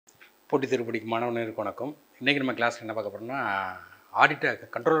போட்டித் தேர்வு படிக்கும் மாணவர்களுக்கு வணக்கம். இன்றைக்கி நம்ம கிளாஸில் என்ன பார்க்க போகிறோம்னா, auditor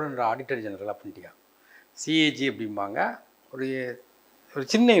controller and auditor general of India CAG அப்படிம்பாங்க. ஒரு ஒரு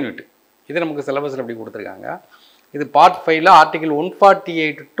சின்ன யூனிட். இது நமக்கு சிலபஸில் அப்படி கொடுத்துருக்காங்க. இது பார்ட் 5ல் ஆர்டிகல்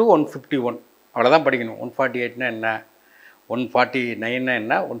 148 to 151 அவ்வளோதான் படிக்கணும். 148னா என்ன, 149னா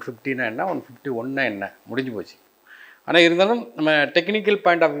என்ன, 150னா என்ன, 151னா என்ன, முடிஞ்சு போச்சு. ஆனால் இருந்தாலும் நம்ம டெக்னிக்கல்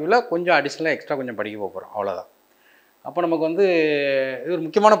பாயிண்ட் ஆஃப் வியூவில் கொஞ்சம் அடிஷ்னலாக எக்ஸ்ட்ரா கொஞ்சம் படிக்க போகிறோம், அவ்வளோதான். அப்போ நமக்கு வந்து இது ஒரு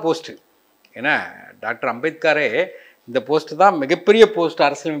முக்கியமான போஸ்ட்டு. ஏன்னா டாக்டர் அம்பேத்கரே இந்த போஸ்ட்டு தான் மிகப்பெரிய போஸ்ட்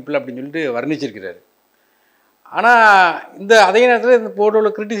அரசியலமைப்பில் அப்படின்னு சொல்லிட்டு வர்ணிச்சிருக்கிறாரு. ஆனால் அதே நேரத்தில் இந்த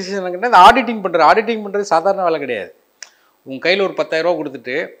போர்டோட கிரிட்டிசிசேஷன் என்னங்கன்னா, இந்த ஆடிட்டிங் பண்ணுறது சாதாரண வேலை கிடையாது. உங்கள் கையில் ஒரு 10,000 ரூபா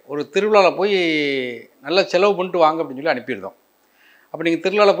கொடுத்துட்டு ஒரு திருவிழாவில் போய் நல்லா செலவு பண்ணிட்டு வாங்க அப்படின்னு சொல்லி அனுப்பிடுதோம். அப்போ நீங்கள்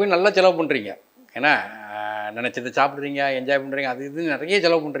திருவிழாவில் போய் நல்லா செலவு பண்ணுறீங்க, ஏன்னா நினச்சதை சாப்பிட்றீங்க, என்ஜாய் பண்ணுறீங்க, அது இது நிறைய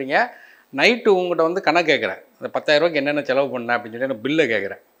செலவு பண்ணுறீங்க. நைட்டு உங்கள்கிட்ட வந்து கணக்கு கேட்குறேன், இந்த 10,000 ரூபாய்க்கு என்னென்ன செலவு பண்ணேன் அப்படின்னு சொல்லி நான் பில்லை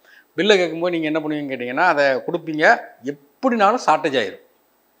கேட்குறேன். பில்லை கேட்கும்போது நீங்கள் என்ன பண்ணுவீங்கன்னு கேட்டிங்கன்னா, அதை கொடுப்பீங்க. எப்படினாலும் ஷார்ட்டேஜ் ஆயிடும்.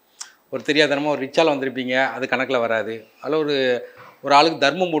 ஒரு தெரியாதனமாக ஒரு ரிச்சால் வந்திருப்பீங்க, அது கணக்கில் வராது. அதில் ஒரு ஆளுக்கு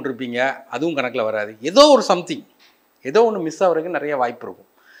தர்மம் போட்டிருப்பீங்க, அதுவும் கணக்கில் வராது. ஏதோ ஒரு சம்திங், ஏதோ ஒன்று மிஸ் ஆகிறதுக்கு நிறைய வாய்ப்பு இருக்கும்.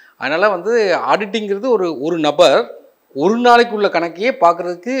 அதனால் வந்து ஆடிட்டிங்கிறது ஒரு நபர் ஒரு நாளைக்கு உள்ள கணக்கையே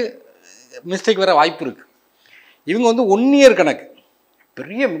பார்க்குறதுக்கு மிஸ்டேக் வர வாய்ப்பு இருக்குது. இவங்க வந்து 1 இயர் கணக்கு,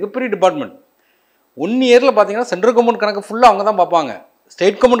 மிகப்பெரிய டிபார்ட்மெண்ட். 1 இயரில் பார்த்தீங்கன்னா சென்ட்ரல் கவர்மெண்ட் கணக்கு ஃபுல்லாக அவங்க தான் பார்ப்பாங்க,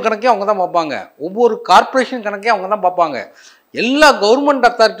 ஸ்டேட் கவர்மெண்ட் கணக்கே அவங்க தான் பார்ப்பாங்க, ஒவ்வொரு கார்பரேஷன் கணக்கே அவங்க தான் பார்ப்பாங்க. எல்லா கவர்மெண்ட்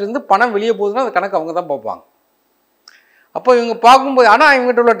அத்தாரிட்டிலேருந்து பணம் வெளியே போகுதுன்னா அந்த கணக்கு அவங்க தான் பார்ப்பாங்க. அப்போ இவங்க பார்க்கும்போது, ஆனால்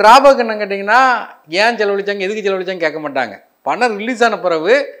இவங்ககிட்ட உள்ள டிராபேக் என்னன்னு கேட்டிங்கன்னா, ஏன் செலவழிச்சாங்க, எதுக்கு செலவழிச்சாங்க கேட்க மாட்டாங்க. பணம் ரிலீஸ் ஆன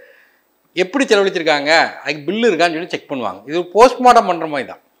பிறகு எப்படி செலவழிச்சிருக்காங்க, அதுக்கு பில்லு இருக்கான்னு சொல்லி செக் பண்ணுவாங்க. இது ஒரு போஸ்ட்மார்ட்டம் பண்ணுற மாதிரி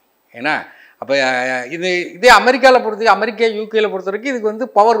தான். ஏன்னா அப்போ இதே அமெரிக்காவில் யூகேயில் பொறுத்த வரைக்கும் இதுக்கு வந்து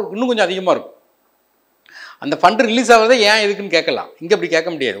பவர் இன்னும் கொஞ்சம் அதிகமாக இருக்கும். அந்த ஃபண்டு ரிலீஸ் ஆகிறதே ஏன் எதுக்குன்னு கேட்கலாம். இங்கே அப்படி கேட்க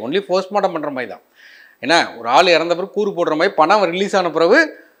முடியாது. ஒன்லி போஸ்ட்மார்ட்டம் பண்ணுற மாதிரி தான். ஏன்னா ஒரு ஆள் இறந்த பிறகு கூறு போடுற மாதிரி பணம் ரிலீஸ் ஆன பிறகு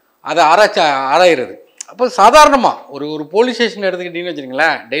அதை ஆராயிறது. அப்போ சாதாரணமாக ஒரு போலீஸ் ஸ்டேஷன் எடுத்துக்கிட்டிங்கன்னு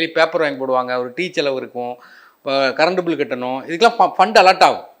வச்சுருங்களேன், டெய்லி பேப்பர் வாங்கி போடுவாங்க, ஒரு டீ செலவு இருக்கும், இப்போ கரண்ட் பில் கட்டணும், இதுக்கெல்லாம் ஃபண்டு அலர்ட்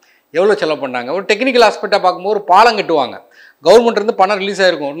ஆகும். எவ்வளோ செலவு பண்ணாங்க. ஒரு டெக்னிக்கல் ஆஸ்பெக்டாக பார்க்கும்போது ஒரு பாலம் கட்டுவாங்க, கவர்மெண்ட்லேருந்து பணம் ரிலீஸ்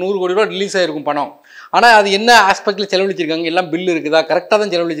ஆகிருக்கும், 100 கோடி ரூபா ரிலீஸ் ஆகிருக்கும் பணம். ஆனால் அது என்ன ஆஸ்பெக்டில் செலவழிச்சிருக்காங்க, எல்லாம் பில்லு இருக்குதா, கரெக்டாக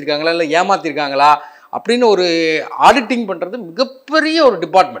தான் செலவழிச்சிருக்காங்களா, இல்லை ஏமாற்றிருக்காங்களா அப்படின்னு ஒரு ஆடிட்டிங் பண்ணுறது மிகப்பெரிய ஒரு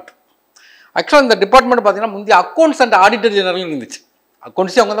டிபார்ட்மெண்ட். ஆக்சுவலாக இந்த டிபார்ட்மெண்ட் பார்த்தீங்கன்னா முந்தைய அக்கௌண்ட்ஸ் அண்ட் ஆடிட்டர் ஜெனரல் இருந்துச்சு.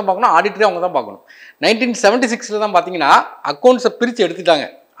 அக்கௌண்ட்ஸே அவங்க தான் பார்க்கணும், ஆடிட்டரே அவங்க தான் பார்க்கணும். 1976 தான் பார்த்தீங்கன்னா அக்கௌண்ட்ஸை பிரித்து எடுத்துட்டாங்க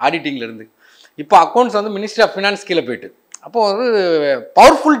ஆடிட்டிங்லேருந்து. இப்போ அக்கௌண்ட்ஸ் வந்து மினிஸ்ட்ரி ஆஃப் ஃபினான்ஸ் கீழே போயிட்டு. அப்போ ஒரு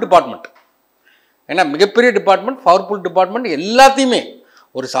பவர்ஃபுல் டிபார்ட்மெண்ட். ஏன்னா மிகப்பெரிய டிபார்ட்மெண்ட், பவர்ஃபுல் டிபார்ட்மெண்ட். எல்லாத்தையுமே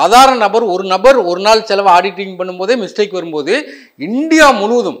ஒரு சாதாரண நபர் ஒரு நாள் செலவு ஆடிட்டிங் பண்ணும்போதே மிஸ்டேக் வரும்போது இந்தியா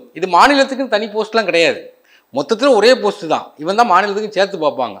முழுவதும், இது மாநிலத்துக்குன்னு தனி போஸ்ட்லாம் கிடையாது, மொத்தத்தில் ஒரே போஸ்ட்டு தான், இவன் தான் மாநிலத்துக்கும் சேர்த்து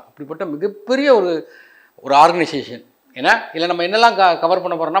பார்ப்பாங்க. அப்படிப்பட்ட மிகப்பெரிய ஒரு ஆர்கனைசேஷன். ஏன்னா இல்லை நம்ம என்னெல்லாம் கவர்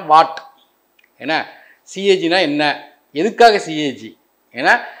பண்ண போகிறோம்னா, வாட், ஏன்னா சிஏஜினா என்ன, எதுக்காக சிஏஜி,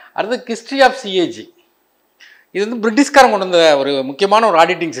 ஏன்னா அடுத்து ஹிஸ்ட்ரி ஆஃப் சிஏஜி. இது வந்து பிரிட்டிஷ்காரன் கொண்டு வந்த ஒரு முக்கியமான ஒரு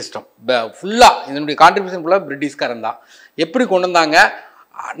ஆடிட்டிங் சிஸ்டம். ஃபுல்லாக இதனுடைய கான்ட்ரிபியூஷன் ஃபுல்லாக பிரிட்டிஷ்காரன் தான். எப்படி கொண்டு வந்தாங்க,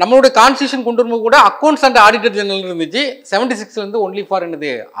 நம்மளுடைய கான்ஸ்டியூஷன் கொண்டு வரும்போது கூட அக்கௌண்ட்ஸ் அண்ட் ஆடிட்டர் ஜெனரல் இருந்துச்சு. 76 ஒன்லி ஃபார்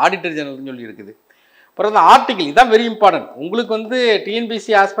என்னது ஆடிட்டர் ஜெனரல்னு சொல்லி இருக்குது. அப்புறம் இந்த ஆர்டிகிள் இதுதான் வெரி இம்பார்ட்டன்ட். உங்களுக்கு வந்து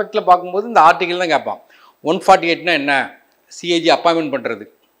டிஎன்பிஎஸ்சி ஆஸ்பெக்டில் பார்க்கும்போது இந்த ஆர்டிகிள் தான் கேட்பான். 148னா என்ன, சிஏஜி அப்பாயின்மெண்ட் பண்ணுறது,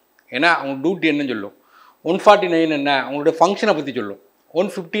 ஏன்னா அவங்க டியூட்டி என்னன்னு சொல்லும். 149 என்ன, அவங்களுடைய ஃபங்க்ஷனை பற்றி சொல்லும்.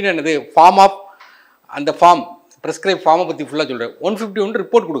 150 என்னது, அந்த ஃபார்ம் ப்ரெஸ்கிரைப் ஃபார்மை பற்றி ஃபுல்லாக சொல்கிறேன். 151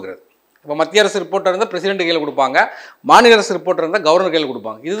 ரிப்போர்ட் கொடுக்குறது. இப்போ மத்திய அரசு ரிப்போர்ட்டாக இருந்தால் பிரசிடென்ட் கையில் கொடுப்பாங்க, மாநில அரசு ரிப்போர்ட்டாக இருந்தால் கவர்னர் கையில்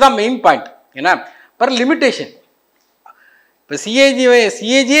கொடுப்பாங்க. இதுதான் மெயின் பாயிண்ட். ஏன்னா பர் லிமிட்டேஷன். இப்போ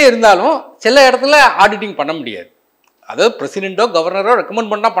சிஏஜியே இருந்தாலும் சில இடத்துல ஆடிட்டிங் பண்ண முடியாது. அதாவது பிரசிடெண்ட்டோ கவர்னரோ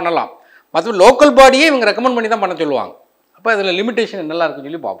ரெக்கமெண்ட் பண்ணால் பண்ணலாம், மற்ற லோக்கல் பாடியே இவங்க ரெக்கமெண்ட் பண்ணி தான் பண்ண சொல்லுவாங்க. அப்போ இதில் லிமிட்டேஷன் என்னெல்லாம்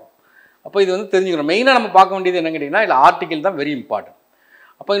இருக்குன்னு சொல்லி பார்ப்போம். அப்போ இது வந்து தெரிஞ்சுக்கணும். மெயினாக நம்ம பார்க்க வேண்டியது என்ன கேட்டிங்கன்னா, இல்லை ஆர்டிகிள் தான் வெரி இம்பார்ட்டன்ட்.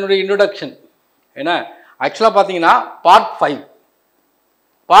 அப்போ என்னுடைய இன்ட்ரொடக்ஷன், ஏன்னா ஆக்சுவலாக பார்த்தீங்கன்னா பார்ட்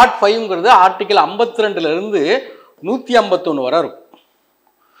 5ங்கிறது ஆர்டிகிள் 52லேருந்து 151 வரை இருக்கும்.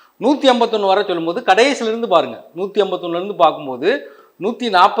 151 வரை சொல்லும்போது கடைசியிலேருந்து பாருங்கள், 151லேருந்து பார்க்கும்போது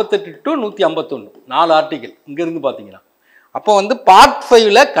 148 to 151 4 ஆர்டிகிள் இங்கேருந்து பார்த்தீங்கன்னா. அப்போ வந்து பார்ட்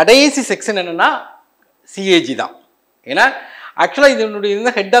 5ல் கடைசி செக்ஷன் என்னென்னா சிஏஜி தான். ஏன்னா ஆக்சுவலாக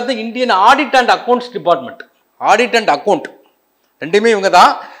இதனுடைய head of the Indian audit and accounts department. Audit and account ரெண்டுமே இவங்க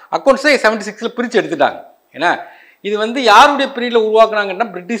தான். அக்கௌண்ட்ஸை 76 பிரித்து எடுத்துட்டாங்க. ஏன்னா இது வந்து யாருடைய பீரியடில் உருவாக்குனாங்கன்னா,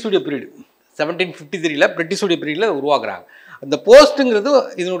 பிரிட்டிஷுடைய பீரியடு 1753 பிரிட்டிஷுடைய பீரியடில் உருவாக்குறாங்க. அந்த போஸ்ட்டுங்கிறது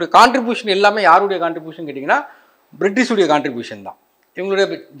இதனுடைய கான்ட்ரிபியூஷன் எல்லாமே யாருடைய கான்ட்ரிபியூஷன் கேட்டிங்கன்னா, பிரிட்டிஷுடைய கான்ட்ரிபியூஷன் தான். இவங்களுடைய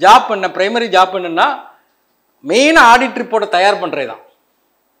ஜாப் என்ன, பிரைமரி ஜாப் என்னென்னா மெயின் ஆடிட் ரிப்போர்ட்டை தயார் பண்ணுறது தான்.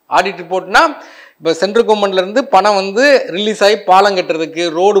 ஆடிட் ரிப்போர்ட்னா இப்போ சென்ட்ரல் கவர்மெண்ட்லேருந்து பணம் வந்து ரிலீஸ் ஆகி பாலம் கட்டுறதுக்கு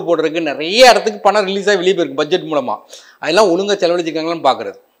ரோடு போடுறதுக்கு நிறைய இடத்துக்கு பணம் ரிலீஸ் ஆகி வெளியே போயிருக்கு பட்ஜெட் மூலமாக. அதெல்லாம் ஒழுங்காக செலவழிச்சிருக்காங்களான்னு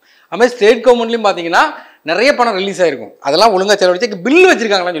பார்க்குறது. அதுமாதிரி ஸ்டேட் கவர்மெண்ட்லேயும் பார்த்தீங்கன்னா நிறைய பணம் ரிலீஸ் ஆகிருக்கும், அதெல்லாம் ஒழுங்காக செலவழிச்சு பில்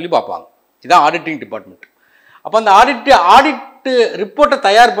வச்சுருக்காங்களான்னு சொல்லி பார்ப்பாங்க. இதுதான் ஆடிட்டிங் டிபார்ட்மெண்ட். அப்போ அந்த ஆடிட்டு ரிப்போர்ட்டை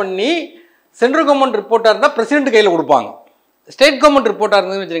தயார் பண்ணி சென்ட்ரல் கவர்மெண்ட் ரிப்போர்ட்டாக இருந்தால் பிரசிடென்ட் கையில் கொடுப்பாங்க, ஸ்டேட் கவர்மெண்ட் ரிப்போர்ட்டாக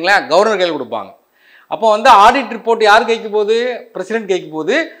இருந்ததுன்னு வச்சுருங்களேன் கவர்னர் கையில் கொடுப்பாங்க. அப்போ வந்து ஆடிட் ரிப்போர்ட் யார் கைக்கு போகுது? பிரசிடென்ட் கைக்கு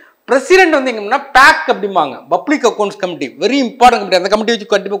போகுது. பிரசிடென்ட் வந்து எங்கன்னா பேக் அப்படிம்பாங்க, public accounts committee, very important committee. அந்த கமிட்டி வச்சு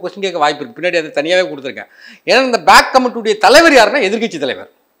கண்டிப்பாக கொஸ்டின் கேட்க வாய்ப்பு இருக்குது, பின்னாடி அதை தனியாகவே கொடுத்துருக்கேன். ஏன்னா இந்த பேக் கமிட்டியுடைய தலைவர் யாருன்னா எதிர்கட்சி தலைவர்.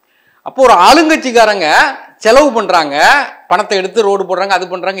 அப்போ ஒரு ஆளுங்கட்சிக்காரங்க செலவு பண்ணுறாங்க, பணத்தை எடுத்து ரோடு போடுறாங்க, அது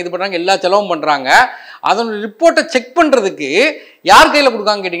பண்ணுறாங்க, இது பண்ணுறாங்க, எல்லா செலவும் பண்ணுறாங்க. அதனுடைய ரிப்போர்ட்டை செக் பண்ணுறதுக்கு யார் கையில்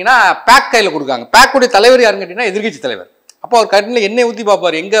கொடுக்காங்க கேட்டிங்கன்னா பேக் கையில் கொடுக்காங்க. பேக்குடைய தலைவர் யாருன்னு கேட்டிங்கன்னா எதிர்கட்சி தலைவர். அப்போ அவர் கட்டில் எண்ணெய் ஊற்றி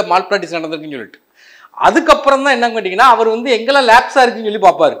பார்ப்பார் எங்கே மால் ப்ராக்டிஸ் நடந்திருக்குன்னு சொல்லிட்டு. அதுக்கப்புறம் தான் என்னன்னு கேட்டிங்கன்னா அவர் வந்து எங்கெல்லாம் லேப்ஸாக இருக்குன்னு சொல்லி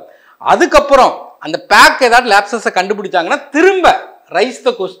பார்ப்பார். அதுக்கப்புறம் அந்த பேக் ஏதாவது லேப்ஸஸை கண்டுபிடிச்சாங்கன்னா திரும்ப raise the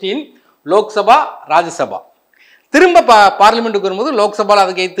question Lok Sabha Rajya Sabha. திரும்ப பார்லிமெண்ட்டுக்கு வரும்போது லோக்சபாவில்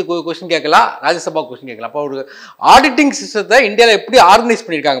அதுக்கு எய்த்து கொஸ்டின் கேட்கலாம், ராஜ்யசபா கொஸ்டின் கேட்கலாம். அப்போ ஒரு ஆடிட்டிங் சிஸ்டத்தை இந்தியாவில் எப்படி ஆர்கனைஸ்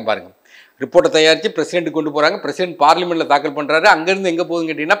பண்ணியிருக்காங்க பாருங்கள். ரிப்போர்ட்டை தயாரித்து பிரசிடென்ட் கொண்டு போகிறாங்க, பிரசிடென்ட் பார்லிமெண்ட்டில் தாக்கல் பண்ணுறாரு. அங்கேருந்து எங்கே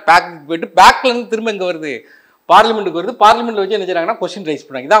போகுதுன்னு கேட்டிங்கன்னா பேக்கு போயிட்டு பேக்லேருந்து திரும்ப எங்கே வருது? பார்லிமெண்ட்டுக்கு வருது. பார்லிமெண்ட்டில் வச்சு என்ன செய்கிறாங்கன்னா கொஸ்டின் ரைஸ்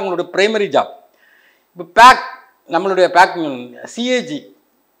பண்ணுறாங்க. இதான் அவங்களோட பிரைமரி ஜாப். இப்போ பேக் நம்மளுடைய பேக் சிஏஜி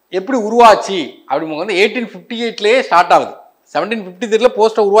எப்படி உருவாச்சு அப்படிங்க வந்து 1858லேயே ஸ்டார்ட் ஆகுது. 1753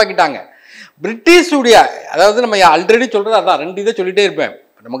 போஸ்ட்டை உருவாக்கிட்டாங்க. பிரிட்டிஷுடைய, அதாவது நம்ம ஆல்ரெடி சொல்கிறது அதான், 2 இதை சொல்லிகிட்டே இருப்பேன்.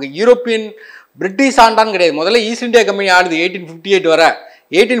 நமக்கு யூரோப்பியன் பிரிட்டிஷ் ஆண்டான்னு கிடையாது. முதல்ல ஈஸ்ட் இந்தியா கம்பெனி ஆடுது 1858 வர.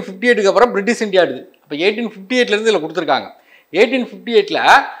 1858க்கு அப்புறம் பிரிட்டிஷ் இந்தியா ஆடுது. இப்போ 1858லேருந்து இதில் கொடுத்துருக்காங்க. 1858ல்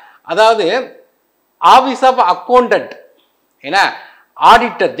அதாவது ஆஃபீஸ் ஆஃப் அக்கௌண்டன்ட், ஏன்னா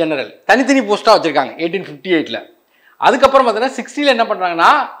ஆடிட்டர் ஜெனரல் தனித்தனி போஸ்ட்டாக வச்சுருக்காங்க 1858ல். அதுக்கப்புறம் பார்த்தீங்கன்னா 60ல் என்ன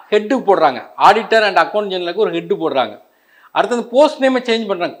பண்ணுறாங்கன்னா ஹெட்டு போடுறாங்க, ஆடிட்டர் அண்ட் அக்கௌண்ட் ஜெனரலுக்கு ஒரு ஹெட்டு போடுறாங்க. அடுத்தது போஸ்ட் நேமை சேஞ்ச்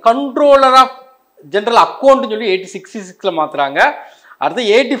பண்ணுறாங்க, கண்ட்ரோலர் ஆஃப் ஜென்ரல் அக்கௌண்ட்னு சொல்லி 1866ல் மாற்றுறாங்க. அடுத்து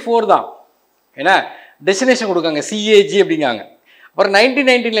 84 தான், ஏன்னா டெஸ்டினேஷன் கொடுக்காங்க சிஏஜி அப்படிங்காங்க. அப்புறம்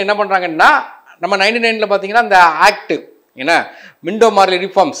 1919ல் என்ன பண்ணுறாங்கன்னா நம்ம 1999ல் பார்த்தீங்கன்னா இந்த ஆக்ட், ஏன்னா மிண்டோ மார்லி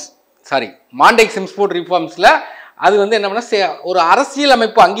ரிஃபார்ம்ஸ், மாண்டேக் சிம்ஸ்போர்ட் ரிஃபார்ம்ஸில் அது வந்து என்ன பண்ணால் ஒரு அரசியல்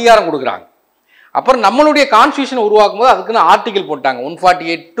அமைப்பு அங்கீகாரம் கொடுக்குறாங்க. அப்புறம் நம்மளுடைய கான்ஸ்டியூஷனை உருவாக்கும் போது அதுக்குன்னு ஆர்டிகல் போட்டாங்க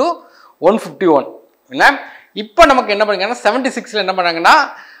 148 to 151. என்ன இப்போ நமக்கு என்ன பண்ணுறாங்கன்னா 76ல் என்ன பண்ணாங்கன்னா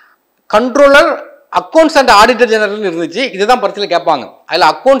கண்ட்ரோலர் அக்கௌண்ட்ஸ் அண்ட் ஆடிட்டர் ஜெனரல்னு இருந்துச்சு. இதுதான் பரிசையில் கேட்பாங்க. அதில்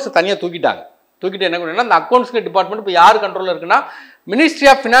அக்கௌண்ட்ஸை தனியாக தூக்கிட்டாங்க. தூக்கிட்டு என்ன பண்ணுன்னா அந்த அக்கௌண்ட்ஸ் டிபார்ட்மெண்ட் இப்போ யார் கண்ட்ரோலர் இருக்குன்னா மினிஸ்ட்ரி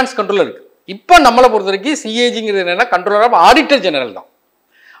ஆஃப் ஃபினான்ஸ் கண்ட்ரோலர் இருக்குது. இப்போ நம்மளை பொறுத்த வரைக்கும் சிஏஜிங்கிறது என்னென்னா கண்ட்ரோலர் ஆஃப் ஆடிட்டர் ஜெனரல் தான்.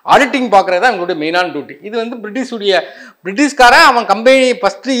 ஆடிட்டிங் பார்க்குறது தான் எங்களுடைய மெயினான டியூட்டி. இது வந்து பிரிட்டிஷ்காரன் அவன் company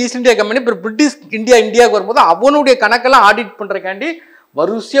first east India company, இப்போ பிரிட்டிஷ் இந்தியாவுக்கு வரும்போது அவனுடைய கணக்கெல்லாம் ஆடிட் பண்ணுறக்காண்டி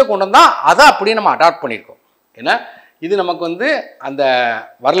வரிசையாக கொண்டு வந்தால் அதை அப்படியே நம்ம அடாப்ட் பண்ணியிருக்கோம். ஏன்னா இது நமக்கு வந்து அந்த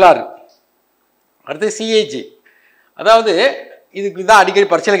வரலாறு. அடுத்து சிஏஜி, அதாவது இதுக்கு தான் அடிக்கடி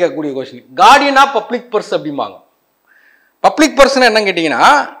பரிசையில் கேட்கக்கூடிய question, Guardian of public purse அப்படிம்பாங்க. பப்ளிக் பர்சன் என்னன்னு கேட்டிங்கன்னா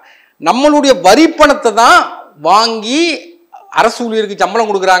நம்மளுடைய வரி பணத்தை தான் வாங்கி அரசு ஊழியருக்கு சம்பளம்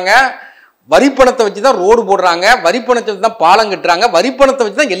கொடுக்குறாங்க, வரி பணத்தை வச்சு தான் ரோடு போடுறாங்க, வரி பணத்தை வச்சு தான் பாலம் கட்டுறாங்க, வரி பணத்தை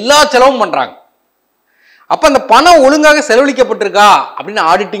வச்சு தான் எல்லா செலவும் பண்ணுறாங்க. அப்போ அந்த பணம் ஒழுங்காக செலவழிக்கப்பட்டிருக்கா அப்படின்னு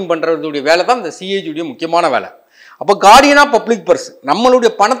ஆடிட்டிங் பண்ணுறதுடைய வேலை தான் இந்த சிஏஜியுடைய முக்கியமான வேலை. அப்போ கார்டியன் ஆஃப் பப்ளிக் பர்ஸ், நம்மளுடைய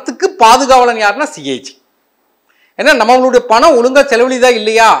பணத்துக்கு பாதுகாவலன் யாருன்னா சிஏஜி. ஏன்னா நம்மளுடைய பணம் ஒழுங்காக செலவழிதா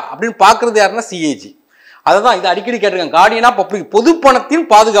இல்லையா அப்படின்னு பார்க்குறது யாருன்னா சிஏஜி. அதை தான் இது அடிக்கடி கேட்டிருக்காங்க, கார்டியன் ஆஃப் பப்ளிக், பொது பணத்தின்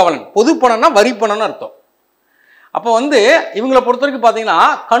பாதுகாவலன். பொது பணம்னா வரி பணம்னு அர்த்தம். அப்போ வந்து இவங்களை பொறுத்த வரைக்கும் பார்த்தீங்கன்னா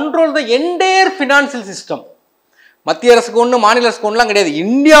control the entire financial system. மத்திய அரசுக்கு ஒன்று மாநில அரசுக்கு ஒன்றுலாம் கிடையாது,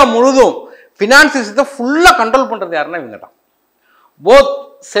 இந்தியா முழுதும் ஃபினான்சியல் சிஸ்டம் ஃபுல்லாக கண்ட்ரோல் பண்ணுறது யாருன்னா இவங்க தான். போத்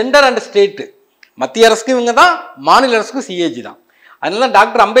சென்டர் அண்ட் ஸ்டேட்டு, மத்திய அரசுக்கு இவங்க தான், மாநில அரசுக்கு சிஏஜி தான். அதனால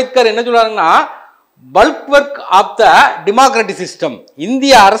டாக்டர் அம்பேத்கர் என்ன சொல்கிறாருன்னா bulk work of the democratic system,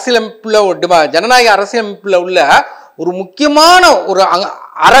 இந்திய அரசியலமைப்பில் ஜனநாயக அரசியலமைப்பில் உள்ள ஒரு முக்கியமான ஒரு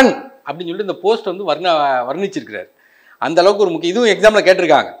அரண் அப்படின்னு சொல்லிட்டு இந்த போஸ்ட் வந்து வர்ணிச்சிருக்கிறார். அந்த அளவுக்கு ஒரு முக்கியம். இதுவும் எக்ஸாமில்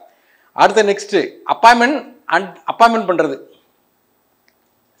கேட்டிருக்காங்க. அடுத்த நெக்ஸ்ட்டு அப்பாயின்மெண்ட் பண்ணுறது,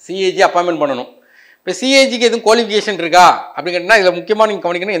 சிஏஜி அப்பாயின்மெண்ட் பண்ணணும். இப்போ சிஏஜிக்கு எதுவும் குவாலிஃபிகேஷன் இருக்கா அப்படின்னு கேட்டிங்கன்னா இதில் முக்கியமாக நீங்கள்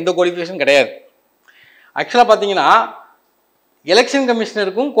கவனிக்கணும், எந்த குவாலிஃபிகேஷன் கிடையாது. ஆக்சுவலாக பார்த்தீங்கன்னா எலெக்ஷன்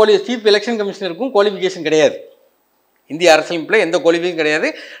கமிஷனருக்கும் சீஃப் எலெக்ஷன் கமிஷனருக்கும் குவாலிஃபிகேஷன் கிடையாது. இந்திய அரசியலமைப்பில் எந்த குவாலிஃபிகேஷன் கிடையாது.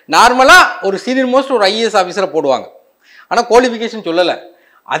 நார்மலாக ஒரு சீனியர் மோஸ்ட் ஒரு ஐஏஎஸ் ஆஃபீஸரை போடுவாங்க, ஆனால் குவாலிஃபிகேஷன் சொல்லலை.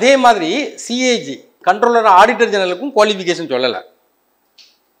 அதே மாதிரி சிஏஜி கண்ட்ரோலர் ஆடிட்டர் ஜெனரலுக்கும் குவாலிஃபிகேஷன் சொல்லலை.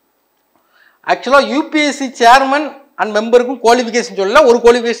 ஆக்சுவலாக யூபிஎஸ்சி சேர்மன் அண்ட் மெம்பருக்கும் குவாலிஃபிகேஷன் சொல்லலை, ஒரு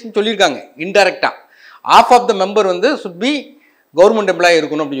குவாலிஃபிகேஷன் சொல்லியிருக்காங்க இன்டைரக்டாக. ஆஃப் ஆஃப் த மெம்பர் வந்து சுட் பி கவர்மெண்ட் எம்ப்ளாயி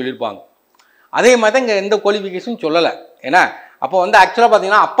இருக்கணும் அப்படின்னு சொல்லியிருப்பாங்க. அதே மாதிரி தான் இங்கே எந்த குவாலிஃபிகேஷன் சொல்லலை. ஏன்னா அப்போ வந்து ஆக்சுவலாக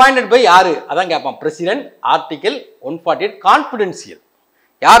பார்த்தீங்கன்னா அப்பாயிண்டட் பை யார் அதான் கேட்பான். President, article 148 confidential.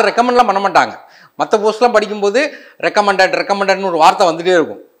 யார் ரெக்கமெண்ட்லாம் பண்ண மாட்டாங்க. மற்ற போஸ்ட்லாம் படிக்கும்போது ரெக்கமெண்டட்னு ஒரு வார்த்தை வந்துகிட்டே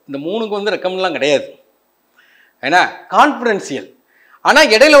இருக்கும். இந்த 3க்கு வந்து ரெக்கமெண்ட்லாம் கிடையாது. ஏன்னா கான்ஃபிடென்ஷியல்.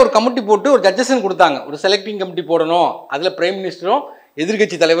 ஆனால் இடையில ஒரு கமிட்டி போட்டு ஒரு ஜட்ஜஸ்ன்னு கொடுத்தாங்க. ஒரு செலக்டிங் கமிட்டி போடணும், அதில் பிரைம் மினிஸ்டரும்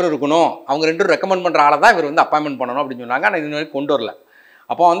எதிர்கட்சி தலைவரும் இருக்கணும், அவங்க ரெண்டும் ரெக்கமெண்ட் பண்ணுற ஆளை தான் இவர் வந்து அப்பாயின்மெண்ட் பண்ணணும் அப்படின்னு சொன்னாங்க. ஆனால் இது வரைக்கும் கொண்டு வரல.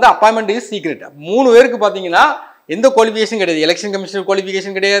 அப்போ வந்து அப்பாயின்மெண்ட் இஸ் சீக்ரெட். 3 பேருக்கு பார்த்தீங்கன்னா எந்த குவாலிஃபிகேஷன் கிடையாது. எலெக்ஷன் கமிஷனர்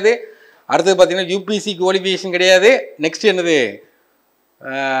குவாலிஃபிகேஷன் கிடையாது. அடுத்தது பார்த்தீங்கன்னா யூபிசி குவாலிஃபிகேஷன் கிடையாது. நெக்ஸ்ட் என்னது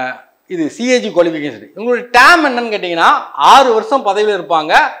இது சிஏஜி குவாலிஃபிகேஷன். இவங்களுடைய டேம் என்னன்னு கேட்டிங்கன்னா 6 வருஷம் பதவியில்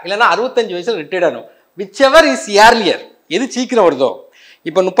இருப்பாங்க, இல்லைன்னா 65 வயசில் ரிட்டையர்ட் ஆகணும். விச் எவர் இஸ் ஏர்லியர், எது சீக்கிரம் வருதோ.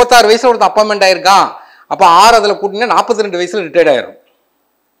 இப்போ 36 வயசில் ஒருத்தர் அப்பாயின்மெண்ட் ஆயிருக்கான், அப்போ 6 அதில் கூட்டிங்கன்னா 42 வயசில் ரிட்டையர்ட் ஆயிரும்.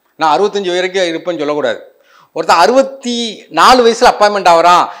 நான் 65 வரைக்கும் இருப்பேன்னு சொல்லக்கூடாது. ஒருத்தர் 64 வயசில் அப்பாயின்மெண்ட்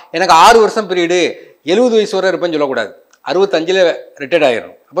ஆகிறான், எனக்கு 6 வருஷம் பீரியடு 70 வயசு வரை இருப்பேன்னு சொல்லக்கூடாது. 65 ரிட்டையர்ட்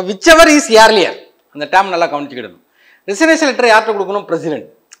ஆயிரும். அப்போ விச் எவர் இஸ் ஏர்லியர், அந்த டேம் நல்லா கவனிச்சுக்கிடணும். ரெசிக்னேஷன் லெட்டர் யார்கிட்ட கொடுக்கணும்? பிரசிடென்ட்.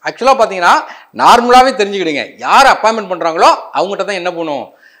 ஆக்சுவலாக பார்த்தீங்கன்னா நார்மலாகவே தெரிஞ்சுக்கிடுங்க, யார் அப்பாயின்மெண்ட் பண்ணுறாங்களோ அவங்ககிட்ட தான் என்ன போகணும்?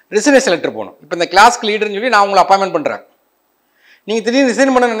 ரெசிக்னேஷன் லெட்டர் போகணும். இப்போ இந்த கிளாஸ்க்கு லீடர்னு சொல்லி நான் உங்களை அப்பாயின்மெண்ட் பண்ணுறேன், நீங்கள் திடீர்னு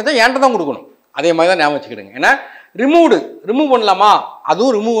ரிசைன் பண்ண நினைச்சா என்கிட்ட தான் கொடுக்கணும். அதே மாதிரி தான் ஞாபகம் வச்சுக்கிடுங்க. ஏன்னா ரிமூவ் பண்ணலாமா,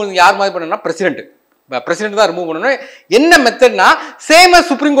 அதுவும் ரிமூவ் யார் மாதிரி பண்ணணும்னா பிரசிடென்ட் தான் ரிமூவ் பண்ணணும். என்ன மெத்தட்னா same as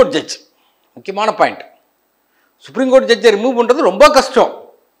supreme court judge. முக்கியமான பாயிண்ட், சுப்ரீம் கோர்ட் ஜட்ஜை ரிமூவ் பண்ணுறது ரொம்ப கஷ்டம்.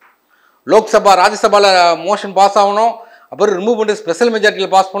 லோக்சபா ராஜ்யசபாவில் மோஷன் பாஸ் ஆகணும், அப்புறம் ரிமூவ் பண்ணிட்டு ஸ்பெஷல்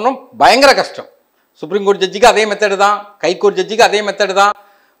மெஜாரிட்டியில் பாஸ் பண்ணணும், பயங்கர கஷ்டம். சுப்ரீம் கோர்ட் ஜட்ஜுக்கு அதே மெத்தடு தான், ஹைகோர்ட் ஜட்ஜுக்கு அதே மெத்தடு தான்.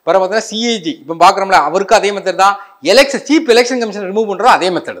 பிறகு பார்த்தீங்கன்னா சிஏஜி இப்போ பார்க்குறோம்ல, அவருக்கு அதே மெத்தட் தான். சீஃப் எலெக்ஷன் கமிஷன் ரிமூவ் பண்ணுறோம், அதே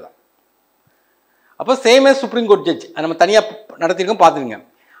மெத்தடு தான். அப்போ same as supreme court judge நம்ம தனியாக நடத்திருக்கோம், பார்த்துருங்க.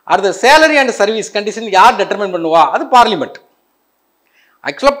 அடுத்த சேலரி அண்ட் சர்வீஸ் கண்டிஷன் யார் டெட்டர்மைன் பண்ணுவா? அது பார்லிமெண்ட்.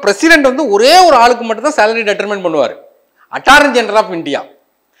 ஆக்சுவலாக பிரசிடென்ட் வந்து ஒரே ஒரு ஆளுக்கு மட்டும் தான் சேலரி டெட்டர்மைன் பண்ணுவார், அட்டார்னி ஜெனரல் ஆஃப் இந்தியா.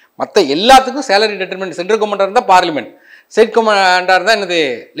 மற்ற எல்லாத்துக்கும் சேலரி டெட்டர்மெண்ட் சென்ட்ரல் கவர்மெண்டாக இருந்தால் பார்லிமெண்ட், ஸ்டேட் கவர்மெண்டாக இருந்தால் என்னது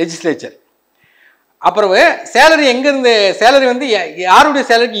லெஜிஸ்லேச்சர். அப்புறம் சேலரி எங்கேருந்து, சேலரி வந்து யாருடைய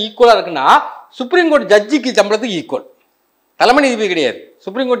சேலரிக்கு ஈக்குவலாக இருக்குன்னா சுப்ரீம் கோர்ட் ஜட்ஜிக்கு சம்பளத்துக்கு ஈக்குவல். தலைமை நீதிபதி கிடையாது.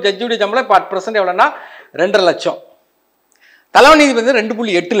 சுப்ரீம் கோர்ட் ஜட்ஜியுடைய சம்பளம் இப்போ 8% எவ்வளோன்னா 2.5 லட்சம். தலைமை நீதிபதி வந்து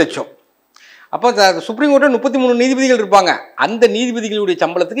 2.8 லட்சம். அப்போ சுப்ரீம் கோர்ட்டில் 33 நீதிபதிகள் இருப்பாங்க, அந்த நீதிபதிகளுடைய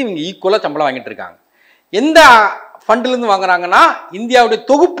சம்பளத்துக்கு இவங்க ஈக்குவலாக சம்பளம் வாங்கிட்டு இருக்காங்க. எந்த ஃபண்டிலேருந்து வாங்குறாங்கன்னா இந்தியாவுடைய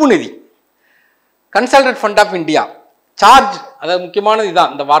தொகுப்பு நிதி, consultant fund of India. Charge, அதாவது முக்கியமானது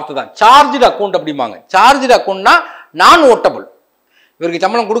இதுதான், இந்த வார்த்தை தான், சார்ஜ்டு அக்கௌண்ட் அப்படிம்பாங்க. சார்ஜ்டு அக்கௌண்ட்னா நான் ஓட்டபிள். இவருக்கு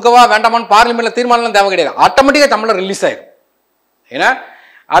சம்பளம் கொடுக்கவா வேண்டாமான்னு பார்லிமெண்ட்டில் தீர்மானம்லாம் தேவை கிடையாது, ஆட்டோமேட்டிக்காக சம்பளம் ரிலீஸ் ஆயிடும். ஏன்னா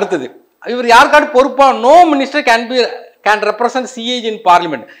அடுத்தது இவர் யாருக்காவது பொறுப்பாக no minister can represent CAG in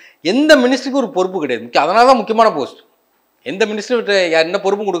parliament. எந்த மினிஸ்டருக்கு ஒரு பொறுப்பு கிடையாது. அதனால தான் முக்கியமான போஸ்ட். எந்த மினிஸ்டர் என்ன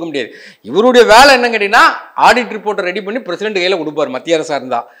பொறுப்பும் கொடுக்க முடியாது. இவருடைய வேலை என்னன்னு கேட்டீங்கன்னா ஆடிட் ரிப்போர்ட்டை ரெடி பண்ணி பிரசிடென்ட் கையில் கொடுப்பார். மத்திய அரசாக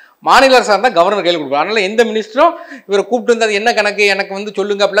இருந்தால், மாநில அரசாக இருந்தால் கவர்னர் கையில் கொடுப்பார். அதனால் எந்த மினிஸ்டரும் இவரை கூப்பிட்டு வந்து அது என்ன கணக்கு எனக்கு வந்து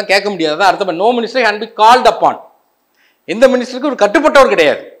சொல்லுங்க அப்படிலாம் கேட்க முடியாது. அதான் அர்த்தம். No minister can be called upon. எந்த மினிஸ்டருக்கு ஒரு கட்டுப்பட்டவர்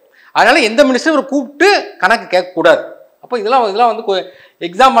கிடையாது. அதனால் எந்த மினிஸ்டரும் இவரை கூப்பிட்டு கணக்கு கேட்கக்கூடாது. அப்போ இதெல்லாம் வந்து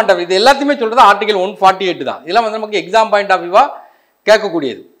எக்ஸாம் பாயிண்ட் ஆஃப் வியூ, இது எல்லாத்தையுமே சொல்கிறது ஆர்டிகல் 148 தான். இதெல்லாம் வந்து நமக்கு எக்ஸாம் பாயிண்ட் ஆஃப் வியூவாக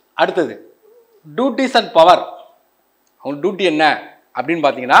கேட்கக்கூடியது. அடுத்தது டியூட்டிஸ் அண்ட் பவர். அவங்க டியூட்டி என்ன அப்படின்னு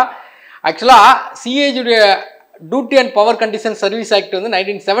பார்த்தீங்கன்னா ஆக்சுவலாக சிஏஜியுடைய duty and power condition service act வந்து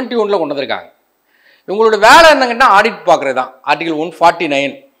 1971 கொண்டு வந்திருக்காங்க. இவங்களோட வேலை என்னங்கன்னா ஆடிட் பார்க்குறது தான். ஆர்டிகல்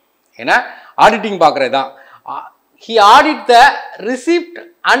 149 ஏன்னா ஆடிட்டிங் பார்க்குறது தான். He audit the receipt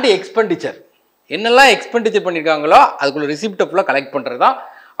and expenditure. என்னெல்லாம் எக்ஸ்பெண்டிச்சர் பண்ணியிருக்காங்களோ அதுக்குள்ள ரிசிப்டை ஃபுல்லாக கலெக்ட் பண்ணுறது தான்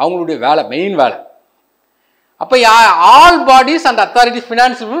அவங்களுடைய வேலை, மெயின் வேலை. அப்போ all bodies and authorities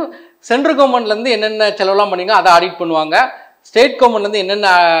financial, central கவர்மெண்ட்லேருந்து என்னென்ன செலவெல்லாம் பண்ணிங்க அதை ஆடிட் பண்ணுவாங்க. ஸ்டேட் கவர்மெண்ட்லேருந்து என்னென்ன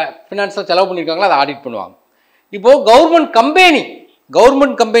ஃபினான்ஸில் செலவு பண்ணியிருக்காங்களோ அதை ஆடிட் பண்ணுவாங்க. இப்போது கவர்மெண்ட்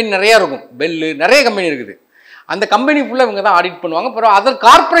கம்பெனி நிறையா இருக்கும், பெல்லு நிறைய கம்பெனி இருக்குது. அந்த கம்பெனி ஃபுல்லாக இவங்க தான் ஆடிட் பண்ணுவாங்க. அப்புறம் அதர்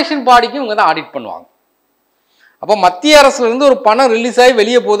கார்பரேஷன் பாடிக்கும் இவங்க தான் ஆடிட் பண்ணுவாங்க. அப்போ மத்திய அரசுலேருந்து ஒரு பணம் ரிலீஸ் ஆகி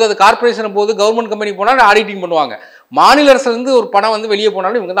வெளியே போகுது, அது கார்பரேஷன் போகுது, கவர்மெண்ட் கம்பெனி போனாலும் ஆடிட்டிங் பண்ணுவாங்க. மாநில அரசுலேருந்து ஒரு பணம் வந்து வெளியே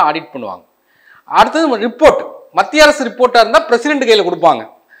போனாலும் இவங்க தான் ஆடிட் பண்ணுவாங்க. அடுத்தது ரிப்போர்ட். மத்திய அரசு ரிப்போர்ட்டாக இருந்தால் பிரசிடென்ட் கையில் கொடுப்பாங்க.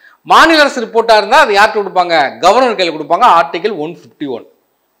 மாநில அரசு ரிப்போர்ட்டாக இருந்தால் அது யார்கிட்ட கொடுப்பாங்க? கவர்னர் கையில் கொடுப்பாங்க. ஆர்டிகல் 151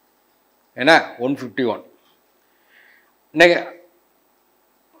 என்ன 151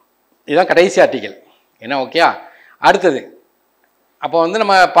 இதுதான் கடைசி ஆர்டிகல் என்ன. ஓகே, அடுத்தது அப்போ வந்து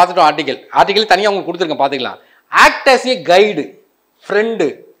நம்ம பார்த்துட்டோம். ஆர்டிகல் தனியாக அவங்க கொடுத்துருக்கேன், பார்த்துக்கலாம். Act as a guide, friend,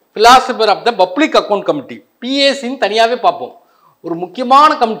 philosopher of the public account committee, பிஏசின்னு தனியாகவே பார்ப்போம். ஒரு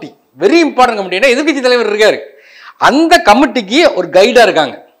முக்கியமான கமிட்டி, வெரி இம்பார்ட்டன்ட் கமிட்டி. ஏன்னா எதிர்கட்சி தலைவர் இருக்காரு, அந்த கமிட்டிக்கு ஒரு கைடாக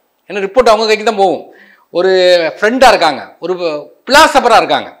இருக்காங்க. ஏன்னா ரிப்போர்ட் அவங்க கைக்கு தான் போகும். ஒரு ஃப்ரெண்டாக இருக்காங்க, ஒரு பிலாசபராக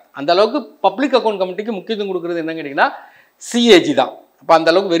இருக்காங்க. அந்த அளவுக்கு பப்ளிக் அக்கௌண்ட் கமிட்டிக்கு முக்கியத்துவம் கொடுக்குறது என்னன்னு கேட்டிங்கன்னா சிஏஜி தான். அப்போ அந்த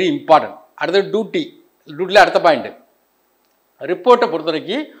அளவுக்கு வெரி இம்பார்ட்டன்ட். அடுத்தது டியூட்டியில் அடுத்த பாயிண்ட்டு ரிப்போர்ட்டை பொறுத்த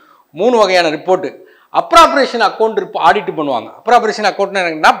வரைக்கும் 3 வகையான ரிப்போர்ட்டு. அப்ராப்ரேஷன் அக்கௌண்ட் ஆடிட் பண்ணுவாங்க. அப்ராப்ரேஷன் அக்கௌண்ட்னா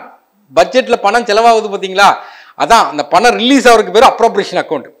என்னன்னா பட்ஜெட்டில் பணம் செலவாகுது பார்த்தீங்களா, அதான் அந்த பணம் ரிலீஸ் ஆகிறதுக்கு பேர் அப்ராப்ரேஷன்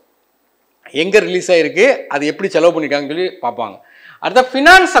அக்கௌண்ட். எங்கே ரிலீஸ் ஆகிருக்கு, அது எப்படி செலவு பண்ணியிருக்காங்கன்னு சொல்லி பார்ப்பாங்க. அடுத்த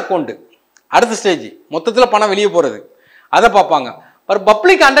ஃபினான்ஸ் அக்கௌண்ட்டு, அடுத்த ஸ்டேஜ் மொத்தத்தில் பணம் வெளியே போகிறது, அதை பார்ப்பாங்க. ஒரு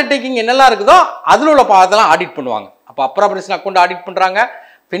பப்ளிக் அண்டர்டேக்கிங் என்னெல்லாம் இருக்குதோ அதில் உள்ள அதெல்லாம் ஆடிட் பண்ணுவாங்க. அப்போ அப்ராப்ரேஷன் அக்கௌண்ட் ஆடிட் பண்ணுறாங்க,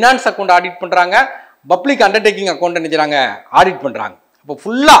 ஃபினான்ஸ் அக்கௌண்ட் ஆடிட் பண்ணுறாங்க, பப்ளிக் அண்டர்டேக்கிங் அக்கௌண்ட் நினைக்கிறாங்க ஆடிட் பண்ணுறாங்க. அப்போ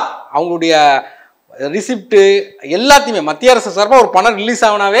ஃபுல்லாக அவங்களுடைய ரிசிப்ட்டு எல்லாத்தையுமே மத்திய அரசு சார்பாக ஒரு பணம் ரிலீஸ்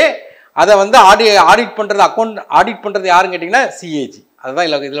ஆகினாவே அதை வந்து ஆடிட் பண்ணுறது, அக்கௌண்ட் ஆடிட் பண்ணுறது யாருன்னு கேட்டிங்கன்னா சிஏஜி. அதுதான்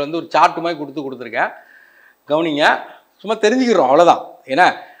இல்லை, இதில் வந்து ஒரு சார்ட் மாதிரி கொடுத்துருக்கேன், கவனிங்க, சும்மா தெரிஞ்சுக்கிறோம் அவ்வளோதான். ஏன்னா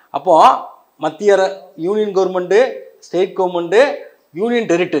அப்போது மத்திய union government, state government, union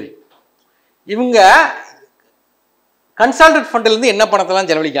territory இவங்க கன்சால்டட் ஃபண்ட்லேருந்து என்ன பணத்தெல்லாம்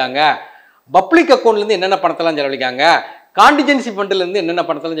செலவழிக்காங்க, பப்ளிக் அக்கௌண்ட்லேருந்து என்னென்ன பணத்தெல்லாம் செலவழிக்காங்க, கான்டிஜென்சி ஃபண்ட்லேருந்து என்னென்ன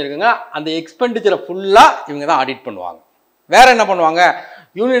பணத்தெல்லாம் செலவழிக்காங்க, அந்த எக்ஸ்பெண்டிச்சரை ஃபுல்லாக இவங்க தான் ஆடிட் பண்ணுவாங்க. வேறு என்ன பண்ணுவாங்க,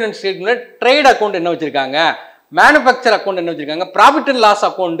 union and state trade account என்ன வச்சுருக்காங்க, மேனுஃபேக்சர் அக்கௌண்ட் என்ன வச்சுருக்காங்க, profit and loss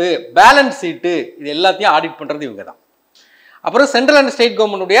account, balance sheet, இது எல்லாத்தையும் ஆடிட் பண்ணுறது இவங்க தான். அப்புறம் central and state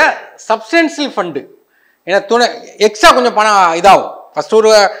கவர்மெண்ட்டுடைய substantial fund, ஏன்னா துணை எக்ஸ்ட்ரா கொஞ்சம் பணம் இதாகும். ஃபஸ்ட்டு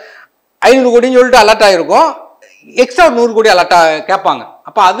ஒரு 500 கோடின்னு சொல்லிட்டு அலர்ட் ஆகிருக்கும், எக்ஸ்ட்ரா ஒரு 100 கோடி அலர்ட்டாக கேட்பாங்க.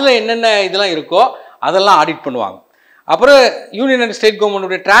 அப்போ அதில் என்னென்ன இதெல்லாம் இருக்கோ அதெல்லாம் ஆடிட் பண்ணுவாங்க. அப்புறம் யூனியன் அண்ட் ஸ்டேட்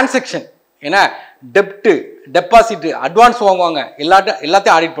கவர்மெண்ட்டுடைய டிரான்சாக்ஷன், ஏன்னா டெப்ட்டு, டெபாசிட்டு, அட்வான்ஸ் வாங்குவாங்க,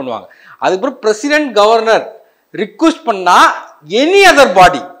 எல்லாத்தையும் ஆடிட் பண்ணுவாங்க. அதுக்கப்புறம் பிரசிடென்ட் கவர்னர் ரிக்வெஸ்ட் பண்ணால் எனி அதர்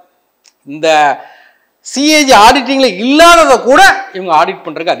பாடி, இந்த சிஏஜி ஆடிட்டிங்கில் இல்லாததை கூட இவங்க ஆடிட்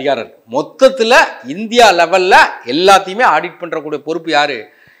பண்ணுறதுக்கு அதிகாரம் இருக்குது. மொத்தத்தில் இந்தியா லெவலில் எல்லாத்தையுமே ஆடிட் பண்ணுறக்கூடிய பொறுப்பு யார்,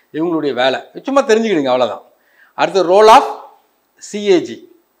 இவங்களுடைய வேலை. சும்மா தெரிஞ்சுக்கிடுங்க, அவ்வளோதான். அடுத்து role of CAG.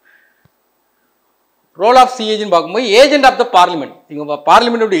 Role of சிஏஜின்னு பார்க்கும்போது ஏஜென்ட் ஆஃப் த பார்லிமெண்ட், இவங்க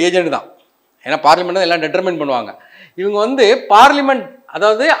பார்லிமெண்ட்டுடைய ஏஜென்ட் தான். ஏன்னா பார்லிமெண்ட் எல்லாம் டிட்டர்மைன் பண்ணுவாங்க. இவங்க வந்து பார்லிமெண்ட்,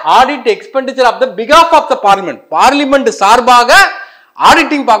 அதாவது audit expenditure of the because of of the parliament, parliament சார்பாக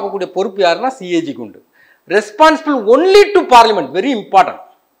ஆடிட்டிங் பார்க்கக்கூடிய பொறுப்பு யாருன்னா சிஏஜிக்கு உண்டு. Responsible only to parliament, very important.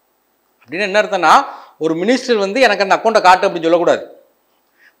 அப்படின்னு என்ன அர்த்தம்னா, ஒரு மினிஸ்டர் வந்து எனக்கு அந்த அக்கௌண்ட்டை காட்டு அப்படின்னு சொல்லக்கூடாது,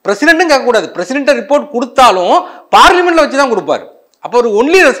 பிரசிடென்ட்டும் கேட்கக்கூடாது. பிரசிடென்ட்டை ரிப்போர்ட் கொடுத்தாலும் பார்லிமெண்ட்டில் வச்சு தான் கொடுப்பாரு. அப்போ ஒரு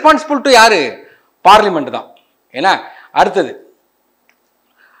ஒன்லி ரெஸ்பான்சிபிள் டு யார், பார்லிமெண்ட் தான். ஏன்னா அடுத்தது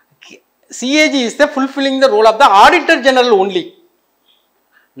CAG is the fulfilling the role of the Auditor General only,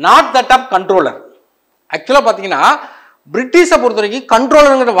 not that of Controller. ஆக்சுவலாக பார்த்தீங்கன்னா பிரிட்டிஷை பொறுத்த வரைக்கும்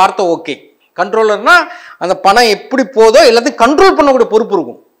கண்ட்ரோலருங்கிற வார்த்தை ஓகே. கண்ட்ரோலர்னா அந்த பணம் எப்படி போதோ எல்லாத்தையும் கண்ட்ரோல் பண்ணக்கூடிய பொறுப்பு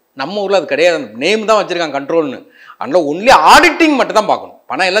இருக்கும். நம்ம ஊரில் அது கிடையாது, அந்த நேம் தான் வச்சுருக்காங்க கண்ட்ரோல்னு. அதனால் ஒன்லி ஆடிட்டிங் மட்டும் தான் பார்க்கணும்.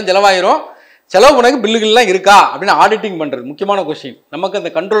 பணம் எல்லாம் செலவாயிரும், செலவு பண்ணக்கு பில்லுகள்லாம் இருக்கா அப்படின்னு ஆடிட்டிங் பண்ணுறது முக்கியமான கொஸ்டின். நமக்கு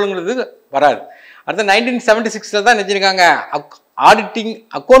அந்த கண்ட்ரோலுங்கிறது வராது. அடுத்த 1976 தான் நினச்சிருக்காங்க auditing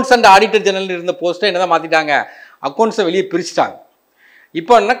accounts and auditor general இருந்த போஸ்ட்டை என்ன தான் மாற்றிட்டாங்க, அக்கௌண்ட்ஸை வெளியே பிரிச்சுட்டாங்க.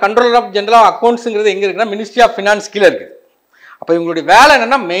 இப்போ என்ன கண்ட்ரோலர் ஆஃப் ஜெனரல் ஆஃப் அக்கௌண்ட்ஸுங்கிறது எங்கே இருக்குன்னா மினிஸ்ட்ரி ஆஃப் ஃபினான்ஸ் கீழே இருக்குது. அப்போ இவங்களுடைய வேலை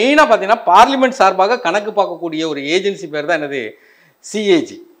என்னென்னா மெயினாக பார்த்தீங்கன்னா பார்லிமெண்ட் சார்பாக கணக்கு பார்க்கக்கூடிய ஒரு ஏஜென்சி பேர் தான் என்னது,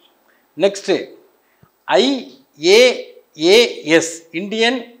 CAG. Next IAAS,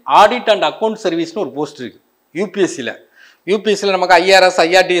 Indian audit and account சர்வீஸ்னு ஒரு போஸ்ட் இருக்குது யூபிஎஸ்சியில். யூபிஎஸ்சியில் நமக்கு IRS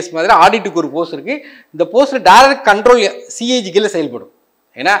IRTS மாதிரி ஆடிட்டுக்கு ஒரு போஸ்ட் இருக்குது. இந்த போஸ்ட் டைரக்ட் கண்ட்ரோல் சிஏஜி கீழே செயல்படும்.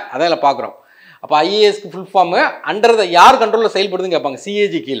 ஏன்னா அதான் இல்லை பார்க்குறோம். அப்போ IASக்கு ஃபுல் ஃபார்மு அண்டர் த யார் கண்ட்ரோலில் செயல்படுதுன்னு கேட்பாங்க,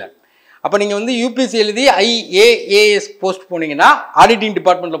 சிஏஜி கீழே. அப்போ நீங்கள் வந்து யூபிஎஸ்சி எழுதி IAAS போஸ்ட் போனீங்கன்னா ஆடிட்டிங்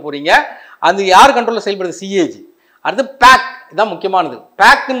டிபார்ட்மெண்ட்டில் போகிறீங்க, அது யார் கண்ட்ரோலில் செயல்படுது, சிஏஜி. அடுத்து பேக், இதுதான் முக்கியமானது.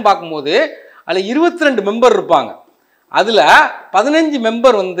 பேக்குன்னு பார்க்கும்போது அதில் 22 மெம்பர் இருப்பாங்க. அதில் 15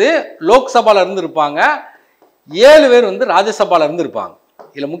 மெம்பர் வந்து லோக்சபாவில் இருந்து இருப்பாங்க, 7 பேர் வந்து ராஜ்யசபாவில் இருந்து இருப்பாங்க.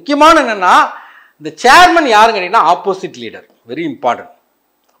 இதில் முக்கியமான என்னென்னா இந்த சேர்மன் யாருன்னு கேட்டிங்கன்னா ஆப்போசிட் லீடர், வெரி இம்பார்ட்டன்ட்.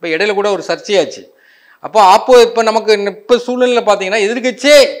 இப்போ இடையில கூட ஒரு சர்ச்சையாச்சு. அப்போ இப்போ நமக்கு இப்போ சூழ்நிலையில் பார்த்தீங்கன்னா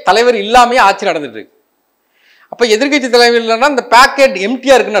எதிர்கட்சியே தலைவர் இல்லாமே ஆட்சி நடந்துட்டு இருக்கு. அப்போ எதிர்கட்சி தலைவர் இல்லைன்னா இந்த பேக்கெட்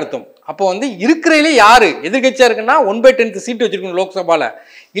எம்டியாக இருக்குன்னு அர்த்தம். அப்போ வந்து இருக்கிறதுலே யார் எதிர்கட்சியாக இருக்குன்னா 1/10 சீட்டு வச்சுருக்கணும் லோக்சபாவில்.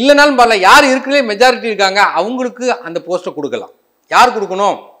 இல்லைனாலும் பரவாயில்ல, யார் இருக்கிறதுலே மெஜாரிட்டி இருக்காங்க அவங்களுக்கு அந்த போஸ்ட்டை கொடுக்கலாம். யார்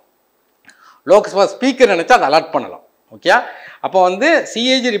கொடுக்கணும், லோக்சபா ஸ்பீக்கர் நினச்சா அதை அலாட் பண்ணலாம். ஓகே. அப்போ வந்து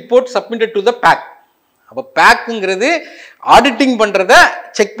CAG report submitted to the back. அப்போ பேக்குங்கிறது ஆடிட்டிங் பண்ணுறத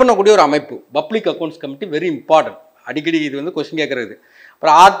செக் பண்ணக்கூடிய ஒரு அமைப்பு. Public accounts committee very important. அடிக்கடி இது வந்து கொஸ்டின் கேட்குறது.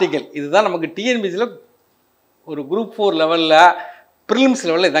 அப்புறம் ஆர்டிகல், இதுதான் நமக்கு டிஎன்பிசியில் ஒரு குரூப் 4 லெவலில் ப்ரிலிம்ஸ்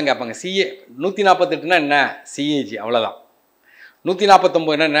லெவலில் இதான் கேட்பாங்க. 148னா என்ன, சிஏஜி, அவ்வளோதான்.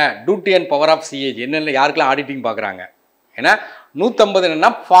 149 என்னென்ன duty and power of CAG என்னென்ன யாருக்கெல்லாம் ஆடிட்டிங் பார்க்குறாங்க. ஏன்னா 150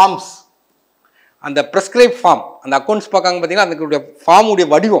 என்னென்னா ஃபார்ம்ஸ், அந்த ப்ரெஸ்கிரைப் ஃபார்ம், அந்த அக்கௌண்ட்ஸ் பார்க்காங்க பார்த்தீங்கன்னா அதுக்குடைய ஃபார்முடைய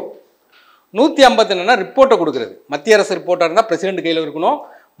வடிவம். 150 என்னென்னா ரிப்போர்ட்டை கொடுக்குறது. மத்திய அரசு ரிப்போர்ட்டாக இருந்தால் பிரசிடென்ட் கையில் இருக்கணும்,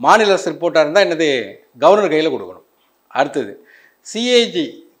 மாநில அரசு ரிப்போர்ட்டாக இருந்தால் என்னது கவர்னர் கையில் கொடுக்கணும். அடுத்தது சிஏஜி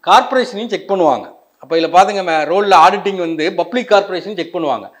கார்பரேஷனையும் செக் பண்ணுவாங்க. அப்போ இதில் பார்த்துங்க ரோலில் ஆடிட்டிங் வந்து பப்ளிக் கார்பரேஷன் செக்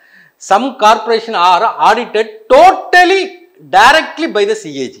பண்ணுவாங்க. Some corporation R audited totally directly by the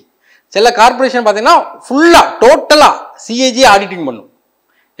CAG. சில கார்பரேஷன் பார்த்தீங்கன்னா ஃபுல்லாக டோட்டலாக சிஏஜி ஆடிட்டிங் பண்ணும்.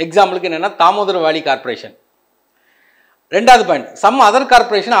 எக்ஸாம்பிளுக்கு என்னென்னா தாமோதர வேலி கார்பரேஷன். ரெண்டாவது point, some other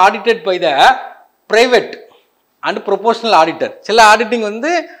corporation audited by the private and proportional auditor. சில ஆடிட்டிங்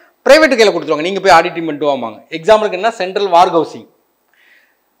வந்து பிரைவேட் கையில் கொடுத்துருவாங்க, நீங்கள் போய் ஆடிட்டிங் பண்ணிட்டு வாங்க. எக்ஸாம்பிளுக்கு என்ன சென்ட்ரல் வார் ஹவுசிங்.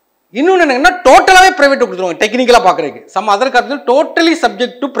 இன்னொன்று என்னன்னா டோட்டலாகவே பிரைவேட் கொடுத்துருவாங்க டெக்னிக்கலாக பார்க்குறதுக்கு. Some other corporation totally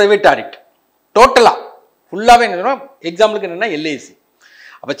subject to private audit. டோட்டலாக ஃபுல்லாகவே என்ன எக்ஸாம்பிளுக்கு என்னென்னா எல்ஐசி.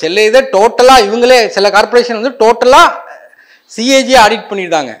 அப்போ சில இதை டோட்டலாக இவங்களே சில கார்பரேஷன் வந்து டோட்டலாக சிஏஜி ஆடிட்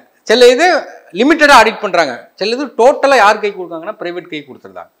பண்ணியிருந்தாங்க, சில இது லிமிட்டடாக ஆடிட் பண்ணுறாங்க, சில இது டோட்டலாக யார் கை கொடுக்காங்கன்னா ப்ரைவேட் கை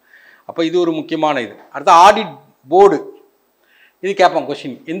கொடுத்துருந்தாங்க. அப்போ இது ஒரு முக்கியமான இது. அடுத்து ஆடிட் போர்டு. இது கேட்பாங்க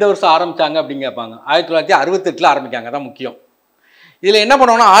கொஸ்டின், எந்த வருஷம் ஆரம்பித்தாங்க அப்படின்னு கேட்பாங்க. 1968 ஆரம்பிக்காங்க, தான் முக்கியம். இதில் என்ன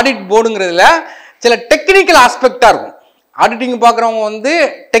பண்ணுவாங்கன்னா ஆடிட் போர்டுங்கிறதுல சில டெக்னிக்கல் ஆஸ்பெக்டாக இருக்கும். ஆடிட்டிங் பார்க்குறவங்க வந்து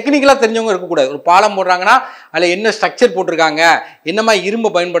டெக்னிக்கலாக தெரிஞ்சவங்க இருக்கக்கூடாது. ஒரு பாலம் போடுறாங்கன்னா அதில் என்ன ஸ்ட்ரக்சர் போட்டிருக்காங்க, என்ன மாதிரி இரும்பை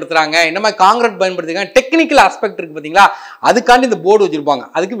பயன்படுத்துகிறாங்க, என்ன மாதிரி காங்கிரீட் பயன்படுத்துறாங்க, டெக்னிக்கல் ஆஸ்பெக்ட் இருக்குது பார்த்தீங்களா, அதுக்காண்டி இந்த போர்டு வச்சுருப்பாங்க.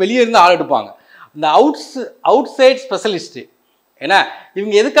 அதுக்கு வெளியே இருந்து ஆள் எடுப்பாங்க. இந்த அவுட் சைட் ஸ்பெஷலிஸ்ட்டு. ஏன்னா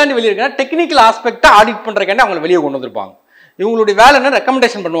இவங்க எதுக்காண்டி வெளியே இருக்குன்னா டெக்னிக்கல் ஆஸ்பெக்டை ஆடிட் பண்ணுறக்காண்டி அவங்களை வெளியே கொண்டு வந்திருப்பாங்க. இவங்களுடைய வேலை என்ன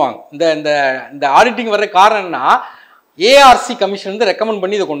ரெக்கமெண்டேஷன் பண்ணுவாங்க. இந்த ஆடிட்டிங் வர்ற காரணம் என்னன்னா ஏஆர்சி கமிஷன் வந்து ரெக்கமெண்ட்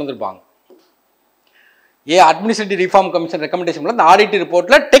பண்ணி இதை கொண்டு வந்திருப்பாங்க. அட்மினிஸ்ட்ரேட்டிவ் ரிஃபார்ம் கமிஷன் ரெக்கமெண்டேஷன் பண்ண இந்த ஆடிட்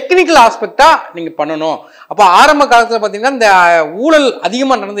ரிப்போர்ட்டில் டெக்னிக்கல் ஆஸ்பெக்டாக நீங்கள் பண்ணணும். அப்போ ஆரம்ப காலத்தில் பார்த்தீங்கன்னா இந்த ஊழல்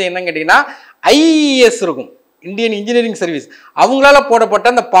அதிகமாக நடந்தது என்னன்னு கேட்டிங்கன்னா ஐஇஎஸ் இருக்கும், இந்தியன் இன்ஜினியரிங் சர்வீஸ். அவங்களால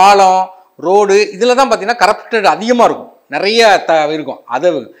போடப்பட்ட அந்த பாலம் ரோடு இதில் தான் பார்த்தீங்கன்னா கரப்டட் அதிகமாக இருக்கும், நிறைய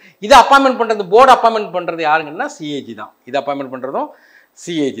இருக்கும். இதை அப்பாயின்மெண்ட் பண்ணுறது, போர்டு அப்பாயின்மெண்ட் பண்ணுறது யாருங்கன்னா சிஏஜி தான். இதை அப்பாயின்மெண்ட் பண்ணுறதும்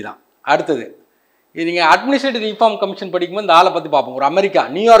சிஏஜி தான். அடுத்தது இது நீங்கள் அட்மினிஸ்ட்ரேட்டிவ் ரிஃபார்ம் கமிஷன் படிக்கும்போது இந்த ஆளை பற்றி பார்ப்போம். ஒரு அமெரிக்கா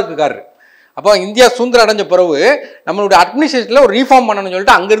நியூயார்க்குக்காரர். அப்போ இந்தியா சுதந்திரம் அடைஞ்ச பிறகு நம்மளுடைய அட்மினிஸ்ட்ரேஷனில் ஒரு ரீஃபார்ம் பண்ணணும்னு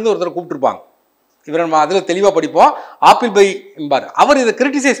சொல்லிட்டு அங்கேருந்து ஒருத்தர் கூப்பிட்டுருப்பாங்க. இவரை நம்ம அதில் தெளிவாக படிப்போம். ஆப்பிள் பை என்பார். அவர் இதை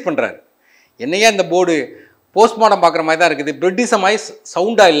கிரிட்டிசைஸ் பண்ணுறாரு. என்னையா இந்த போர்டு போஸ்ட்மார்ட்டம் பார்க்குற மாதிரி தான் இருக்குது, பிரிட்டிஷமாய்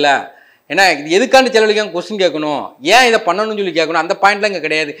சவுண்டாக இல்லை, ஏன்னா இது எதுக்காண்டு செலவழிக்காங்க கொஸ்டின் கேட்கணும், ஏன் இதை பண்ணணும்னு சொல்லி கேட்கணும், அந்த பாயிண்ட்லாம் இங்கே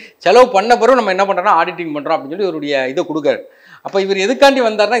கிடையாது. செலவு பண்ண பிறகு நம்ம என்ன பண்ணுறோம்னா ஆடிட்டிங் பண்ணுறோம் அப்படின்னு சொல்லி இவருடைய இதை கொடுக்காரு. அப்போ இவர் எதுக்காண்டி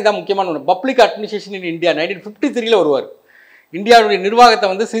வந்தார்னா இதான் முக்கியமான ஒன்று. பப்ளிக் அட்மினிஸ்ட்ரேஷன் இன் இந்தியா 1953 வருவார். இந்தியாவுடைய நிர்வாகத்தை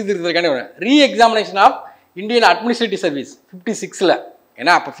வந்து சீர்திருத்தத்துக்காண்டி ரீ examination of Indian administrative service 56.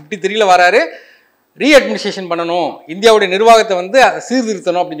 ஏன்னா அப்போ 53 வராரு, ரீ அட்மினிஸ்ட்ரேஷன் பண்ணணும், இந்தியாவுடைய நிர்வாகத்தை வந்து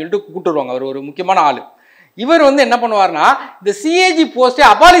சீர்திருத்தணும் அப்படின்னு சொல்லிட்டு கூப்பிட்டு வருவாங்க. அவர் ஒரு முக்கியமான ஆள். இவர் வந்து என்ன பண்ணுவார்னா இந்த சிஏஜி போஸ்ட்டை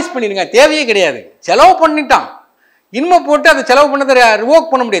அபாலிஷ் பண்ணிடுங்க, தேவையே கிடையாது, செலவு பண்ணிட்டான், இனிமே போட்டு அதை செலவு பண்ணதை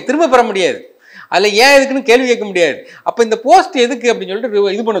ரிவோக் பண்ண முடியாது, திரும்ப பெற முடியாது, அதில் ஏன் எதுக்குன்னு கேள்வி கேட்க முடியாது. அப்போ இந்த போஸ்ட் எதுக்கு அப்படின்னு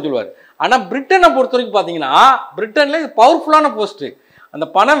சொல்லிட்டு இது பண்ண சொல்லுவார். ஆனால் பிரிட்டனை பொறுத்த வரைக்கும் பார்த்தீங்கன்னா பிரிட்டனில் இது பவர்ஃபுல்லான போஸ்ட்டு. அந்த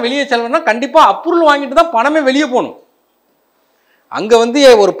பணம் வெளியே செலவுனா கண்டிப்பாக அப்ரூவல் வாங்கிட்டு தான் பணமே வெளியே போகணும். அங்கே வந்து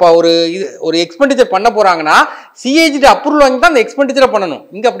ஒரு எக்ஸ்பெண்டிச்சர் பண்ண போகிறாங்கன்னா சிஏஜிட்டு அப்ரூவல் வாங்கி தான் அந்த எக்ஸ்பெண்டிச்சரை பண்ணணும்.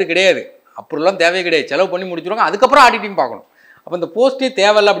 இங்கே அப்படி கிடையாது, அப்ரூவல்லாம் தேவையே கிடையாது, செலவு பண்ணி முடிச்சுருவாங்க, அதுக்கப்புறம் ஆடிட்டிங் பார்க்கணும். அப்போ இந்த போஸ்ட்டே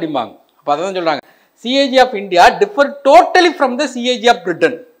தேவையில்லை அப்படிம்பாங்க. அப்போ அதை தான் சொல்கிறாங்க CAG of India differ totally from the CAG of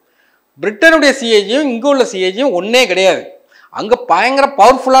Britain. பிரிட்டனுடைய சிஏஜியும் இங்கே உள்ள சிஏஜியும் ஒன்றே கிடையாது. அங்கே பயங்கர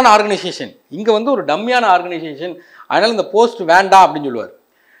பவர்ஃபுல்லான ஆர்கனைசேஷன், இங்கே வந்து ஒரு டம்மியான ஆர்கனைசேஷன். அதனால் இந்த போஸ்ட் வேண்டாம் அப்படின்னு சொல்லுவார்.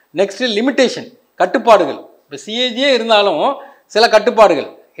 நெக்ஸ்ட்டு லிமிட்டேஷன், கட்டுப்பாடுகள். இப்போ சிஏஜியே இருந்தாலும் சில கட்டுப்பாடுகள்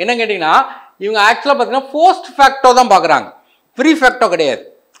என்ன கேட்டிங்கன்னா இவங்க ஆக்சுவலாக பார்த்தீங்கன்னா போஸ்ட் ஃபேக்டோ தான் பார்க்குறாங்க, ப்ரீ ஃபேக்டோ கிடையாது.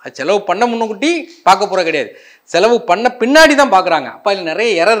 அது செலவு பண்ண முன்னுக்குட்டி பார்க்க போகிற கிடையாது, செலவு பண்ண பின்னாடி தான் பார்க்குறாங்க. அப்போ அதில் நிறைய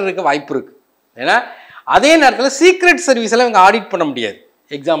எரர் இருக்க வாய்ப்பு இருக்குது. ஏன்னா அதே நேரத்தில் சீக்ரெட் சர்வீஸெல்லாம் இவங்க ஆடிட் பண்ண முடியாது.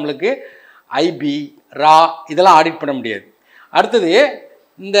 எக்ஸாம்பிளுக்கு ஐபி ரா இதெல்லாம் ஆடிட் பண்ண முடியாது. அடுத்தது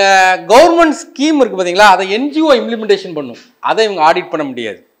இந்த கவர்மெண்ட் ஸ்கீம் இருக்குது பார்த்தீங்களா, அதை என்ஜிஓ இம்ப்ளிமெண்டேஷன் பண்ணும், அதை இவங்க ஆடிட் பண்ண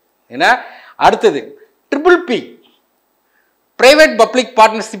முடியாது. ஏன்னா அடுத்தது ட்ரிபிள்-P ப்ரைவேட் பப்ளிக்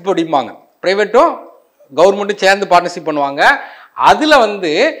பார்ட்னர்ஷிப் அப்படிம்பாங்க. ப்ரைவேட்டும் கவர்மெண்ட்டும் சேர்ந்து பார்ட்னர்ஷிப் பண்ணுவாங்க. அதில்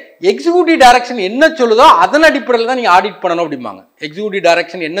வந்து எக்ஸிக்யூட்டிவ் டைரக்ஷன் என்ன சொல்லுதோ அதன் அடிப்படையில் தான் நீங்கள் ஆடிட் பண்ணணும் அப்படிம்பாங்க. எக்ஸிக்யூட்டிவ்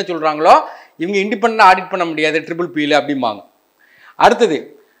டைரக்ஷன் என்ன சொல்கிறாங்களோ இவங்க இண்டிபெண்டாக ஆடிட் பண்ண முடியாது ட்ரிபிள்-Pயில் அப்படிம்பாங்க. அடுத்தது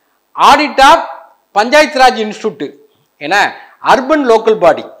audit of panchayat Raj institute. ஏன்னா அர்பன் லோக்கல்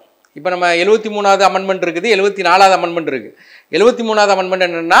பாடி. இப்போ நம்ம 73வது அமெண்ட்மெண்ட் இருக்குது, 74வது அமெண்ட்மெண்ட் இருக்குது. 73வது அமெண்ட்மெண்ட்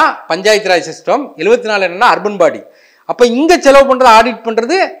என்னென்னா பஞ்சாயத்து ராஜ் சிஸ்டம், 74 என்னென்னா அர்பன் பாடி. அப்போ இங்கே செலவு பண்ணுறது ஆடிட்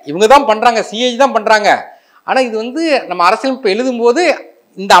பண்ணுறது இவங்க தான் பண்ணுறாங்க, சிஏஜி தான் பண்ணுறாங்க. ஆனால் இது வந்து நம்ம அரசியலமைப்பு எழுதும்போது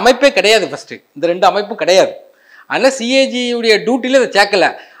இந்த அமைப்பே கிடையாது. ஃபஸ்ட்டு இந்த 2 அமைப்பும் கிடையாது. அதனால் சிஏஜியுடைய டியூட்டியில் இதை சேர்க்கலை.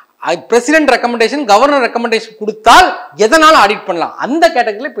 பிரசிடென்ட் ரெக்கமெண்டேஷன், கவர்னர் ரெக்கமெண்டேஷன் கொடுத்தால் எதனால ஆடிட் பண்ணலாம், அந்த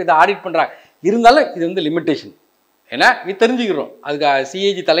கேட்டகரியில் இப்போ இதை ஆடிட் பண்ணுறாங்க. இருந்தாலும் இது வந்து லிமிட்டேஷன். ஏன்னா இது தெரிஞ்சுக்கிறோம், அதுக்கு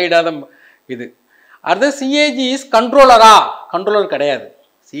சிஏஜி தலையிடாத இது. அடுத்தது சிஏஜி இஸ் கண்ட்ரோலரா? கண்ட்ரோலர் கிடையாது.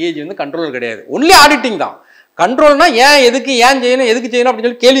 சிஏஜி வந்து கண்ட்ரோலர் கிடையாது, ஒன்லி ஆடிட்டிங் தான். கண்ட்ரோல்னா ஏன், எதுக்கு, ஏன் செய்யணும், எதுக்கு செய்யணும் அப்படின்னு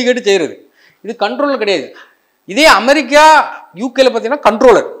சொல்லி கேள்வி கேட்டு செய்கிறது. இது கண்ட்ரோலர் கிடையாது. இதே அமெரிக்கா, யூகேல பார்த்தீங்கன்னா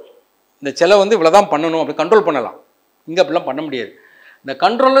கண்ட்ரோலர், இந்த செலவு வந்து இவ்வளோ தான் பண்ணணும் அப்படி கண்ட்ரோல் பண்ணலாம். இங்கே அப்படிலாம் பண்ண முடியாது. இந்த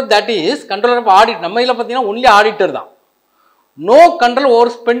controller that is controller of audit. நம்ம இதில் பார்த்தீங்கன்னா ஒன்லி ஆடிட்டர் தான். No control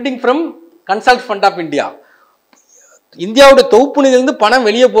over spending from consult fund of India. இந்தியாவோட தொகுப்பு நிதியிலிருந்து பணம்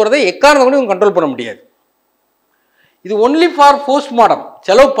வெளியே போகிறதை எக்காரணத்தை கூட இவங்க கண்ட்ரோல் பண்ண முடியாது. இது ஒன்லி ஃபார் போஸ்ட் மார்டம்,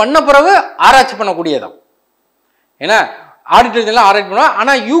 செலவு பண்ண பிறகு ஆராய்ச்சி பண்ணக்கூடியதான். ஏன்னா ஆடிட்டர்ஸ் ஆராய்ச்சி பண்ணுவோம்.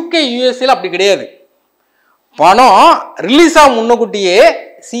 ஆனால் யூகே, யூஎஸ்ஏல அப்படி கிடையாது. பணம் ரிலீஸ் ஆக முன்னக்கூட்டியே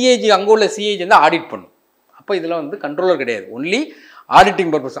சிஏஜி, அங்கே உள்ள சிஏஜி வந்து ஆடிட் பண்ணும். அப்போ இதில் வந்து கண்ட்ரோலர் கிடையாது, ஒன்லி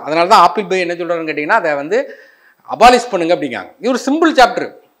ஆடிட்டிங் பர்பஸ். அதனால தான் ஆப்பிள் பை என்ன சொல்கிறாருன்னு கேட்டிங்கன்னா, அதை வந்து அபாலிஷ் பண்ணுங்க அப்படிங்காங்க. இது ஒரு சிம்பிள் சாப்டர்.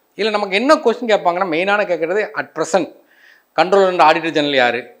 இதில் நமக்கு என்ன கொஸ்டின் கேட்பாங்கன்னா, மெயினான கேட்குறது at present controller and auditor general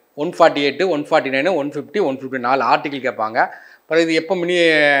யார், 148, 149, 150, 154 ஆர்டிகிள் கேட்பாங்க. அப்புறம் இது எப்போ மினி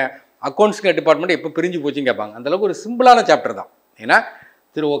அக்கௌண்ட்ஸ் டிபார்ட்மெண்ட் எப்போ பிரிஞ்சு போச்சுன்னு கேட்பாங்க. அந்தளவுக்கு ஒரு சிம்பிளான சாப்டர் தான். ஏன்னா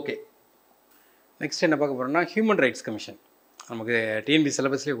சரி, ஓகே. நெக்ஸ்ட் என்ன பார்க்க போகிறோம்னா, ஹியூமன் ரைட்ஸ் கமிஷன். நமக்கு டிஎன்பி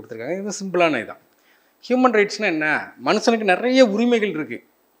சிலபஸ்லேயே கொடுத்துருக்காங்க. இது சிம்பிளான இதுதான். ஹியூமன் ரைட்ஸ்னால் என்ன, மனுஷனுக்கு நிறைய உரிமைகள் இருக்குது.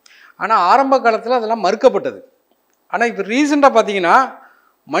 ஆனால் ஆரம்ப காலத்தில் அதெல்லாம் மறுக்கப்பட்டது. ஆனால் இப்போ ரீசெண்டாக பார்த்தீங்கன்னா,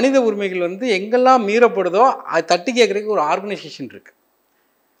 மனித உரிமைகள் வந்து எங்கெல்லாம் மீறப்படுதோ அது தட்டி கேட்குறதுக்கு ஒரு ஆர்கனைசேஷன் இருக்குது.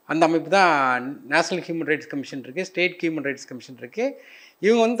 அந்த அமைப்பு தான் நேஷனல் ஹியூமன் ரைட்ஸ் கமிஷன் இருக்குது, ஸ்டேட் ஹியூமன் ரைட்ஸ் கமிஷன் இருக்குது.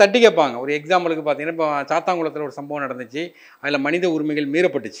 இவங்க வந்து தட்டி கேட்பாங்க. ஒரு எக்ஸாம்பிளுக்கு பார்த்தீங்கன்னா, இப்போ சாத்தாங்குளத்தில் ஒரு சம்பவம் நடந்துச்சு, அதில் மனித உரிமைகள்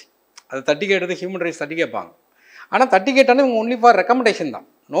மீறப்பட்டுச்சு. அதை தட்டி கேட்டது ஹியூமன் ரைட்ஸ் தட்டி கேட்பாங்க. ஆனால் தட்டி கேட்டாலும் இவங்க ஒன்லி ஃபார் ரெக்கமெண்டேஷன் தான்,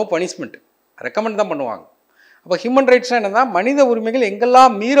 நோ பனிஷ்மெண்ட், ரெக்கமெண்ட் தான் பண்ணுவாங்க. அப்போ ஹியூமன் ரைட்ஸ்னால் என்னன்னா, மனித உரிமைகள்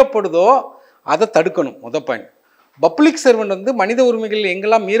எங்கெல்லாம் மீறப்படுதோ அதை தடுக்கணும். மொதல் பாயிண்ட். பப்ளிக் சர்வெண்ட் வந்து மனித உரிமைகள்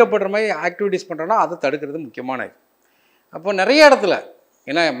எங்கெல்லாம் மீறப்படுற மாதிரி ஆக்டிவிட்டீஸ் பண்ணுறோன்னா அதை தடுக்கிறது முக்கியமான இது. அப்போ நிறைய இடத்துல,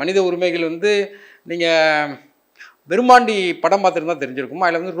 ஏன்னா மனித உரிமைகள் வந்து நீங்கள் பெருமாண்டி படம் பார்த்துருந்தா தெரிஞ்சிருக்கும்.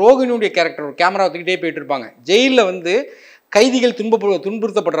 அதில் வந்து ரோகிணியுடைய கேரக்டர் ஒரு கேமரா தூக்கிட்டே போயிட்டு இருப்பாங்க. ஜெயிலில் வந்து கைதிகள்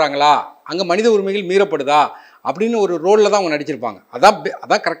துன்புறுத்தப்படுறாங்களா, அங்கே மனித உரிமைகள் மீறப்படுதா அப்படின்னு ஒரு ரோலில் தான் அவங்க நடிச்சிருப்பாங்க.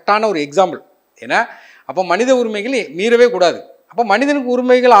 அதான் கரெக்டான ஒரு எக்ஸாம்பிள். ஏன்னா அப்போ மனித உரிமைகள் மீறவே கூடாது. அப்போ மனிதனுக்கு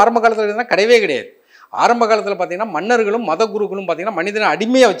உரிமைகள் ஆரம்ப காலத்தில் இருந்தால் கிடையவே கிடையாது. ஆரம்ப காலத்தில் பார்த்தீங்கன்னா மன்னர்களும் மத குருக்களும் பார்த்தீங்கன்னா மனிதனை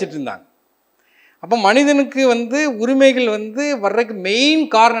அடிமையாக வச்சுட்டு இருந்தாங்க. அப்போ மனிதனுக்கு வந்து உரிமைகள் வந்து வர்றதுக்கு மெயின்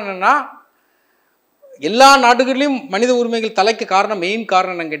காரணம் என்னென்னா, எல்லா நாடுகள்லையும் மனித உரிமைகள் தலைக்கு காரணம், மெயின்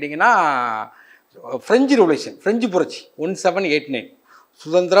காரணம் என்னன்னு கேட்டிங்கன்னா, ஃப்ரெஞ்சு ரெவல்யூஷன், ஃப்ரெஞ்சு புரட்சி 1789.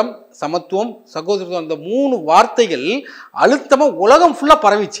 சுதந்திரம், சமத்துவம், சகோதரத்துவம், அந்த 3 வார்த்தைகள் அழுத்தமாக உலகம் ஃபுல்லாக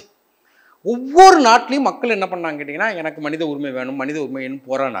பரவிச்சு. ஒவ்வொரு நாட்டிலையும் மக்கள் என்ன பண்ணாங்க கேட்டிங்கன்னா, எனக்கு மனித உரிமை வேணும், மனித உரிமை வேணும்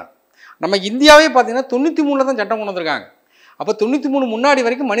போராடினாங்க. நம்ம இந்தியாவே பார்த்தீங்கன்னா 93 தான் சட்டம் கொண்டு வந்திருக்காங்க. அப்போ 93 முன்னாடி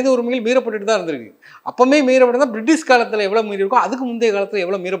வரைக்கும் மனித உரிமைகள் மீறப்பட்டுட்டு தான் இருந்திருக்கு. அப்போமே மீறப்பட்டு தான் பிரிட்டிஷ் காலத்தில் எவ்வளோ மீறி இருக்கும், அதுக்கு முந்தைய காலத்தில்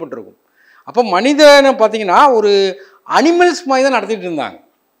எவ்வளோ மீறப்பட்டிருக்கும். அப்போ மனிதனை பார்த்தீங்கன்னா ஒரு அனிமல்ஸ் மாதிரி தான் நடத்திட்டு இருந்தாங்க,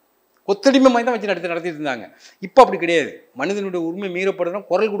 கொத்தடிமை மாதிரி தான் வச்சு நடத்திட்டு இருந்தாங்க. இப்போ அப்படி கிடையாது. மனிதனுடைய உரிமை மீறப்படுதுன்னா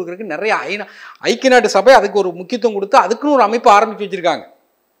குரல் கொடுக்குறதுக்கு நிறைய ஐக்கிய நாட்டு சபை அதுக்கு ஒரு முக்கியத்துவம் கொடுத்து அதுக்குன்னு ஒரு அமைப்பு ஆரம்பித்து வச்சுருக்காங்க,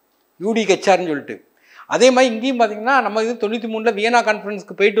 UDHRன்னு சொல்லிட்டு. அதே மாதிரி இங்கேயும் பார்த்தீங்கன்னா நம்ம இது 93 வியனா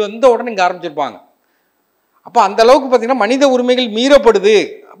கான்ஃபரன்ஸ்க்கு போயிட்டு வந்த உடனே இங்கே ஆரம்பிச்சிருப்பாங்க. அப்போ அந்த அளவுக்கு பார்த்தீங்கன்னா மனித உரிமைகள் மீறப்படுது.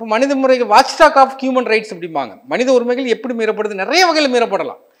 அப்போ மனித முறைகள் வாட்ச்டாக் ஆஃப் ஹியூமன் ரைட்ஸ் அப்படிம்பாங்க. மனித உரிமைகள் எப்படி மீறப்படுது, நிறைய வகையில்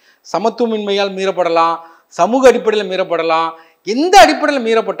மீறப்படலாம். சமத்துவமின்மையால் மீறப்படலாம், சமூக அடிப்படையில் மீறப்படலாம். எந்த அடிப்படையில்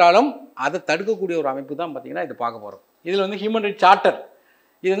மீறப்பட்டாலும் அதை தடுக்கக்கூடிய ஒரு அமைப்பு தான் பார்த்தீங்கன்னா இது பார்க்க போகிறோம். இதில் வந்து ஹியூமன் ரைட்ஸ் சார்ட்டர்,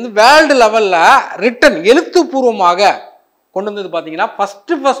 இது வந்து வேர்ல்டு லெவலில் ரிட்டன் எழுத்துப்பூர்வமாக கொண்டு வந்தது பார்த்தீங்கன்னா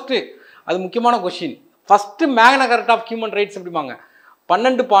ஃபஸ்ட்டு அது முக்கியமான கொஸ்டின். ஃபஸ்ட்டு மேக்னா கார்ட்டா ஆஃப் ஹியூமன் ரைட்ஸ் அப்படிம்பாங்க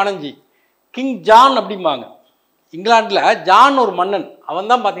 1215 கிங் ஜான் அப்படிம்பாங்க. இங்கிலாண்டில் ஜான் ஒரு மன்னன், அவன்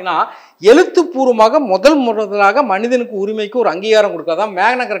தான் பார்த்தீங்கன்னா எழுத்துப்பூர்வமாக முதலாக மனிதனுக்கு உரிமைக்கு ஒரு அங்கீகாரம் கொடுக்காதான்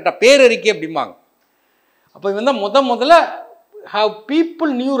மேக்னா கார்ட்டா, பேரறிக்கை அப்படிம்பாங்க. அப்போ இவன் தான் முதல்ல ஹாவ்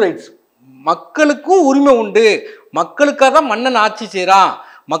பீப்புள் நியூ ரைட்ஸ், மக்களுக்கும் உரிமை உண்டு, மக்களுக்காக தான் மன்னன் ஆட்சி செய்கிறான்,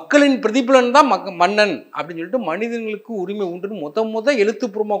 மக்களின் பிரதிபலன் தான் மன்னன் அப்படின்னு சொல்லிட்டு மனிதர்களுக்கு உரிமை உண்டுன்னு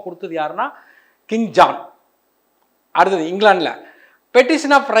எழுத்துப்பூர்வமாக கொடுத்தது யாருன்னா கிங் ஜான். அடுத்தது இங்கிலாண்டில்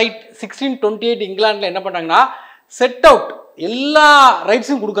பெட்டிஷன் ஆஃப் ரைட் 1628 இங்கிலாண்டில் என்ன பண்ணாங்கன்னா செட் அவுட் எல்லா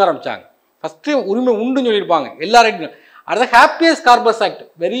ரைட்ஸும் கொடுக்க ஆரம்பித்தாங்க. ஃபஸ்ட்டு உரிமை உண்டுன்னு சொல்லியிருப்பாங்க எல்லா ரைட்டும். அடுத்த ஹாப்பியஸ் corpus act,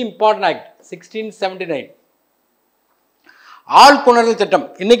 very important act 1679. ஆள் கொணர்தல் சட்டம்.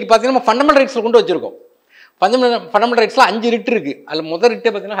 இன்றைக்கி பார்த்தீங்கன்னா நம்ம ஃபண்டமெண்டல் ரைட்ஸில் கொண்டு வச்சுருக்கோம். ஃபண்டமெண்டல் ரைட்ஸில் 5 ரிட் இருக்குது. அதில் முதல் ரிட்டே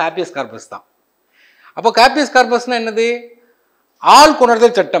பார்த்தீங்கன்னா ஹாப்பியஸ் கார்பஸ் தான். அப்போ ஹேபியஸ் கார்பஸ்னால் என்னது? ஆள்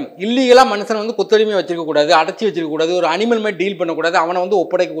கொணர்தல் சட்டம். இல்லீகலாக மனுஷனை வந்து கொத்தடிமையை வச்சிருக்கக்கூடாது, அடைச்சி வச்சிருக்கக்கூடாது, ஒரு அனிமல் மாதிரி டீல் பண்ணக்கூடாது, அவனை வந்து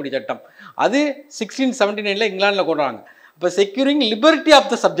ஒப்படைக்கக்கூடிய சட்டம். அது 1679 இங்கிலாந்தில் கொண்டாங்க. இப்போ securing liberty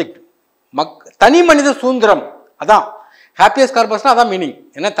of the subject, தனி மனித சுதந்திரம். அதான் ஹேபியஸ் கார்பஸ்னால் அதான் மீனிங்.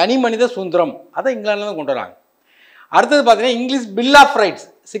 ஏன்னா தனி மனித சுதந்திரம் அதான் இங்கிலாந்தில் தான் கொண்டு வராங்க. அடுத்தது பார்த்தீங்கன்னா English bill of rights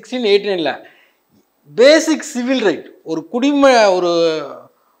 1689 basic civil right. ஒரு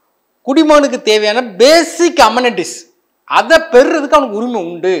குடிமகனுக்கு தேவையான பேசிக் அமெனிட்டிஸ் அதை பெறுறதுக்கு அவனுக்கு உரிமை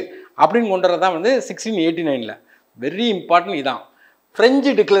உண்டு அப்படின்னு கொண்டு வரது தான் வந்து 1689. வெரி இம்பார்ட்டன்ட் இதான்.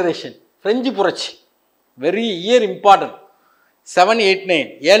 ஃப்ரெஞ்சு டிக்ளரேஷன், ஃப்ரெஞ்சு புரட்சி, வெரி இயர் இம்பார்ட்டன்ட். 789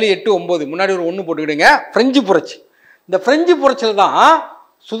 7 8 9 முன்னாடி ஒரு 1 போட்டுக்கிடுங்க. ஃப்ரெஞ்சு புரட்சி. இந்த ஃப்ரெஞ்சு புரட்சியில் தான்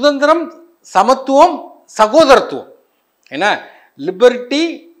சுதந்திரம், சமத்துவம், சகோதரத்துவம், என்ன லிபர்ட்டி,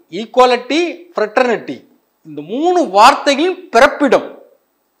 ஈக்குவாலிட்டி, ஃப்ரெட்டர்னிட்டி, இந்த 3 வார்த்தைகளின் பிறப்பிடம்.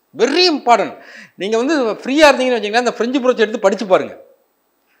 Very important. நீங்கள் வந்து ஃப்ரீயாக இருந்தீங்கன்னு வச்சிங்கன்னா இந்த ஃப்ரெஞ்சு புரட்சி எடுத்து படித்து பாருங்கள்.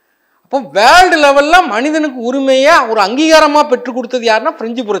 அப்போ வேர்ல்டு லெவலில் மனிதனுக்கு உரிமையை ஒரு அங்கீகாரமாக பெற்றுக் கொடுத்தது யாருன்னா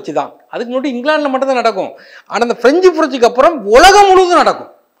ஃப்ரெஞ்சு புரட்சி தான். அதுக்கு முன்னாடி இங்கிலாந்தில் மட்டும் தான் நடக்கும். ஆனால் அந்த ஃப்ரெஞ்சு புரட்சிக்கு அப்புறம் உலகம் முழுவதும்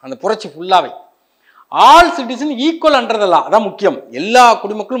நடக்கும் அந்த புரட்சி ஃபுல்லாகவே. All citizen equal under the லா, அதான் முக்கியம். எல்லா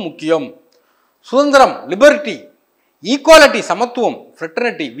குடிமக்களும் முக்கியம். சுதந்திரம், லிபர்ட்டி, ஈக்குவாலிட்டி, சமத்துவம்,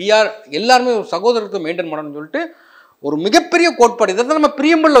 ஃப்ரெட்டர்னிட்டி, எல்லாருமே ஒரு சகோதரத்துவம் மெயின்டைன் பண்ணணும்னு சொல்லிட்டு ஒரு மிகப்பெரிய கோட்பாடு. இதை தான் நம்ம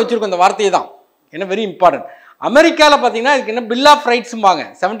பிரியம்பிளில் வச்சுருக்கோம். இந்த வார்த்தையை தான் ஏன்னா வெரி இம்பார்ட்டன்ட். அமெரிக்காவில் பார்த்தீங்கன்னா இதுக்கு என்ன பில் ஆஃப் ரைட்ஸும்பாங்க.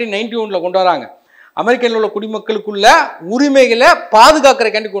 1791 கொண்டு வராங்க. அமெரிக்காவில் உள்ள குடிமக்களுக்குள்ள உரிமைகளை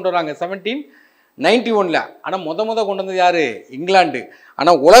பாதுகாக்கிறக்காண்டி கொண்டு வராங்க 1791. ஆனால் முத கொண்டு வந்தது யார்? இங்கிலாந்து.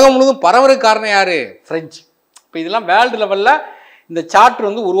 ஆனால் உலகம் முழுவதும் பரவறதுக்கு காரணம் யார்? ஃப்ரெஞ்சு. இப்போ இதெல்லாம் வேர்ல்டு லெவலில் இந்த சார்ட்டர்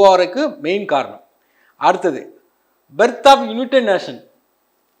வந்து உருவாகிறதுக்கு மெயின் காரணம். அடுத்தது பெர்த் ஆஃப் யுனைடெட் நேஷன்,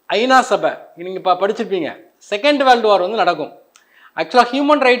 ஐநா சபை. நீங்கள் இப்போ படிச்சிருப்பீங்க. செகண்ட் வேர்ல்டு வார் வந்து நடக்கும். ஆக்சுவலாக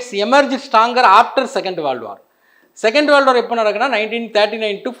human rights emerge stronger after second world war. Second world war எப்போ நடக்குன்னா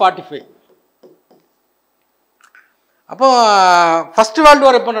 1939 to 45. அப்போ ஃபர்ஸ்ட் வேர்ல்டு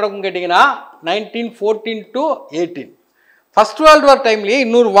வார் எப்போ நடக்கும் கேட்டிங்கன்னா 1914 to 18. ஃபர்ஸ்ட் வேர்ல்டு வார் டைம்லேயே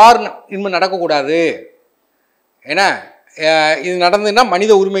இன்னொரு வார் இனிமேல் நடக்கக்கூடாது, ஏன்னா இது நடந்ததுன்னா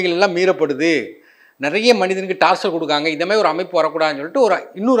மனித உரிமைகள் எல்லாம் மீறப்படுது, நிறைய மனிதனுக்கு டார்ச்சர் கொடுக்காங்க, இந்த மாதிரி ஒரு அமைப்பு வரக்கூடாதுன்னு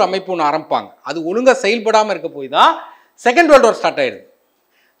சொல்லிட்டு இன்னொரு அமைப்பு ஒன்று ஆரம்பிப்பாங்க. அது ஒழுங்காக செயல்படாமல் இருக்க போய் தான் செகண்ட் வேர்ல்டு வார் ஸ்டார்ட் ஆகிடுது.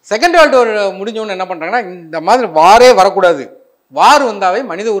 செகண்ட் வேர்ல்டு வார் முடிஞ்சவொன்னு என்ன பண்ணுறாங்கன்னா, இந்த மாதிரி வாரே வரக்கூடாது, வார் வந்தாவே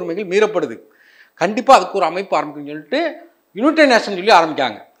மனித உரிமைகள் மீறப்படுது, கண்டிப்பாக அதுக்கு ஒரு அமைப்பு ஆரம்பிக்குன்னு சொல்லிட்டு யுனைடெட் நேஷன் சொல்லி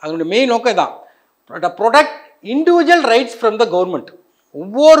ஆரம்பிக்காங்க. அதனுடைய மெயின் நோக்கம் தான் protect individual rights from the government.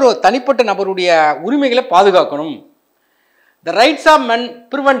 ஒவ்வொரு தனிப்பட்ட நபருடைய உரிமைகளை பாதுகாக்கணும். The rights of men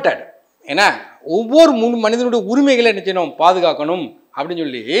prevented, ஏன்னா ஒவ்வொரு மனிதனுடைய உரிமைகளை என்ன செய்யணும்? பாதுகாக்கணும் அப்படின்னு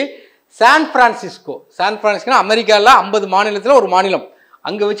சொல்லி சான் பிரான்சிஸ்கோ அமெரிக்காவில் 50 மாநிலத்தில் ஒரு மாநிலம்,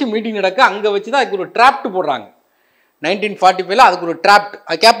 அங்கே வச்சு மீட்டிங் நடக்க, அங்கே வச்சு தான் அதுக்கு ஒரு டிராப்ட் போடுறாங்க. 1945 அதுக்கு ஒரு டிராப்ட்.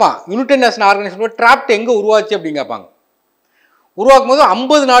 அது கேட்பான், யுனைடெட் நேஷன் ஆர்கனைசேஷனோட டிராப்ட் எங்கே உருவாச்சு அப்படின்னு கேட்பாங்க. உருவாக்கும் போது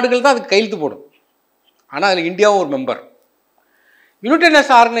 50 நாடுகள் தான் அதுக்கு கையெழுத்து போடும். ஆனால் அதில் இந்தியாவும் ஒரு member. United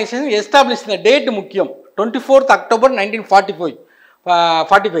nation organisation establish இந்த டேட் முக்கியம். 24th October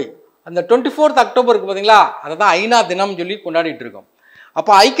 1945. அந்த 24th October இருக்குது பார்த்தீங்களா, அதை தான் ஐநா தினம் சொல்லி கொண்டாடிட்டு இருக்கோம்.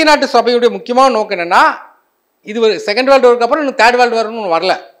 அப்போ ஐக்கிய நாட்டு சபையுடைய முக்கியமான நோக்கம் என்னென்னா, இது செகண்ட் வேர்ல்டு வாருக்கு அப்புறம் இன்னும் தேர்ட் வேர்ல்டு வார்னு ஒன்று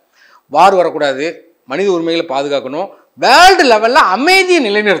வரல, வார் வரக்கூடாது, மனித உரிமைகளை பாதுகாக்கணும், வேர்ல்டு லெவலில் அமைதியை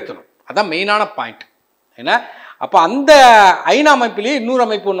நிலைநிறுத்தணும், அதான் மெயினான பாயிண்ட். ஏன்னா அப்போ அந்த ஐநா அமைப்பிலேயே இன்னொரு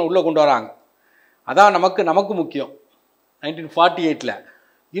அமைப்பு ஒன்று உள்ளே கொண்டு வராங்க. அதான் நமக்கு முக்கியம். 1948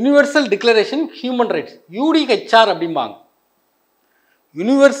 universal declaration human rights, UDHR அப்படிம்பாங்க.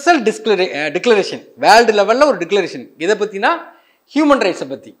 யூனிவர்சல் டிக்ளரேஷன், வேர்ல்டு லெவலில் ஒரு டிக்ளரேஷன். இதை பற்றினா ஹியூமன் ரைட்ஸை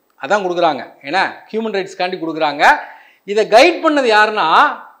பற்றி அதான் கொடுக்குறாங்க. ஏன்னா ஹியூமன் ரைட்ஸ்க்காண்டி கொடுக்குறாங்க. இதை கைட் பண்ணது யாருன்னா,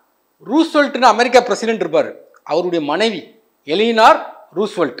 ரூஸ்வெல்ட்னு அமெரிக்கா பிரசிடென்ட் இருப்பார், அவருடைய மனைவி எலினார்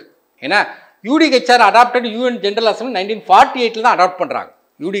ரூஸ்வெல்ட். ஏன்னா UDHR adapted UN general assembly 1948 தான் அடாப்ட் பண்ணுறாங்க.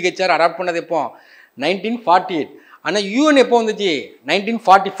 UDHR அடாப்ட் பண்ணது எப்போ? 1948. ஆனால் UN எப்போ வந்துச்சு?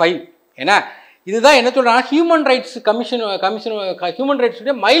 1945. ஏன்னா இதுதான் என்ன சொல்கிறாங்க, human rights commission human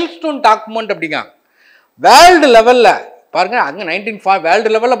ரைட்ஸுடைய milestone document அப்படிங்க. வேர்ல்டு லெவலில் பாருங்கள், அங்கே வேர்ல்டு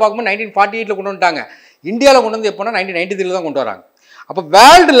லெவலில் பார்க்கும்போது 1948 கொண்டு வந்துட்டாங்க. இந்தியாவில் கொண்டு வந்து எப்போனா 1993 தான் கொண்டு வராங்க. அப்போ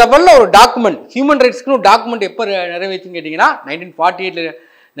வேர்ல்டு லெவலில் ஒரு டாக்குமெண்ட், ஹியூமன் ரைட்ஸ்க்குன்னு ஒரு டாக்குமெண்ட் எப்போ நிறைவேற்றுன்னு கேட்டிங்கன்னா 1948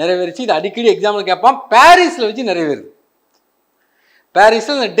 நிறைவேறிச்சு. இது அடிக்கடி எக்ஸாம்பிள் கேட்பான். பாரிஸில் வச்சு நிறைவேறுது.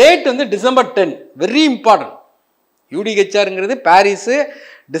 பாரிஸில் இந்த டேட் வந்து December 10, very important. UDHRங்கிறது Paris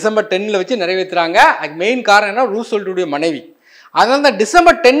December 10 வச்சு நிறைவேற்றுறாங்க. அதுக்கு மெயின் காரணம் என்ன? ரூஸ்வெல்ட்டுடைய மனைவி. அதனால தான்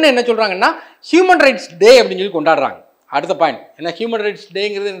December 10 என்ன சொல்கிறாங்கன்னா ஹியூமன் ரைட்ஸ் டே அப்படின்னு சொல்லி கொண்டாடுறாங்க. அடுத்த பாயிண்ட் என்ன? ஹியூமன் ரைட்ஸ்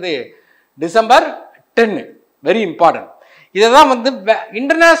டேங்கிறது இந்த December 10, வெரி இம்பார்ட்டன்ட். இதை தான் வந்து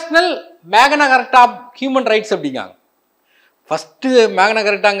இன்டர்நேஷ்னல் மேக்னா correct of human rights அப்படிங்காங்க. First மேக்னா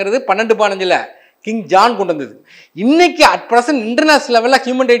கரெக்டாங்கிறது 12-15 கிங் ஜான் கொண்டு வந்தது. இன்னைக்கு அட் ப்ரெசன்ட் இன்டர்நேஷனல் லெவலில்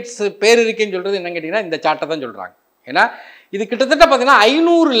ஹியூமன் ரைட்ஸ் பேர் இருக்குன்னு சொல்கிறது என்னன்னு கேட்டிங்கன்னா இந்த சார்ட்டை தான் சொல்கிறாங்க. ஏன்னா இது கிட்டத்தட்ட பார்த்தீங்கன்னா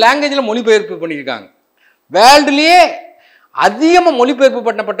 500 லாங்குவேஜில் மொழிபெயர்ப்பு பண்ணியிருக்காங்க. வேர்ல்டுலேயே அதிகமாக மொழிபெயர்ப்பு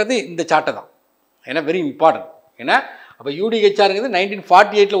பண்ணப்பட்டது இந்த சார்ட்டை தான். ஏன்னா வெரி இம்பார்ட்டன்ட். ஏன்னா அப்போ யூடிஹெச்ஆருங்கிறது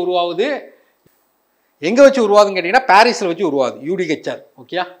 1948 உருவாகுது. எங்கே வச்சு உருவாதுன்னு கேட்டிங்கன்னா பாரிஸில் வச்சு உருவாகுது யூடிஹெச்ஆர்.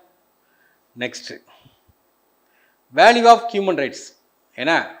 Okay, next value of human rights.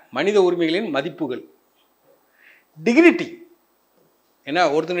 ஏன்னா மனித உரிமைகளின் மதிப்புகள். டிக்னிட்டி. ஏன்னா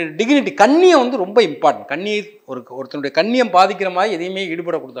ஒருத்தனுடைய டிக்னிட்டி கண்ணியம் வந்து ரொம்ப இம்பார்ட்டன்ட். ஒருத்தனுடைய கண்ணியம் பாதிக்கிற மாதிரி எதையுமே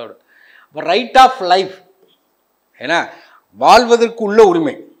ஈடுபடக்கூடாது. அப்போ ரைட் ஆஃப் லைஃப். ஏன்னா வாழ்வதற்கு உள்ள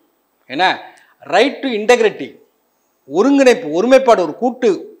உரிமை. ஏன்னா ரைட் டு இன்டெகிரிட்டி, ஒருங்கிணைப்பு, ஒருமைப்பாடு, ஒரு கூட்டு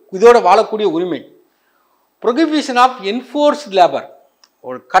இதோட வாழக்கூடிய உரிமை. ப்ரொஹிபிஷன் ஆஃப் என்ஃபோர்ஸ்ட் லேபர்,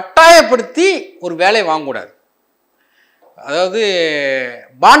 ஒரு கட்டாயப்படுத்தி ஒரு வேலையை வாங்கக்கூடாது. அதாவது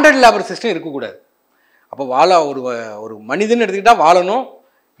பாண்டட் லேபர் சிஸ்டம் இருக்கக்கூடாது. அப்போ ஒரு மனிதன் எடுத்துக்கிட்டால் வாழணும்,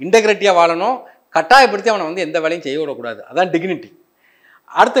 இன்டெகிரிட்டியாக வாழணும், கட்டாயப்படுத்தி அவனை வந்து எந்த வேலையும் செய்ய விடக்கூடாது. அதான் டிக்னிட்டி.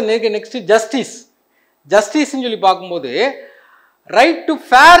 அடுத்த நெக்ஸ்ட்டு ஜஸ்டிஸ். ஜஸ்டிஸ்ன்னு சொல்லி பார்க்கும்போது ரைட் டு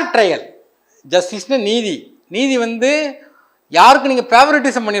ஃபேர் ட்ரையல். ஜஸ்டிஸ்னால் நீதி. நீதி வந்து யாருக்கும் நீங்கள்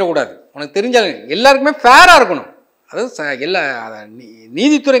ஃபேவரட்டிசம் பண்ணிடக்கூடாது. உனக்கு தெரிஞ்சால் எல்லாருக்குமே ஃபேராக இருக்கணும். அதாவது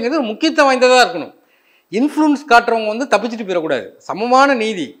நீதித்துறைங்கிறது முக்கியத்துவம் வாய்ந்ததாக இருக்கணும். இன்ஃப்ளூன்ஸ் காட்டுறவங்க வந்து தப்பிச்சுட்டு போயிடக்கூடாது. சமமான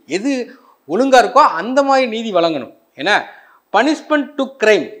நீதி எது ஒழுங்காக இருக்கோ அந்த மாதிரி நீதி வழங்கணும். ஏன்னா பனிஷ்மெண்ட் டு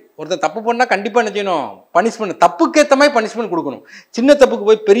கிரைம். ஒருத்தர் தப்பு பண்ணால் கண்டிப்பாக என்ன செய்யணும்? பனிஷ்மெண்ட், தப்புக்கேற்ற மாதிரி பனிஷ்மெண்ட் கொடுக்கணும். சின்ன தப்புக்கு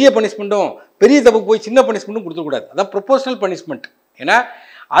போய் பெரிய பனிஷ்மெண்ட்டும், பெரிய தப்புக்கு போய் சின்ன பனிஷ்மெண்ட்டும் கொடுத்துக்கூடாது. அதான் ப்ரொபோஷனல் பனிஷ்மெண்ட். ஏன்னா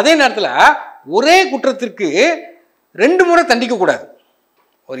அதே நேரத்தில் ஒரே குற்றத்திற்கு 2 முறை தண்டிக்கக்கூடாது.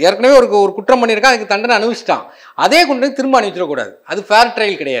 ஏற்கனவே ஒரு குற்றம் பண்ணியிருக்கான், அதுக்கு தண்டனை அனுபவிச்சிட்டான், அதே குற்றம் திரும்ப அனுபவிச்சிடக்கூடாது. அது ஃபேர்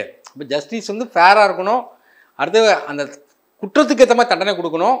ட்ரையல் கிடையாது. இப்போ ஜஸ்டிஸ் வந்து ஃபேராக இருக்கணும். அடுத்து அந்த குற்றத்துக்கு ஏற்ற மாதிரி தண்டனை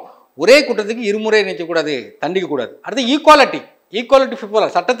கொடுக்கணும். ஒரே குற்றத்துக்கு 2 முறை நினைக்கக்கூடாது, தண்டிக்கக்கூடாது. அடுத்து ஈக்குவாலிட்டி. ஈக்குவாலிட்டி ஃபிஃபோர்.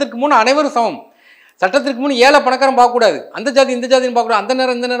 சட்டத்திற்கு முன் அனைவரும் சமம். சட்டத்திற்கு முன் ஏழை பணக்காரன் பார்க்கக்கூடாது, அந்த ஜாதி இந்த ஜாதின்னு பார்க்கக்கூடாது, அந்த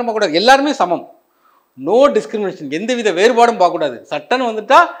நேரம் இந்த நேரம் பார்க்கக்கூடாது, எல்லாருமே சமம். நோ டிஸ்கிரிமினேஷன், எந்தவித வேறுபாடும் பார்க்கக்கூடாது. சட்டம்னு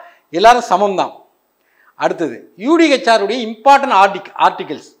வந்துட்டால் எல்லாரும் சமம் தான். அடுத்தது யூடிஹெச்ஆருடைய இம்பார்ட்டன்ட்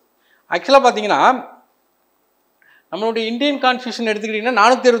ஆர்டிகல்ஸ். ஆக்சுவலாக பார்த்தீங்கன்னா நம்மளுடைய இந்தியன் கான்ஸ்டியூஷன் எடுத்துக்கிட்டிங்கன்னா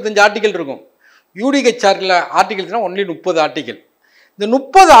 465 ஆர்டிகல் இருக்கும். யூடிஹெச்ஆரில் ஆர்டிகல்ஸ்னால் ஒன்லி 30 ஆர்டிகல். இந்த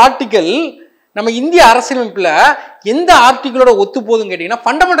 30 ஆர்டிகல் நம்ம இந்திய அரசியலமைப்பில் எந்த ஆர்டிகளோட ஒத்து போகுதுன்னு கேட்டிங்கன்னா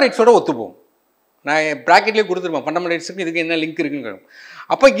ஃபண்டமெண்டல் ரைட்ஸோட ஒத்து போகும். நான் ப்ராக்கெட்லேயே கொடுத்துருப்பேன் ஃபண்டமெண்டல் ரைட்ஸுக்கு இதுக்கு என்ன லிங்க் இருக்குன்னு.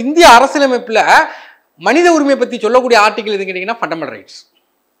 அப்போ இந்திய அரசியலமைப்பில் மனித உரிமையை பற்றி சொல்லக்கூடிய ஆர்டிகல் எதுன்னு கேட்டிங்கன்னா ஃபண்டமெண்டல் ரைட்ஸ்.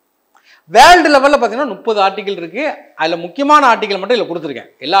 வேர்ல்டு லெவலில் பார்த்தீங்கன்னா 30 ஆர்டிகல் இருக்குது. அதில் முக்கியமான ஆர்டிகல் மட்டும் இதில் கொடுத்துருக்கேன்,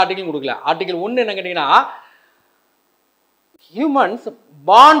 எல்லா ஆர்டிகலும் கொடுக்கல. ஆர்டிகல் 1 என்ன கேட்டிங்கன்னா humans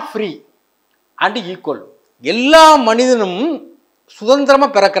born free and equal. எல்லா மனிதனும்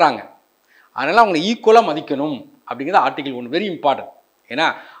சுதந்திரமாக பிறக்கிறாங்க, அதனால் அவங்க ஈக்குவலாக மதிக்கணும் அப்படிங்கிறது ஆர்டிகல் 1. Very important. ஏன்னா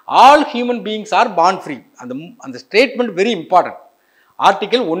all human beings are born free. அந்த statement very important.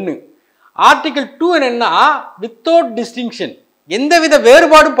 Article 1. Article 2 என்னென்னா வித்தவுட் டிஸ்டிங்ஷன், எந்தவித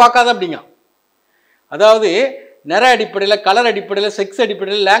வேறுபாடும் பார்க்காத அப்படிங்க. அதாவது நிற அடிப்படையில், கலர் அடிப்படையில், செக்ஸ்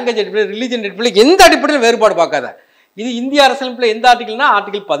அடிப்படையில், லாங்குவேஜ் அடிப்படையில், ரிலீஜன் அடிப்படையில், எந்த அடிப்படையில் வேறுபாடு பார்க்காத. இது இந்திய அரசியலமைப்பில் எந்த ஆர்டிகல்னா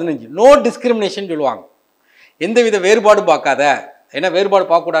ஆர்டிகல் 15. நோ டிஸ்கிரிமினேஷன் சொல்லுவாங்க, எந்தவித வேறுபாடும் பார்க்காத. ஏன்னா வேறுபாடு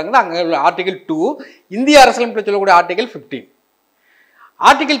பார்க்கக்கூடாது அங்கே உள்ள ஆர்டிகல் 2. இந்திய அரசியலமைப்பில் சொல்லக்கூடிய article 15.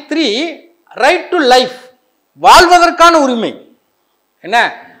 Article 3 right to life, வாழ்வதற்கான உரிமை. என்ன?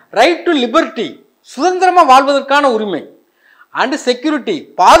 ரைட் டு லிபர்ட்டி, சுதந்திரமாக வாழ்வதற்கான உரிமை. அண்ட் செக்யூரிட்டி,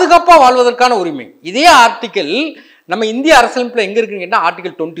 பாதுகாப்பாக வாழ்வதற்கான உரிமை. இதே ஆர்டிகல் நம்ம இந்திய அரசியலமைப்பில் எங்கே இருக்குன்னு கேட்டால்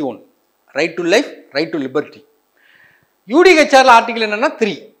article 21, right to life, right to liberty. யூடிஹெச்ஆரில் article என்னென்னா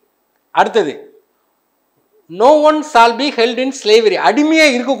 3. அடுத்தது no one shall be held in slavery,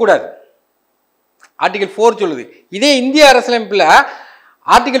 அடிமையாக இருக்கக்கூடாது, ஆர்டிகல் 4 சொல்லுது. இதே இந்திய அரசியலமைப்பில்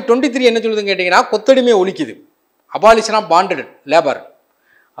ஆர்டிகல் 23 என்ன சொல்லுதுன்னு கேட்டிங்கன்னா கொத்தடிமையை ஒழிக்குது, அபாலிஷன் ஆஃப் பாண்டட் லேபர்.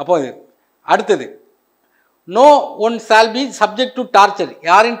 அப்போ அடுத்தது no one shall be subject to torture,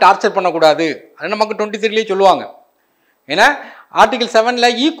 யாரையும் டார்ச்சர் பண்ணக்கூடாது, அது நமக்கு 23லேயே சொல்லுவாங்க. ஏன்னா ஆர்டிகல் 7ல்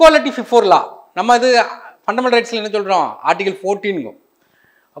ஈக்குவாலிட்டி பிஃபோர் லா, நம்ம இது ஃபண்டமெண்டல் ரைட்ஸில் என்ன சொல்கிறோம் ஆர்டிகல் 14.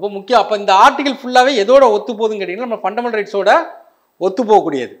 அப்போ முக்கியம். அப்போ இந்த ஆர்டிகல் ஃபுல்லாகவே எதோட ஒத்து போகுதுன்னு கேட்டிங்கன்னா நம்ம ஃபண்டமெண்டல் ரைட்ஸோட ஒத்து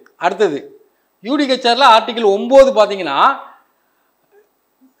போகக்கூடியது. அடுத்தது யூடிஹெச்ஆரில் ஆர்டிகல் 9 பார்த்தீங்கன்னா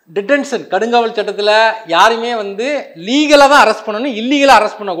டிடென்ஷன், கடுங்காவல் சட்டத்தில் யாருமே வந்து லீகலாக தான் அரெஸ்ட் பண்ணணும், இல்லீகலாக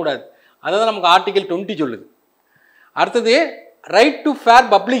அரெஸ்ட் பண்ணக்கூடாது. அதான் நமக்கு ஆர்டிகல் 20 சொல்லுது. அடுத்தது right to fair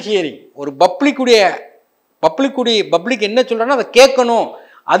public hearing, ஒரு பப்ளிக் என்ன சொல்கிறோன்னா அதை கேட்கணும்,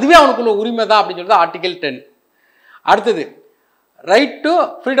 அதுவே அவனுக்குள்ள உரிமை தான் அப்படின்னு சொல்கிறது ஆர்டிகல் 10. அடுத்தது right to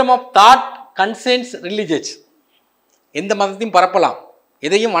freedom of thought consensus religious. எந்த மதத்தையும் பரப்பலாம்,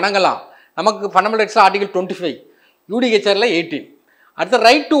 எதையும் வணங்கலாம். நமக்கு ஃபண்டமெண்டல் ரைட்ஸில் ஆர்டிகல் 25, யூடிஹெச்ஆரில் 18. அடுத்த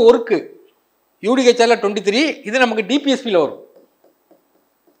ரைட் டு ஒர்க்கு யூடிஹெச்ஆரில் 23, இது நமக்கு டிபிஎஸ்பியில் வரும்.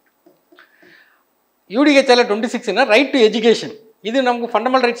 யூடிஹெச்ஆரில் 26னா ரைட் டு எஜுகேஷன், இது நமக்கு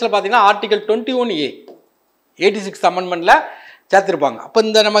ஃபண்டமெண்டல் ரைட்ஸில் பார்த்தீங்கன்னா ஆர்டிகல் 21A 86th அமெண்ட்மெண்ட்டில் சேர்த்துருப்பாங்க. அப்போ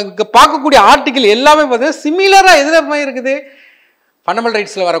இந்த நமக்கு பார்க்கக்கூடிய ஆர்டிகல் எல்லாமே பார்த்தீங்கன்னா சிமிலராக எதில் இருக்குது, ஃபண்டமெண்டல்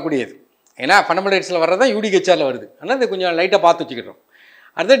ரைட்ஸில் வரக்கூடியது. ஏன்னா ஃபண்டமெண்டல் ரைட்ஸில் வர்றது தான் யூடிஹெச்ஆரில் வருது. ஆனால் இது கொஞ்சம் லைட்டாக பார்த்து வச்சுக்கிட்டோம்.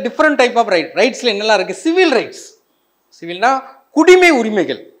 அடுத்து டிஃப்ரெண்ட் டைப் ஆஃப் ரைட்ஸில் என்னெல்லாம் இருக்குது, சிவில் ரைட்ஸ். சிவில்னா குடிமை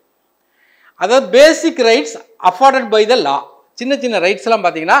உரிமைகள், அதாவது பேசிக் ரைட்ஸ் அஃபோர்டட் பை த லா. சின்ன சின்ன ரைட்ஸ்லாம்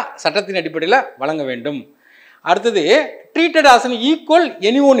பார்த்தீங்கன்னா சட்டத்தின் அடிப்படையில் வழங்க வேண்டும். அடுத்தது treated as an equal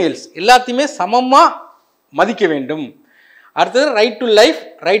anyone else, எல்லாத்தையுமே சமமாக மதிக்க வேண்டும். அடுத்தது right to life,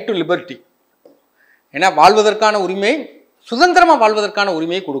 right to liberty, ஏன்னா வாழ்வதற்கான உரிமை, சுதந்திரமாக வாழ்வதற்கான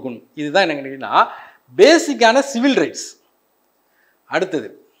உரிமையை கொடுக்கணும். இதுதான் என்ன கேட்டிங்கன்னா பேசிக்கான சிவில் ரைட்ஸ். அடுத்தது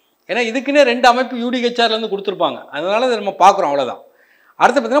ஏன்னா இதுக்குன்னே 2 அமைப்பு யூடிஹெச்ஆர்லேருந்து கொடுத்துருப்பாங்க, அதனால அதை நம்ம பார்க்குறோம், அவ்வளோதான்.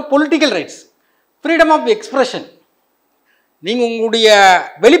 அடுத்து பார்த்தீங்கன்னா political rights, freedom of expression. நீங்கள் உங்களுடைய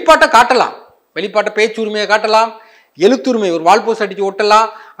வெளிப்பாட்டை காட்டலாம், வெளிப்பாட்டை பேச்சு உரிமையை காட்டலாம், எழுத்துரிமை, ஒரு வால் போஸ்ட் அடித்து ஒட்டலாம்,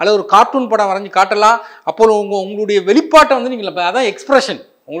 அல்லது ஒரு கார்ட்டூன் படம் வரைஞ்சி காட்டலாம். அப்போ உங்களுடைய வெளிப்பாட்டை வந்து நீங்கள் அதான் எக்ஸ்பிரஷன்.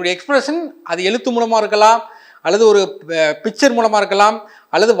 உங்களுடைய எக்ஸ்பிரஷன் அது எழுத்து மூலமாக இருக்கலாம், அல்லது ஒரு பிக்சர் மூலமாக இருக்கலாம்,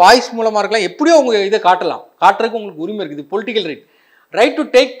 அல்லது வாய்ஸ் மூலமாக இருக்கலாம். எப்படியோ உங்கள் இதை காட்டலாம், காட்டுறதுக்கு உங்களுக்கு உரிமை இருக்குது. Political right. Right to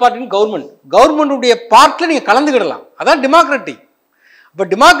take part in government, கவர்மெண்ட்டுடைய பார்ட்டில் நீங்கள் கலந்துக்கிடலாம், அதான் டெமோக்ராட்டிக். இப்போ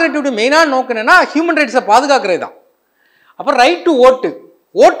டெமோக்ராட்டியுடைய மெயினான நோக்கம் என்னென்னா ஹியூமன் ரைட்ஸை பாதுகாக்கிறது தான். அப்புறம் ரைட் டு ஓட்டு,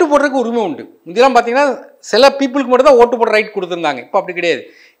 ஓட்டு போடுறதுக்கு உரிமை உண்டு. முந்தியெல்லாம் பார்த்தீங்கன்னா சில பீப்புளுக்கு மட்டும் தான் ஓட்டு போடுற ரைட் கொடுத்துருந்தாங்க, இப்போ அப்படி கிடையாது,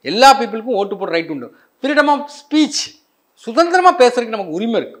 எல்லா பீப்புளுக்கும் ஓட்டு போடுற ரைட் உண்டு. ஃப்ரீடம் ஆஃப் ஸ்பீச், சுதந்திரமாக பேசுறதுக்கு நமக்கு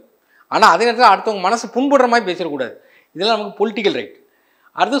உரிமை இருக்குது. ஆனால் அதே நேரத்தில் அடுத்தவங்க மனசு புண்படுற மாதிரி பேசிடக்கூடாது, இதெல்லாம் நமக்கு பொலிட்டிக்கல் ரைட்.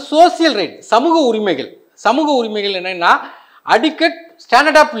 அடுத்து சோசியல் ரைட், சமூக உரிமைகள். சமூக உரிமைகள் என்னென்னா அடிக்கட்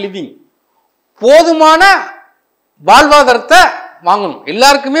ஸ்டாண்டர்ட் ஆஃப் லிவிங், போதுமான வாழ்வாதாரத்தை வாங்கணும்,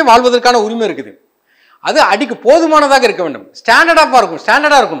 எல்லாருக்குமே வாழ்வதற்கான உரிமை இருக்குது. அது அடிக்க போதுமானதாக இருக்க வேண்டும், ஸ்டாண்டர்டாக இருக்கும்,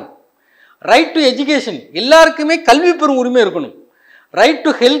 ஸ்டாண்டர்டாக இருக்கணும். ரைட் டு எஜுகேஷன், எல்லாருக்குமே கல்வி பெறும் உரிமை இருக்கணும். ரைட்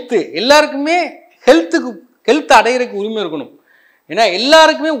டு ஹெல்த்து, எல்லாருக்குமே ஹெல்த் அடையிறதுக்கு உரிமை இருக்கணும். ஏன்னா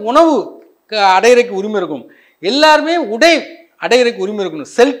எல்லாருக்குமே உணவு அடையிறதுக்கு உரிமை இருக்கணும், எல்லாருமே உடை அடையிறதுக்கு உரிமை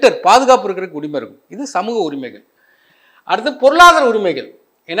இருக்கணும், ஷெல்டர் பாதுகாப்பு இருக்கிறதுக்கு உரிமை இருக்கும். இது சமூக உரிமைகள். அடுத்து பொருளாதார உரிமைகள்.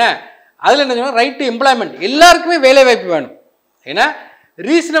 ஏன்னா அதில் என்ன சொன்னால் ரைட் டு எம்ப்ளாய்மெண்ட், எல்லாருக்குமே வேலை வாய்ப்பு வேணும். ஏன்னா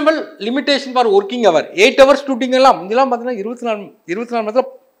reasonable limitation for working our, 8 hours ஷூட்டிங்கெல்லாம் இதெல்லாம் பார்த்தீங்கன்னா 24 மணி நேரத்தில்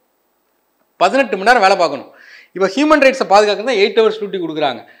 18 மணி நேரம் வேலை பார்க்கணும். இப்போ ஹியூமன் ரைட்ஸை பாதுகாக்க தான் 8 hours டியூட்டி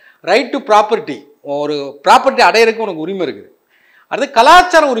கொடுக்குறாங்க. ரைட் டு ப்ராப்பர்ட்டி, ஒரு ப்ராப்பர்ட்டி அடையிறதுக்கு உனக்கு உரிமை இருக்குது. அடுத்து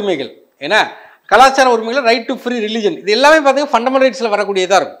கலாச்சார உரிமைகள். ஏன்னா கலாச்சார உரிமைகள் ரைட் டு ஃப்ரீ ரிலிஜன், இது எல்லாமே பார்த்தீங்கன்னா ஃபண்டமெண்டல் ரைட்ஸில்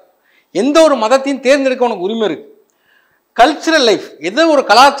வரக்கூடியதாக இருக்கும். எந்த ஒரு மதத்தையும் தேர்ந்தெடுக்க உனக்கு உரிமை இருக்குது. கல்ச்சுரல் லைஃப், எதோ ஒரு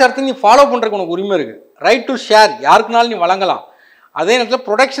கலாச்சாரத்தை நீ ஃபாலோ பண்ணுறதுக்கு உனக்கு உரிமை இருக்குது. ரைட் டு ஷேர், யாருக்குனாலும் நீ வழங்கலாம். அதே நேரத்தில்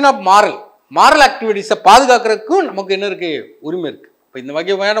ப்ரொடெக்ஷன் ஆஃப் மாரல் ஆக்டிவிட்டீஸை பாதுகாக்கிறதுக்கும் நமக்கு என்ன இருக்குது, உரிமை இருக்குது. இப்போ இந்த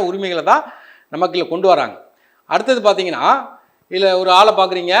வகையான உரிமைகளை தான் நமக்கு இல்லை கொண்டு வராங்க. அடுத்தது பார்த்தீங்கன்னா இதில் ஒரு ஆளை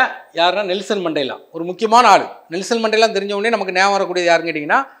பார்க்குறீங்க, யாருன்னா நெல்சன் மண்டேலா, ஒரு முக்கியமான ஆள். நெல்சன் மண்டேலான்னு தெரிஞ்ச உடனே நமக்கு ஞாபகம் வரக்கூடியது யாருன்னு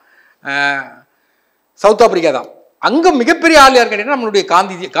கேட்டிங்கன்னா சவுத் ஆப்பிரிக்கா தான். அங்கே மிகப்பெரிய ஆள் யார் கேட்டிங்கன்னா நம்மளுடைய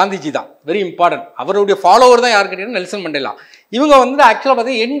காந்திஜி தான், வெரி இம்பார்ட்டன்ட். அவருடைய ஃபாலோவர் தான் யார் கேட்டிங்கன்னா நெல்சன் மண்டேலா. இவங்க வந்து ஆக்சுவலாக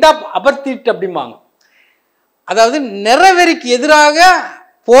பார்த்தீங்கன்னா எண்ட் ஆஃப் அபர்த்திட் அப்படிம்பாங்க, அதாவது நிறவெறிக்கு எதிராக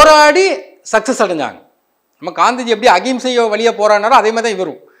போராடி சக்ஸஸ் அடைஞ்சாங்க. நம்ம காந்திஜி எப்படி அகிம்சையோ வழியாக போராடினாரோ அதே மாதிரி தான்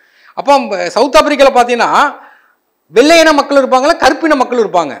இவரும். அப்போ சவுத் ஆப்பிரிக்காவில் பார்த்தீங்கன்னா வெள்ளையின மக்கள் இருப்பாங்களா, கருப்பின மக்கள்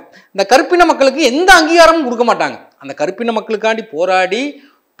இருப்பாங்க. இந்த கருப்பின மக்களுக்கு எந்த அங்கீகாரமும் கொடுக்க மாட்டாங்க. அந்த கருப்பின மக்களுக்காண்டி போராடி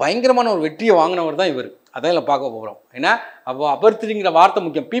பயங்கரமான ஒரு வெற்றியை வாங்கினவர் தான் இவர். அதான் இல்லை பார்க்க போகிறோம். ஏன்னா அப்போ அபர்த்திங்கிற வார்த்தை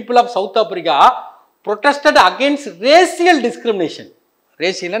முக்கியம். People of south Africa protested against racial discrimination,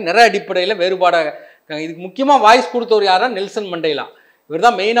 ரேசியலில் நிற அடிப்படையில் வேறுபாடாக. இதுக்கு முக்கியமாக வாய்ஸ் கொடுத்தவர் யாருன்னா நெல்சன் மண்டேலா. இவர்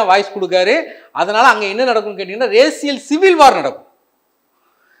தான் மெயினாக வாய்ஸ் கொடுக்காரு. அதனால் அங்கே என்ன நடக்கும்னு கேட்டிங்கன்னா ரேசியல் சிவில் வார் நடக்கும்.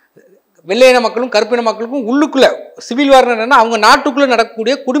 வெள்ளையின மக்களும் கருப்பின மக்களுக்கும் உள்ளுக்குள்ளே சிவில் வார் என்னென்னா அவங்க நாட்டுக்குள்ளே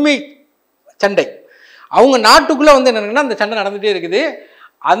நடக்கக்கூடிய குடிமை சண்டை. அவங்க நாட்டுக்குள்ளே வந்து என்னென்னா அந்த சண்டை நடந்துகிட்டே இருக்குது.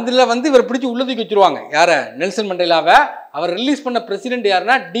 அதில் வந்து இவர் பிடிச்சி உள்ளதுக்கு வச்சுருவாங்க. யாரை? நெல்சன் மண்டேலாவை. அவர் ரிலீஸ் பண்ண பிரசிடென்ட்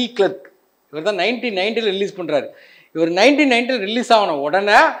யாருன்னா டி கிளர்க். இவர் தான் 1990 ரிலீஸ் பண்ணுறாரு. இவர் 1990 ரிலீஸ் ஆன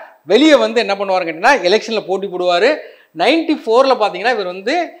உடனே வெளியே வந்து என்ன பண்ணுவார் கேட்டிங்கன்னா எலெக்ஷனில் போட்டி போடுவார். 94 பார்த்தீங்கன்னா இவர்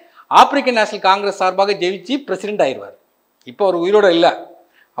வந்து ஆப்பிரிக்கன் நேஷனல் காங்கிரஸ் சார்பாக ஜெயிச்சு பிரசிடென்ட் ஆயிடுவார். இப்போ அவர் உயிரோடு இல்லை.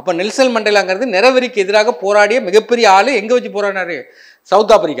 அப்போ நெல்சன் மண்டேலாங்கிறது நிறவெறிக்கு எதிராக போராடிய மிகப்பெரிய ஆள். எங்கே வச்சு போராடினார்?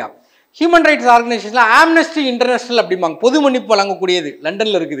 South Africa. Human rights ஆர்கனைசேஷனில் Amnesty international அப்படிம்பாங்க, பொது மன்னிப்பு வழங்கக்கூடியது,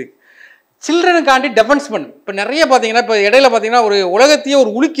 லண்டனில் இருக்குது. சில்ட்ரனுக்காண்டி டெஃபென்ஸ் ஃபண்ட். இப்போ நிறைய பார்த்தீங்கன்னா, இப்போ இடையில பார்த்தீங்கன்னா ஒரு உலகத்தையே ஒரு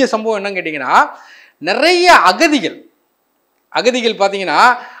உலுக்கிய சம்பவம் என்னன்னு கேட்டிங்கன்னா, நிறைய அகதிகள் பார்த்தீங்கன்னா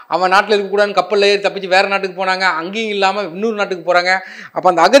அவன் நாட்டில் இருக்கக்கூடாதுன்னு கப்பலில் ஏறி தப்பிச்சு வேறு நாட்டுக்கு போனாங்க, அங்கேயும் இல்லாமல் இன்னொரு நாட்டுக்கு போகிறாங்க. அப்போ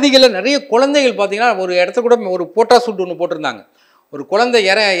அந்த அகதிகளில் நிறைய குழந்தைகள் பார்த்தீங்கன்னா ஒரு இடத்த கூட ஒரு போட்டா சூட் ஒன்று போட்டிருந்தாங்க. ஒரு குழந்தை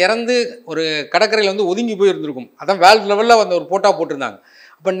இறந்து ஒரு கடற்கரையில் வந்து ஒதுங்கி போயிருந்திருக்கும். அதான் வேர்ல்டு லெவலில் அந்த ஒரு போட்டா போட்டிருந்தாங்க.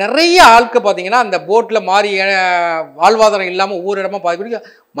 அப்போ நிறைய ஆட்கள் பார்த்தீங்கன்னா அந்த போட்டில் மாறி வாழ்வாதாரம் இல்லாமல் ஒவ்வொரு இடமா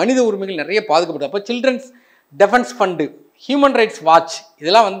பாதிக்கப்பட்டு மனித உரிமைகள் நிறைய பாதிக்கப்பட்டது. அப்போ children's defence fund, human rights watch,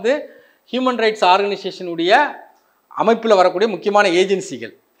 இதெல்லாம் வந்து ஹியூமன் ரைட்ஸ் ஆர்கனைசேஷனுடைய அமைப்பில் வரக்கூடிய முக்கியமான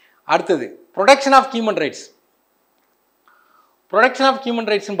ஏஜென்சிகள். அடுத்தது protection of human rights. Protection of human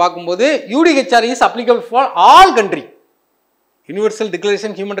ரைட்ஸ்னு பார்க்கும்போது UDHR is applicable for all country. Universal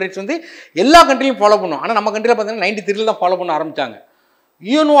declaration human rights வந்து எல்லா கண்ட்ரியும் ஃபாலோ பண்ணும். ஆனால் நம்ம கண்ட்ரியில் பார்த்தீங்கன்னா 93 தான் ஃபாலோ பண்ண ஆரம்பித்தாங்க.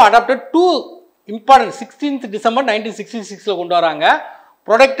 UNO adapted 2 important 16th December 1966 கொண்டு வராங்க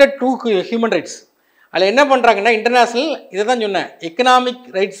ப்ரொடெக்டட் 2 ஹியூமன் ரைட்ஸ். அதில் என்ன பண்ணுறாங்கன்னா இன்டர்நேஷ்னல், இதை தான் சொன்னேன், economic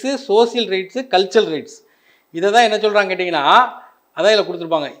rights, social rights, cultural rights, இதை தான் என்ன சொல்கிறாங்க கேட்டிங்கன்னா அதான் இதில்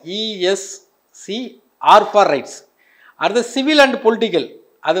கொடுத்துருப்பாங்க ESCR ஃபார் ரைட்ஸ். அடுத்து சிவில் அண்ட் பொலிட்டிக்கல்,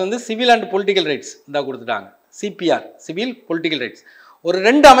 அது வந்து சிவில் அண்ட் பொலிட்டிக்கல் ரைட்ஸ் இந்த கொடுத்துட்டாங்க. CPR சிவில் பொலிட்டிக்கல் ரைட்ஸ் ஒரு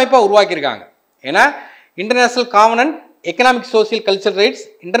 2 அமைப்பாக உருவாக்கியிருக்காங்க. ஏன்னா international covenant economic social cultural rights,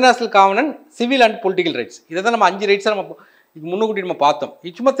 international covenant civil and political rights, இதை தான் நம்ம 5 ரைட்ஸாக நம்ம முன்னுக்கூட்டி நம்ம பார்த்தோம்.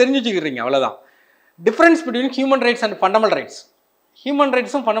 இது சும்மா தெரிஞ்சு வச்சுக்கிறீங்க, அவ்வளோதான். Difference between human rights and fundamental rights. Human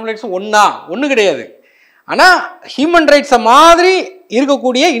ரைட்ஸும் fundamental ரைட்ஸும் ஒன்று கிடையாது. ஆனால் ஹியூமன் ரைட்ஸை மாதிரி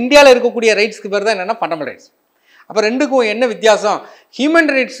இருக்கக்கூடிய இந்தியாவில் இருக்கக்கூடிய ரைட்ஸ்க்கு பேர் தான் என்னென்னா ஃபண்டமெண்டல் ரைட்ஸ். அப்போ ரெண்டுக்கும் என்ன வித்தியாசம்? ஹியூமன்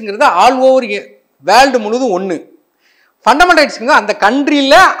ரைட்ஸுங்கிறது ஆல் ஓவர் வேர்ல்டு முழுதும் ஒன்று. ஃபண்டமெண்டல் ரைட்ஸுங்கிறது அந்த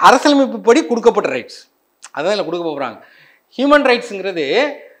கண்ட்ரியில் அரசியலமைப்பு படி கொடுக்கப்பட்ட ரைட்ஸ், அதான் இதில் கொடுக்க போகிறாங்க. ஹியூமன் ரைட்ஸுங்கிறது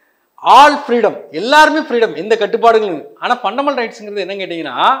ஆல் ஃப்ரீடம், எல்லாருமே ஃப்ரீடம், எந்த கட்டுப்பாடுகளும். ஆனால் ஃபண்டமெண்டல் ரைட்ஸுங்கிறது என்னன்னு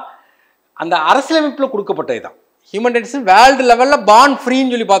கேட்டிங்கன்னா அந்த அரசியலமைப்பில் கொடுக்கப்பட்டது தான். ஹியூமன் ரைட்ஸ் வேர்ல்டு லெவலில் பார்ன்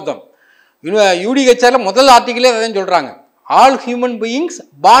ஃப்ரீன்னு சொல்லி பார்த்தோம். UDHRல முதல் ஆர்டிகிளே அதான் சொல்கிறாங்க, all human beings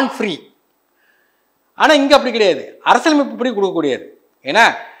born free. ஆனால் இங்கே அப்படி கிடையாது, அரசியலமைப்பு படி கொடுக்கக்கூடியது. ஏன்னா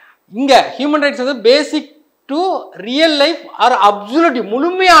இங்கே ஹியூமன் ரைட்ஸ் வந்து basic to real life R அப்சல்யூட்டிவ்,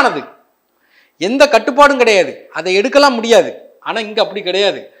 முழுமையானது, எந்த கட்டுப்பாடும் கிடையாது, அதை எடுக்கலாம் முடியாது. ஆனால் இங்கே அப்படி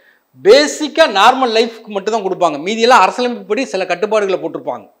கிடையாது, பேசிக்காக நார்மல் லைஃப்க்கு மட்டும் தான் கொடுப்பாங்க, மீதியெல்லாம் அரசியலமைப்பு படி சில கட்டுப்பாடுகளை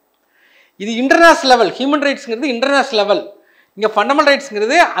போட்டிருப்பாங்க. இது international level, human ரைட்ஸுங்கிறது international level. இங்கே ஃபண்டமெண்டல்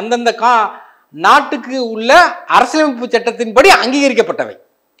ரைட்ஸுங்கிறது அந்தந்த நாட்டுக்கு உள்ள அரசியலமைப்பு சட்டத்தின்படி அங்கீகரிக்கப்பட்டவை.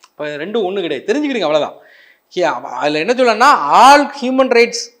 இப்போ ரெண்டும் ஒன்று கிடையாது, தெரிஞ்சுக்கிறீங்க, அவ்வளோதான். அதில் என்ன சொல்லணும்னா all human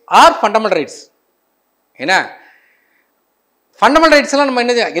rights R fundamental rights. ஏன்னா ஃபண்டமெண்டல் ரைட்ஸ்லாம் நம்ம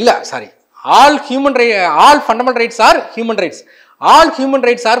என்ன இல்லை, sorry, all fundamental rights are human rights, all human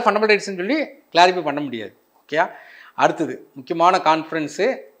rights R fundamental ரைட்ஸ்னு சொல்லி கிளாரிஃபை பண்ண முடியாது. ஓகே, அடுத்தது முக்கியமான conference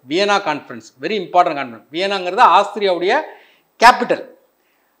வியனா conference, very important conference. வியனாங்கிறது ஆஸ்திரியாவுடைய capital.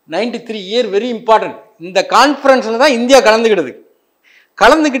 93 year, very important. இந்த கான்ஃபரன்ஸில் தான் இந்தியா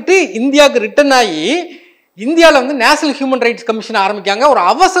கலந்துக்கிட்டு இந்தியாவுக்கு ரிட்டர்ன் ஆகி இந்தியாவில் வந்து நேஷனல் ஹியூமன் ரைட்ஸ் கமிஷன் ஆரம்பிக்காங்க. ஒரு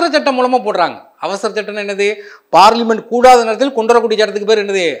அவசர சட்டம் மூலமாக போடுறாங்க. அவசர சட்டம்னா என்னது? பார்லிமெண்ட் கூடாத நேரத்தில் கொண்டு வரக்கூடிய சட்டத்துக்கு பேர்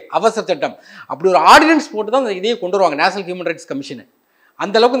என்னது? அவசர சட்டம். அப்படி ஒரு ஆர்டினன்ஸ் போட்டு தான் இதையே கொண்டு வருவாங்க, நேஷனல் ஹியூமன் ரைட்ஸ் கமிஷன்.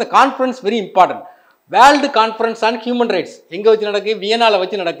 அந்த அளவுக்கு இந்த conference very important. World conference on human rights எங்கே வச்சு நடக்கு? வியனாவில்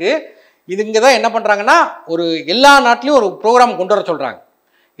வச்சு நடக்கு. இது இங்கே தான் என்ன பண்ணுறாங்கன்னா ஒரு எல்லா நாட்டிலையும் ஒரு ப்ரோக்ராம் கொண்டு வர சொல்கிறாங்க.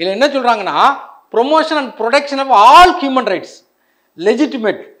 இதில் என்ன சொல்கிறாங்கன்னா promotion and protection of all human rights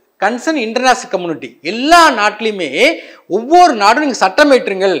legitimate concern international community. எல்லா நாட்டிலையுமே ஒவ்வொரு நாடும் நீங்கள் சட்டம்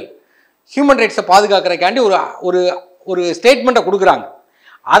ஏற்றுங்கள், ஹியூமன் ரைட்ஸை பாதுகாக்கிறதுக்காண்டி ஒரு ஸ்டேட்மெண்ட்டை கொடுக்குறாங்க.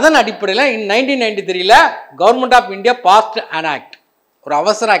 அதன் அடிப்படையில் 1993 government of India past an act, ஒரு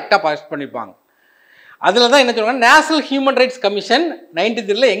அவசர ஆக்டாக பாஸ் பண்ணியிருப்பாங்க. அதில் தான் என்ன சொல்கிறாங்க, நேஷனல் ஹியூமன் ரைட்ஸ் கமிஷன்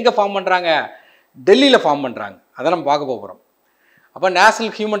 93 எங்கே ஃபார்ம் பண்ணுறாங்க? டெல்லியில் ஃபார்ம் பண்ணுறாங்க. அதை நம்ம பார்க்க போகிறோம். அப்போ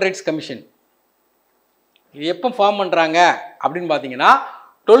நேஷனல் ஹியூமன் ரைட்ஸ் கமிஷன் இது எப்போ ஃபார்ம் பண்ணுறாங்க அப்படின்னு பார்த்தீங்கன்னா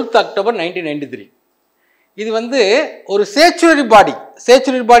 12th October 1993. இது வந்து ஒரு சேச்சுரரி பாடி.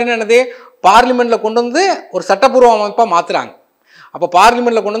 சேச்சுரரி பாடின்னு என்னது? பார்லிமெண்ட்டில் கொண்டு வந்து ஒரு சட்டப்பூர்வ அமைப்பாக மாற்றுறாங்க. அப்போ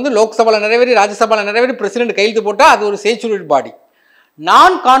பார்லிமெண்ட்டில் கொண்டு வந்து லோக்சபாவில் நிறைவேறி ராஜ்யசபாவில் நிறைவேறி பிரசிடென்ட் கையெழுத்து போட்டால் அது ஒரு சேச்சுரரி பாடி.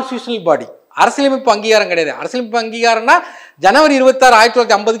 நான் கான்ஸ்டியூஷனல் பாடி, அரசியலமைப்பு அங்கீகாரம் கிடையாது. அரசியலமைப்பு அங்கீகாரம்னா ஜனவரி 26,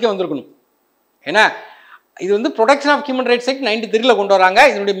 1950 வந்திருக்கணும். ஏன்னா இது வந்து protection of human rights act 93 கொண்டு வராங்க.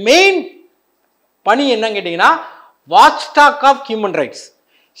 இதனுடைய மெயின் பணி என்னன்னு கேட்டிங்கன்னா watch talk of human rights.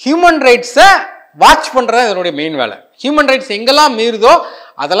 Human ரைட்ஸை watch பண்ணுறது இதனுடைய மெயின் வேலை. ஹியூமன் ரைட்ஸ் எங்கெல்லாம் மீறுதோ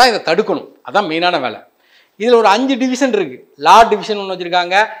அதெல்லாம் இதை தடுக்கணும், அதான் மெயினான வேலை. இதில் ஒரு 5 டிவிஷன் இருக்குது. லா டிவிஷன் ஒன்று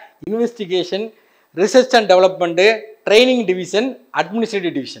வச்சுருக்காங்க, investigation, research and development, training division,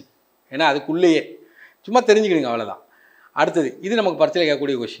 administrative division. ஏன்னா அதுக்குள்ளேயே சும்மா தெரிஞ்சுக்கிடுங்க, அவ்வளோதான். அடுத்தது இது நமக்கு பரிசீலிக்க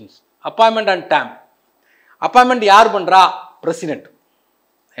கேட்கக்கூடிய questions. Appointment and dam. Appointment யார் பண்ணுறா? பிரசிடென்ட்.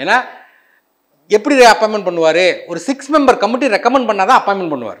 ஏன்னா எப்படி அப்பாயின்மெண்ட் பண்ணுவார்? ஒரு 6 மெம்பர் கமிட்டி ரெக்கமெண்ட் பண்ணால் தான்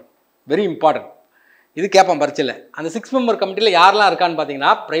அப்பாயின்மெண்ட் பண்ணுவார். Very important. இது கேட்பான் பரிச்சையில். அந்த 6 மெம்பர் கமிட்டியில் யாரெல்லாம் இருக்கான்னு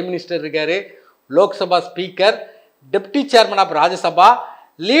பார்த்தீங்கன்னா, பிரைம் மினிஸ்டர் இருக்கார், Lok Sabha speaker, deputy chairman of Rajya Sabha,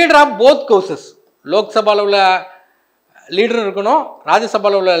 leader of both houses. லோக்சபாவில் உள்ள லீடரும் இருக்கணும்,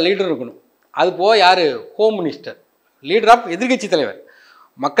 ராஜ்யசபாவில் உள்ள லீடரும் இருக்கணும். அது போக யார்? ஹோம் மினிஸ்டர், லீடர் ஆஃப் எதிர்கட்சி தலைவர்.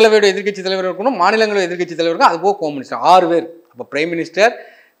 மக்களவையோட எதிர்கட்சி தலைவர் இருக்கணும், மாநிலங்களோட எதிர்கட்சி தலைவர் இருக்கும். அது போக ஹோம் மினிஸ்டர். 6 பேர். அப்போ prime minister,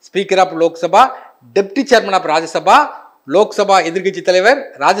 speaker of Lok Sabha, deputy chairman of Rajya Sabha, Lok Sabha எதிர்கட்சி தலைவர்,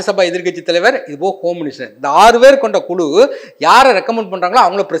 ராஜ்யசபா எதிர்கட்சி தலைவர், இது போக ஹோம் மினிஸ்டர். இந்த 6 பேர் கொண்ட குழு யாரை ரெக்கமெண்ட் பண்ணுறாங்களோ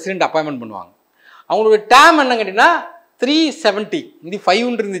அவங்கள பிரசிடென்ட் அப்பாயின்மெண்ட் பண்ணுவாங்க. அவங்களோட டேம் என்ன கேட்டிங்கன்னா 370. இந்த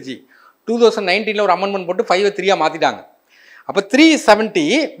 5 இருந்துச்சு. 2019 ஒரு அமெண்ட்மெண்ட் போட்டு 5 3 மாற்றிட்டாங்க. அப்போ 370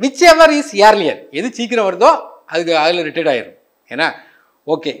 விச் எவர் இஸ் ஏர்லியர், எது சீக்கிரம் வருதோ அதுக்கு அதில் ரிட்டையர்ட் ஆயிரும். ஏன்னா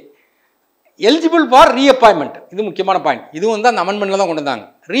ஓகே, எலிஜிபிள் ஃபார் ரீஅப்பாயின்மெண்ட். இது முக்கியமான பாயிண்ட். இதுவும் வந்து அந்த அமெண்ட்மெண்ட்டில் தான் கொண்டு வந்தாங்க.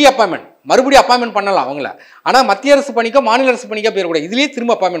 ரீஅப்பாயின்மெண்ட், மறுபடியும் அப்பாயின்மெண்ட் பண்ணலாம் அவங்கள. ஆனால் மத்திய அரசு பணிக்கோ மாநில அரசு பணிக்கோ போயிடக்கூடாது. இதுலேயே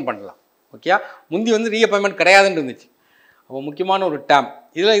திரும்ப அப்பாயின்மெண்ட் பண்ணலாம். ஓகே, முந்தி வந்து ரீஅப்பாயின்மெண்ட் கிடையாதுன்னு இருந்துச்சு. அப்போ முக்கியமான ஒரு டேம்.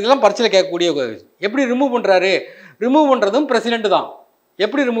 இதெல்லாம் பரிச்சையில் கேட்கக்கூடிய எப்படி ரிமூவ் பண்ணுறாரு? ரிமூவ் பண்ணுறதும் பிரசிடென்ட் தான்.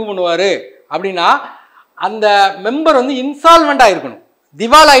 எப்படி ரிமூவ் பண்ணுவார் அப்படின்னா, அந்த மெம்பர் வந்து இன்சால்வெண்ட் ஆகிருக்கணும்,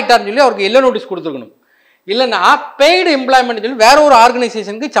 திவால் ஆகிட்டார்னு சொல்லி அவருக்கு எல்லோ நோட்டீஸ் கொடுத்துருக்கணும். இல்லைன்னா பெய்டு எம்ப்ளாய்மெண்ட் சொல்லி வேற ஒரு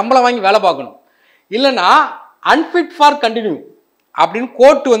ஆர்கனைசேஷனுக்கு சம்பளம் வாங்கி வேலை பார்க்கணும். இல்லைன்னா அன்ஃபிட் ஃபார் கண்டினியூ அப்படின்னு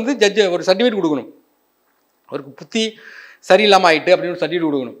கோர்ட்டு வந்து ஜட்ஜு ஒரு சர்டிஃபிகேட் கொடுக்கணும். அவருக்கு புத்தி சரியில்லாமல் ஆகிட்டு அப்படின்னு ஒரு சர்டிஃபிகேட்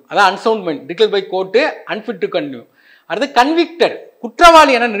கொடுக்கணும். அதான் unsound mind declare by court, unfit to continue. அடுத்து கன்விக்டட்,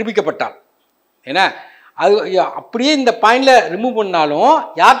 குற்றவாளி என நிரூபிக்கப்பட்டால். ஏன்னா அது அப்படியே இந்த பாயிண்டில் ரிமூவ் பண்ணாலும்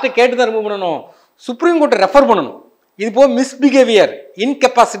யார்கிட்ட கேட்டு தான் ரிமூவ் பண்ணணும்? சுப்ரீம் கோர்ட்டை ரெஃபர் பண்ணணும். இது போக மிஸ்பிஹேவியர்,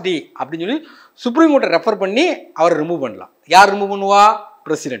 இன்கெப்பாசிட்டி அப்படின்னு சொல்லி சுப்ரீம் கோர்ட்டை ரெஃபர் பண்ணி அவர் ரிமூவ் பண்ணலாம். யார் ரிமூவ் பண்ணுவா?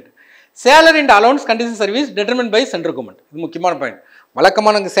 President. Salary and allowance condition service determinant by central government. இது முக்கியமான பாயிண்ட்.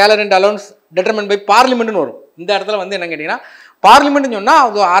 வழக்கமான salary and allowance determinant by பார்லிமெண்ட்னு வரும். இந்த இடத்துல வந்து என்ன கேட்டிங்கன்னா, பார்லிமெண்ட்னு சொன்னால்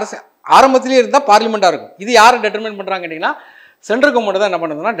அது அரசு ஆரம்பத்திலே இருந்தால் பார்லிமெண்ட்டாக இருக்கும். இது யார் டெட்டர்மெண்ட் பண்ணுறாங்க கேட்டிங்கன்னா, சென்ட்ரல் கவர்மெண்ட் தான் என்ன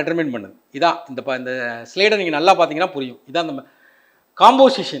பண்ணுதுன்னா டெட்டர்மெண்ட் பண்ணுது. இதான் இந்த ஸ்லைடை நீங்கள் நல்லா பார்த்தீங்கன்னா புரியும். இதான் அந்த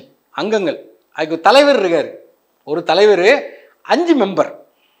காம்போசிஷன், அங்கங்கள். அதுக்கு தலைவர் இருக்கார். ஒரு தலைவர், 5 member,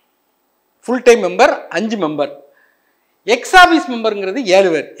 full time member 5 member. X office மெம்பருங்கிறது 7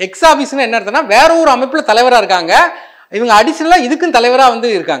 பேர். எக்ஸ் ஆஃபீஸ்னு என்ன அர்த்தம்னா வேற ஒரு அமைப்பில் தலைவராக இருக்காங்க, இவங்க அடிஷனலாக இதுக்கும் தலைவராக வந்து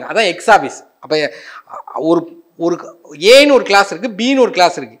இருக்காங்க. அதான் எக்ஸ் ஆஃபீஸ். அப்போ ஒரு ஏன்னு ஒரு கிளாஸ் இருக்குது, பின்னு ஒரு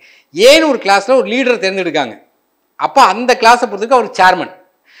கிளாஸ் இருக்குது. ஏன்னு ஒரு கிளாஸில் ஒரு லீடரை தேர்ந்தெடுக்காங்க. அப்போ அந்த கிளாஸை பொறுத்தவரைக்கும் அவர் சேர்மன்.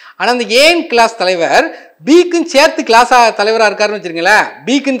 ஆனால் அந்த ஏன் கிளாஸ் தலைவர் பிக்குன்னு சேர்த்து கிளாஸாக தலைவராக இருக்காருன்னு வச்சுருங்களேன்.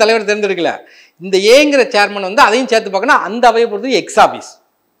 பிக்குன்னு தலைவர் தேர்ந்தெடுக்கல, இந்த ஏங்கிற சேர்மன் வந்து அதையும் சேர்த்து பார்க்கணும். அந்த அவையை பொறுத்து எக்ஸ் ஆஃபீஸ்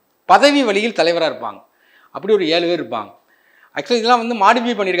பதவி வழியில் தலைவராக இருப்பாங்க. அப்படி ஒரு 7 பேர் இருப்பாங்க. ஆக்சுவலி இதெல்லாம் வந்து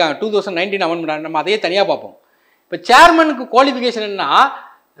மாடிஃபை பண்ணியிருக்காங்க 2019 அமெண்ட்மெண்ட். நம்ம அதையே தனியாக பார்ப்போம். இப்போ சேர்மனுக்கு குவாலிஃபிகேஷன் என்ன?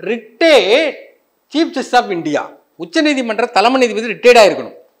 Retired chief justice of India, உச்சநீதிமன்ற தலைமை நீதிபதி ரிட்டையர்டாக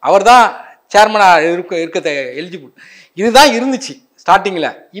இருக்கணும். அவர் தான் சேர்மனாக இருக்க எலிஜிபிள். இதுதான் இருந்துச்சு ஸ்டார்டிங்கில்.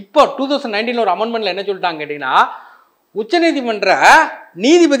 இப்போ 2019 ஒரு அமெண்ட்மெண்ட்டில் என்ன சொல்லிட்டாங்க கேட்டிங்கன்னா, உச்சநீதிமன்ற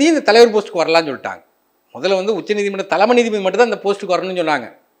நீதிபதி இந்த தலைவர் போஸ்ட்டுக்கு வரலான்னு சொல்லிட்டாங்க. முதல்ல வந்து உச்சநீதிமன்ற தலைமை நீதிபதி மட்டும் தான் இந்த போஸ்ட்டுக்கு வரணும்னு சொன்னாங்க.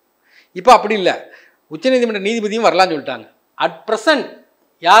 இப்போ அப்படி இல்லை, உச்சநீதிமன்ற நீதிபதியும் வரலான்னு சொல்லிட்டாங்க. அட் ப்ரெசன்ட்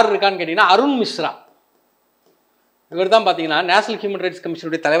யார் இருக்கான்னு கேட்டிங்கன்னா, அருண் மிஸ்ரா. இவர் தான் பார்த்தீங்கன்னா நேஷனல் ஹியூமன் ரைட்ஸ்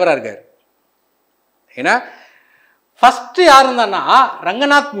கமிஷனுடைய தலைவராக இருக்கார். ஏன்னா ஃபஸ்ட்டு யார் இருந்தான்னா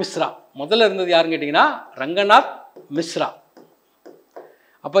ரங்கநாத் மிஸ்ரா. முதல்ல இருந்தது யாருன்னு கேட்டிங்கன்னா ரங்கநாத் மிஸ்ரா.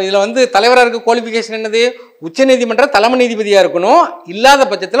 அப்போ இதில் வந்து தலைவராக இருக்க குவாலிஃபிகேஷன் என்னது? உச்சநீதிமன்ற தலைமை நீதிபதியாக இருக்கணும். இல்லாத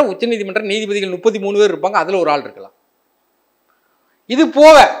பட்சத்தில் உச்சநீதிமன்ற நீதிபதிகள் 33 பேர் இருப்பாங்க, அதில் ஒரு ஆள் இருக்கலாம். இது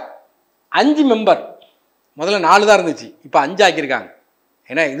போக 5 மெம்பர். முதல்ல 4 தான் இருந்துச்சு, இப்போ 5 ஆக்கியிருக்காங்க.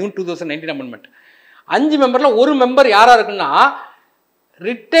 ஏன்னா இதுவும் 2019 அமெண்ட்மெண்ட். 5 மெம்பரில் ஒரு மெம்பர் யாராக இருக்குன்னா,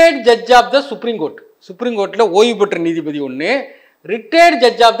 retired judge of the supreme court. Supreme கோர்ட்டில் ஓய்வு பெற்ற நீதிபதி ஒன்று, retired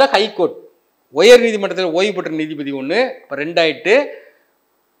judge of the high court, உயர் நீதிமன்றத்தில் ஓய்வு பெற்ற நீதிபதி ஒன்று. இப்போ 2 ஆகிட்டு,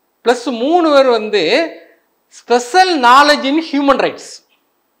 ப்ளஸ் 3 பேர் வந்து special knowledge in human rights.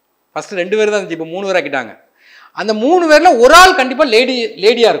 First 2 பேர் தான் இருந்துச்சு, இப்போ 3 பேர் ஆக்கிட்டாங்க. அந்த 3 பேரில் ஒரு ஆள் கண்டிப்பாக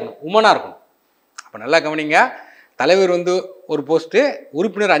லேடியாக இருக்கணும், உமனாக இருக்கணும். அப்போ நல்லா கவனிங்க, தலைவர் வந்து ஒரு போஸ்ட்டு,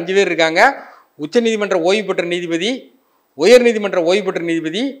 உறுப்பினர் 5 பேர் இருக்காங்க. உச்சநீதிமன்ற ஓய்வு பெற்ற நீதிபதி, உயர் நீதிமன்ற ஓய்வு பெற்ற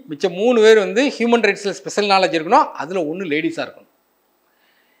நீதிபதி, மிச்சம் 3 பேர் வந்து ஹியூமன் ரைட்ஸில் ஸ்பெஷல் நாலேஜ் இருக்கணும். அதில் 1 லேடிஸாக இருக்கணும்.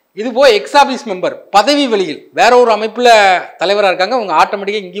 இது போய் எக்ஸ் ஆஃபீஸ் மெம்பர் பதவி வழியில் வேற ஒரு அமைப்பில் தலைவராக இருக்காங்க, அவங்க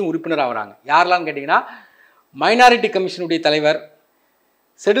ஆட்டோமேட்டிக்காக இங்கேயும் உறுப்பினர் ஆகிறாங்க. யாரெல்லாம் கேட்டிங்கன்னா, மைனாரிட்டி கமிஷனுடைய தலைவர்,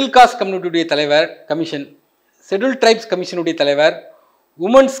 ஷெட்யூல் காஸ்ட் கம்யூனிட்டியுடைய தலைவர் கமிஷன், ஷெட்யூல் ட்ரைப்ஸ் கமிஷனுடைய தலைவர்,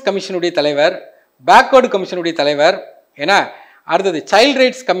 உமன்ஸ் கமிஷனுடைய தலைவர், பேக்வேர்டு கமிஷனுடைய தலைவர். ஏன்னா அடுத்தது சைல்ட்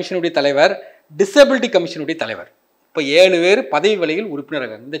ரைட்ஸ் கமிஷனுடைய தலைவர், டிசபிலிட்டி கமிஷனுடைய தலைவர். இப்போ 7 பேர் பதவி வலையில்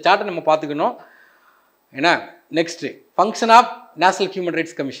உறுப்பினராக. இந்த சார்ட்டை நம்ம பார்த்துக்கணும். ஏன்னா next function of national human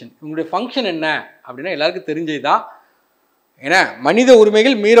rights commission. இவங்களுடைய ஃபங்க்ஷன் என்ன அப்படின்னா எல்லாருக்கும் தெரிஞ்சது தான். ஏன்னா மனித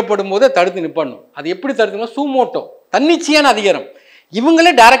உரிமைகள் மீறப்படும் போது தடுத்து நிற்படணும். அது எப்படி தடுத்துக்கணும்? சூமோட்டோ, தன்னிச்சையான அதிகாரம்.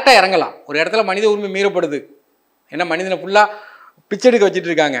 இவங்களே டைரெக்டாக இறங்கலாம். ஒரு இடத்துல மனித உரிமை மீறப்படுது, ஏன்னா மனிதனை ஃபுல்லாக பிச்செடுக்க வச்சுட்டு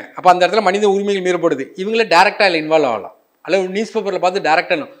இருக்காங்க. அப்போ அந்த இடத்துல மனித உரிமைகள் மீறப்படுது, இவங்களே டேரெக்டாக இல்லை இன்வால்வ் ஆகலாம். அல்லது நியூஸ் பேப்பரில் பார்த்து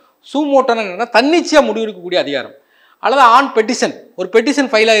டேரெக்டாக சூமோட்டோன்னு என்னென்னா தன்னிச்சையாக முடிவெடுக்கக்கூடிய அதிகாரம். அல்லது ஆன் பெட்டிஷன், ஒரு பெட்டிஷன்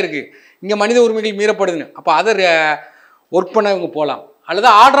ஃபைலாக இருக்குது, இங்கே மனித உரிமைகள் மீறப்படுதுன்னு, அப்போ அதை ஒர்க் பண்ண இவங்க போகலாம். அல்லது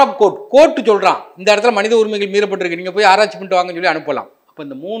ஆர்டர் ஆஃப் கோர்ட், கோர்ட்டு சொல்கிறான் இந்த இடத்துல மனித உரிமைகள் மீறப்பட்டிருக்கு, நீங்கள் போய் ஆராய்ச்சி பண்ணிட்டு வாங்கன்னு சொல்லி அனுப்பலாம். அப்போ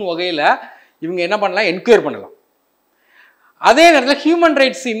இந்த 3 வகையில் இவங்க என்ன பண்ணலாம்? என்கொயர் பண்ணலாம். அதே நேரத்தில் ஹியூமன்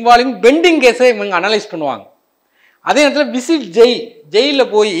ரைட்ஸ் இன்வால்விங் பெண்டிங் கேஸை இவங்க அனலைஸ் பண்ணுவாங்க. அதே நேரத்தில் விசிட்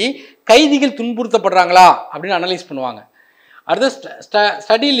ஜெயிலில் போய் கைதிகள் துன்புறுத்தப்படுறாங்களா அப்படின்னு அனலைஸ் பண்ணுவாங்க. அடுத்து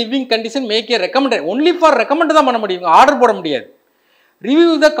study living condition make a recommend, only for recommend தான் பண்ண முடியும், ஆர்டர் போட முடியாது.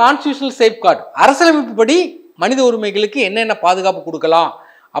 ரிவ்யூ த கான்ஸ்டியூஷனல் சேஃப்கார்டு, அரசியலமைப்பு படி மனித உரிமைகளுக்கு என்னென்ன பாதுகாப்பு கொடுக்கலாம்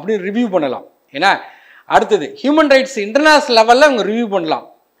அப்படின்னு ரிவ்யூ பண்ணலாம். ஏன்னா அடுத்தது ஹியூமன் ரைட்ஸ் இன்டர்நேஷ்னல் லெவலில் இவங்க ரிவ்யூ பண்ணலாம்.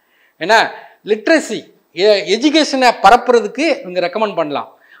 ஏன்னா லிட்ரஸி, எஜுகேஷனை பரப்புறதுக்கு இவங்க ரெக்கமெண்ட் பண்ணலாம்.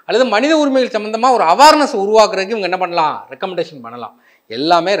 அல்லது மனித உரிமைகள் சம்மந்தமாக ஒரு அவேர்னஸ் உருவாக்குறதுக்கு இவங்க என்ன பண்ணலாம்? ரெக்கமெண்டேஷன் பண்ணலாம்.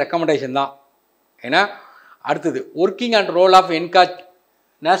 எல்லாமே ரெக்கமெண்டேஷன் தான். ஏன்னா அடுத்தது working and roll of என்காஜ்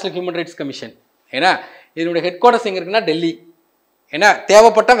national human rights commission. ஏன்னா இதனுடைய ஹெட் குவார்ட்டர்ஸ் எங்கே இருக்குன்னா டெல்லி. ஏன்னா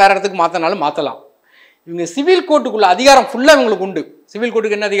தேவைப்பட்ட வேறு இடத்துக்கு மாற்றினாலும் மாற்றலாம். இவங்க சிவில் கோர்ட்டுக்குள்ள அதிகாரம் ஃபுல்லாக இவங்களுக்கு உண்டு. சிவில்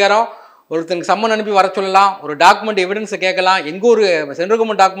கோர்ட்டுக்கு என்ன அதிகாரம்? ஒருத்தருக்கு சம்மன் அனுப்பி வர சொல்லலாம், ஒரு டாக்குமெண்ட் எவிடன்ஸை கேட்கலாம், எங்கே ஒரு சென்ட்ரல்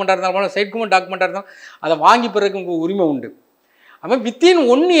கவர்மெண்ட் டாக்குமெண்ட்டாக இருந்தாலும் ஸ்டேட் கவர்மெண்ட் டாக்குமெண்ட்டாக இருந்தாலும் அதை வாங்கி பிறகு உங்களுக்கு உரிமை உண்டு. அப்போ வித்தின்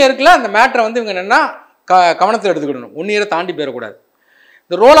 1 இயருக்குள்ள அந்த மேட்டரை வந்து இவங்க என்னென்னா கவனத்தில் எடுத்துக்கிடணும். 1 இயரை தாண்டி போயிடக்கூடாது.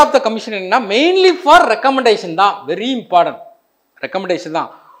 இந்த ரோல் ஆஃப் த கமிஷன் என்னன்னா மெயின்லி ஃபார் ரெக்கமெண்டேஷன் தான், வெரி இம்பார்ட்டன்ட். ரெக்கமெண்டேஷன் தான்.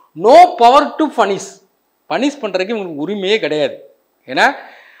 நோ பவர் டு பனிஷ் பண்ணுறதுக்கு இவங்களுக்கு உரிமையே கிடையாது. ஏன்னா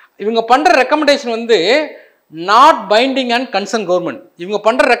இவங்க பண்ணுற ரெக்கமெண்டேஷன் வந்து not binding and concern government. இவங்க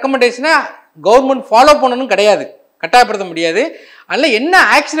பண்ணுற ரெக்கமெண்டேஷனை கவர்மெண்ட் ஃபாலோ பண்ணணும் கிடையாது, கட்டாயப்படுத்த முடியாது. அதில் என்ன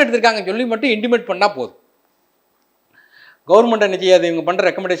ஆக்ஷன் எடுத்திருக்காங்க சொல்லி மட்டும் இன்டிமேட் பண்ணால் போதும். கவர்மெண்ட் என்ன செய்யாது? இவங்க பண்ணுற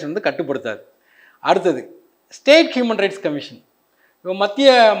ரெக்கமெண்டேஷன் வந்து கட்டுப்படுத்தாது. அடுத்தது ஸ்டேட் ஹியூமன் ரைட்ஸ் கமிஷன். இப்போ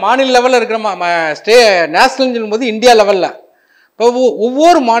மத்திய மாநில லெவலில் இருக்கிற நேஷனல்னு சொல்லும்போது இந்தியா லெவலில் இப்போ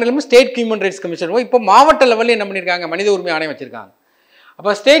ஒவ்வொரு மாநிலமும் ஸ்டேட் ஹியூமன் ரைட்ஸ் கமிஷன். இப்போ மாவட்ட லெவலில் என்ன பண்ணியிருக்காங்க? மனித உரிமை ஆணையம் வச்சுருக்காங்க.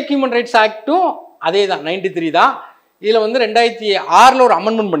 அப்போ ஸ்டேட் ஹியூமன் ரைட்ஸ் ஆக்டும் அதே தான், 93 தான். இதில் வந்து 2006 ஒரு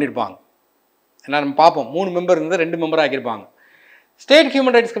அமெண்ட்மெண்ட் பண்ணியிருப்பாங்க. ஏன்னா நம்ம பார்ப்போம், 3 மெம்பர் இருந்து 2 member ஆக்கியிருப்பாங்க. State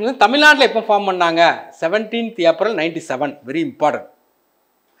human rights commission தமிழ்நாட்டில் எப்போ ஃபார்ம் பண்ணாங்க? 17th April 97, very important.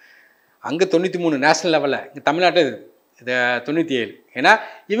 அங்கே 93 நேஷனல் லெவலில், இங்கே தமிழ்நாட்டில் இது 97. ஏன்னா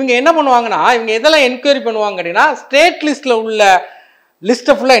இவங்க என்ன பண்ணுவாங்கன்னா இவங்க எதெல்லாம் என்கொயரி பண்ணுவாங்க அப்படின்னா ஸ்டேட் லிஸ்ட்டில் உள்ள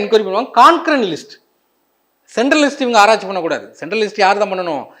லிஸ்ட்டை ஃபுல்லாக என்கொயரி பண்ணுவாங்க. கான்கரண்ட் லிஸ்ட், சென்ட்ரல் லிஸ்ட் இவங்க ஆராய்ச்சி பண்ணக்கூடாது. சென்ட்ரல் லிஸ்ட் யார் தான்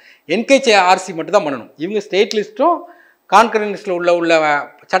பண்ணணும்? என்கேசிஆர்சி மட்டும் தான் பண்ணணும். இவங்க ஸ்டேட் லிஸ்ட்டும் கான்கரண்ட் லிஸ்ட்டில் உள்ள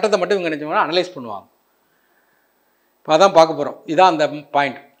சட்டத்தை மட்டும் இவங்க நினச்சோம்னா அனலைஸ் பண்ணுவாங்க. இப்போ அதான் பார்க்க போகிறோம். இதான் அந்த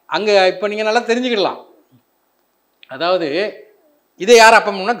பாயிண்ட். அங்கே இப்போ நீங்கள் நல்லா தெரிஞ்சுக்கிடலாம். அதாவது இதை யார்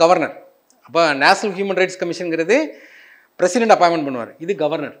அப்பாயின்ட் பண்ணால்? கவர்னர். அப்போ national human rights கமிஷனுங்கிறது president appointment பண்ணுவார், இது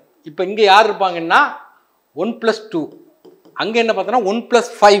கவர்னர். இப்போ இங்கே யார் இருப்பாங்கன்னா 1+2, அங்கே என்ன பார்த்தோன்னா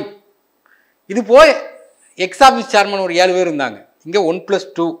 1+5. இது போய் எக்ஸ் ஆஃபீஸ் சேர்மன் ஒரு 7 பேர் இருந்தாங்க. இங்கே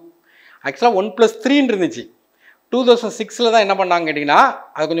 1+2, ஆக்சுவலாக 1+3 இருந்துச்சு. 2006 தான் என்ன பண்ணாங்க கேட்டிங்கன்னா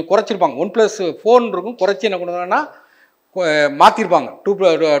அது கொஞ்சம் குறைச்சிருப்பாங்க. 1+4 இருக்கும், குறைச்சி என்ன பண்ணுவாங்கன்னா மாற்றிருப்பாங்க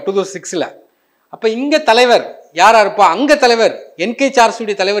 2006. அப்போ இங்கே தலைவர் யாராக இருப்பா? அங்கே தலைவர்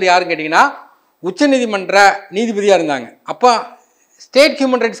என்கேசிஆர்சியுடைய தலைவர் யாருன்னு கேட்டிங்கன்னா உச்சநீதிமன்ற நீதிபதியாக இருந்தாங்க. அப்போ ஸ்டேட்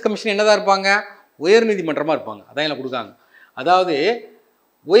ஹியூமன் ரைட்ஸ் கமிஷன் என்னதான் இருப்பாங்க? உயர் நீதிமன்றமாக இருப்பாங்க. அதான் எனக்கு கொடுக்காங்க. அதாவது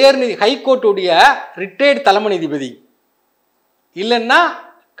ஹைகோர்ட்டுடைய ரிட்டையர்டு தலைமை நீதிபதி இல்லைன்னா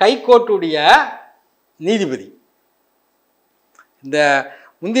ஹைகோர்ட்டுடைய நீதிபதி. இந்த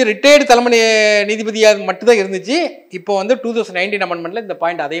முந்தைய ரிட்டையர்டு தலைமை நீதிபதியாக மட்டும்தான் இருந்துச்சு. இப்போ வந்து 2019 அமெண்ட்மெண்ட்டில் இந்த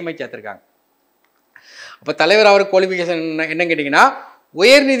பாயிண்ட் அதே மாதிரி சேர்த்துருக்காங்க. அப்போ தலைவர் அவருக்கு குவாலிஃபிகேஷன் என்னன்னு கேட்டிங்கன்னா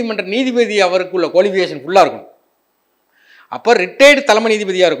உயர் நீதிமன்ற நீதிபதி அவருக்குள்ள குவாலிஃபிகேஷன் ஃபுல்லாக இருக்கணும். அப்போ ரிட்டையர்டு தலைமை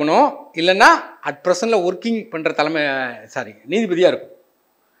நீதிபதியாக இருக்கணும், இல்லைன்னா அட் ப்ரெசண்டில் ஒர்க்கிங் பண்ணுற நீதிபதியாக இருக்கும்.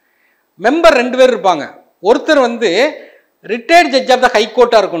 மெம்பர் 2 பேர் இருப்பாங்க. ஒருத்தர் வந்து ரிட்டையர்டு ஜட்ஜ் ஆஃப் த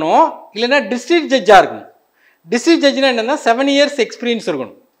ஹைகோர்ட்டாக இருக்கணும், இல்லைன்னா டிஸ்ட்ரிக்ட் ஜட்ஜாக இருக்கணும். டிஸ்ட்ரிக்ட் ஜட்ஜ்னா என்னென்னா 7 years எக்ஸ்பீரியன்ஸ்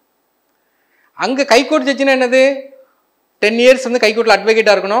இருக்கணும். அங்கே ஹைகோர்ட் ஜட்ஜ்னா என்னது? 10 years வந்து ஹைகோர்ட்டில்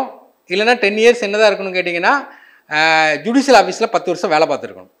அட்வொகேட்டாக இருக்கணும், இல்லைன்னா 10 years என்னதான் இருக்கணும்னு கேட்டிங்கன்னா ஜுடிஷியல் ஆஃபீஸில் 10 வருஷம் வேலை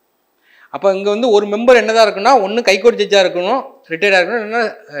பார்த்துருக்கணும். அப்போ இங்கே வந்து ஒரு மெம்பர் என்னதான் இருக்குன்னா ஒன்று ஹைகோர்ட் ஜட்ஜாக இருக்கணும், ரிட்டையர்டாக இருக்கணும், இல்லைன்னா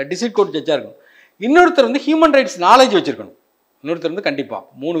டிஸ்ட்ரிக்ட் கோர்ட் ஜட்ஜாக இருக்கணும். இன்னொருத்தர் வந்து ஹியூமன் ரைட்ஸ் நாலேஜ் வச்சுருக்கணும். இன்னொருத்தர் வந்து கண்டிப்பாக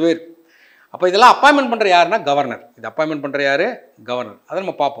 3 பேர். அப்போ இதெல்லாம் அப்பாயின்மெண்ட் பண்ணுற யாருன்னா கவர்னர். இது அப்பாயின்மெண்ட் பண்ணுற யார்? கவர்னர். அதை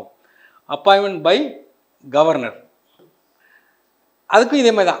நம்ம பார்ப்போம். Appointment by governor. அதுக்கும்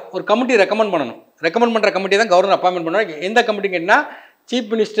இதே மாதிரி தான் ஒரு கமிட்டி ரெக்கமெண்ட் பண்ணணும். ரெக்கமெண்ட் பண்ணுற கமிட்டி தான் கவர்னர் அப்பாயின்மெண்ட் பண்ணுவாங்க. எந்த கமிட்டின்னு கேட்டால்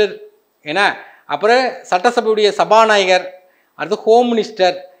சீஃப் மினிஸ்டர், ஏன்னா அப்புறம் சட்டசபையுடைய சபாநாயகர், அடுத்து ஹோம்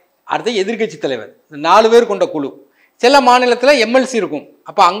மினிஸ்டர், அடுத்து எதிர்க்கட்சி தலைவர். இந்த 4 பேர் கொண்ட குழு. சில மாநிலத்தில் எம்எல்சி இருக்கும்.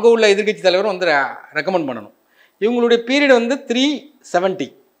 அப்போ அங்கே உள்ள எதிர்க்கட்சி தலைவர் வந்து ரெக்கமெண்ட் பண்ணணும். இவங்களுடைய பீரியட் வந்து 370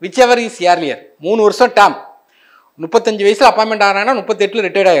 விச் எவர் இஸ் ஏர்லியர். 3 வருஷம் டேம். 35 வயசில் அப்பாயின்மெண்ட் ஆகிறாங்கன்னா 38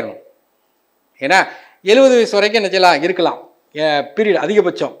 ரிட்டையர்ட் ஆயிடணும். ஏன்னா 70 வயசு வரைக்கும் என்ன செய்யலாம், இருக்கலாம் பீரியட்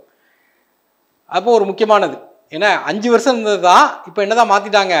அதிகபட்சம். அப்போ ஒரு முக்கியமானது. ஏன்னா 5 வருஷம் இருந்தது தான், இப்போ என்ன தான்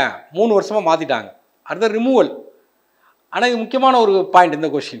மாற்றிட்டாங்க, 3 வருஷமாக மாற்றிட்டாங்க. அடுத்த ரிமூவல். ஆனால் இது முக்கியமான ஒரு பாயிண்ட் இந்த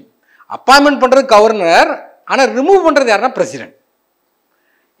கொஸ்டின். அப்பாயின்மெண்ட் பண்ணுறது கவர்னர், ஆனால் ரிமூவ் பண்ணுறது யாருன்னா பிரசிடென்ட்.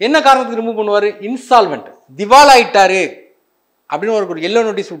 என்ன காரணத்துக்கு ரிமூவ் பண்ணுவார்? இன்சால்வெண்ட், திவால் ஆகிட்டாரு அப்படின்னு ஒரு எல்லோ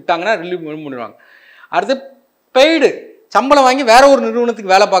நோட்டீஸ் விட்டாங்கன்னா ரிமூவ் பண்ணிடுவாங்க. அடுத்து பெய்டு, சம்பளம் வாங்கி வேற ஒரு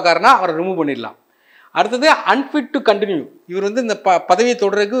நிறுவனத்துக்கு வேலை பார்க்காருன்னா அவரை ரிமூவ் பண்ணிடலாம். அடுத்தது அன்ஃபிட் டு கண்டினியூ, இவர் வந்து இந்த பதவியை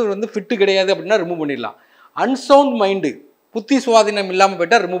தொடர்றதுக்கு இவர் வந்து ஃபிட்டு கிடையாது அப்படின்னா ரிமூவ் பண்ணிடலாம். அன்சவுண்ட் மைண்டு, புத்தி சுவாதீனம் இல்லாமல்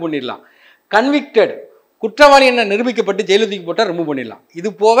போயிட்டால் ரிமூவ் பண்ணிடலாம். கன்விக்டட், குற்றவாளி என்ன நிரூபிக்கப்பட்டு ஜெயிலுக்கு போட்டால் ரிமூவ் பண்ணிடலாம். இது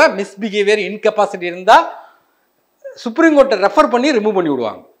போக மிஸ்பிஹேவியர், இன்கெப்பாசிட்டி இருந்தால் சுப்ரீம் கோர்ட்டை ரெஃபர் பண்ணி ரிமூவ் பண்ணி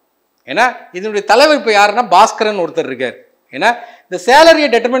விடுவாங்க. ஏன்னா இதனுடைய தலைவர் இப்போ யாருன்னா பாஸ்கரன் ஒருத்தர் இருக்கார். ஏன்னா இந்த சேலரியை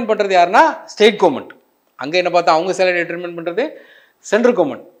டெட்டர்மைன் பண்ணுறது யாருன்னா ஸ்டேட் கவர்மெண்ட். அங்கே என்ன பார்த்தா அவங்க சேலரி டெட்டர்மைன் பண்ணுறது சென்ட்ரல்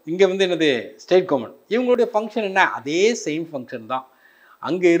கவர்மெண்ட், இங்கே வந்து என்னது ஸ்டேட் கவர்மெண்ட். இவங்களுடைய ஃபங்க்ஷன் என்ன? அதே சேம் ஃபங்க்ஷன் தான்.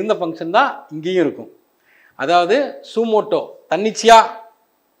 அங்கே இருந்த ஃபங்க்ஷன் தான் இங்கேயும் இருக்கும். அதாவது சூமோட்டோ, தன்னிச்சையாக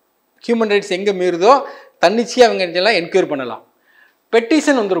ஹியூமன் ரைட்ஸ் எங்கே மீறுதோ தன்னிச்சையாக அவங்க எல்லாம் என்கொயரி பண்ணலாம்.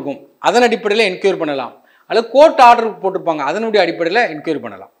 பெட்டிஷன் வந்திருக்கும், அதன் அடிப்படையில் என்கொயரி பண்ணலாம். அல்லது கோர்ட் ஆர்டர் போட்டிருப்பாங்க, அதனுடைய அடிப்படையில் என்கொயரி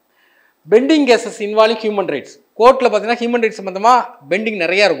பண்ணலாம். Bending cases involving human rights, கோர்ட்டில் பார்த்தீங்கன்னா ஹியூமன் ரைட்ஸ் சம்மந்தமாக பெண்டிங்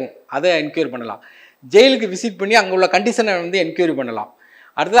நிறையா இருக்கும், அதை என்கொயரி பண்ணலாம். ஜெயிலுக்கு விசிட் பண்ணி அங்கே உள்ள கண்டிஷனை வந்து என்கொயரி பண்ணலாம்.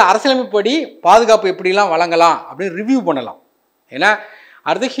 அடுத்தது அரசியலமைப்படி பாதுகாப்பு எப்படிலாம் வழங்கலாம் அப்படின்னு ரிவ்யூ பண்ணலாம். ஏன்னா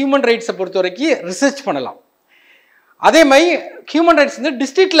அடுத்து ஹியூமன் ரைட்ஸை பொறுத்த வரைக்கும் ரிசர்ச் பண்ணலாம். அதே மாதிரி ஹியூமன் ரைட்ஸ் வந்து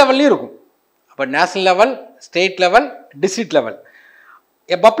டிஸ்ட்ரிக்ட் லெவல்லையும் இருக்கும். அப்போ national level, state level, district level.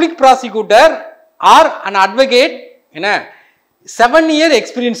 A public prosecutor R an advocate, என்ன 7 இயர்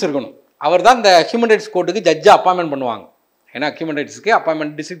எக்ஸ்பீரியன்ஸ் இருக்கணும். அவர் தான் இந்த ஹியூமன் ரைட்ஸ் கோர்ட்டுக்கு ஜட்ஜாக அப்பாயின்மெண்ட் பண்ணுவாங்க. ஏன்னா ஹியூமன் ரைட்ஸ்க்கு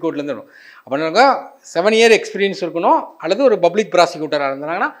அப்பாயின்மெண்ட் டிஸ்ட்ரிக்ட் கோர்ட்லேருந்து வரும். அப்படின்னாக்கா 7 இயர் எக்ஸ்பீரியன்ஸ் இருக்கணும். அல்லது ஒரு பப்ளிக் ப்ராசிக்யூட்டராக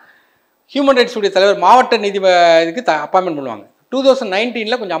இருந்தாங்கன்னா ஹியூமன் ரைட்ஸ் உடைய தலைவர் மாவட்ட இதுக்கு அப்பாயின்மெண்ட் பண்ணுவாங்க.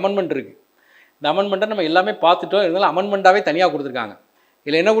 2019 கொஞ்சம் அமெண்ட்மெண்ட் இருக்குது. இந்த அமெண்ட்மெண்ட்டை நம்ம எல்லாமே பார்த்துட்டோம். இருந்தாலும் அமெண்ட்மெண்ட்டாகவே தனியாக கொடுத்துருக்காங்க.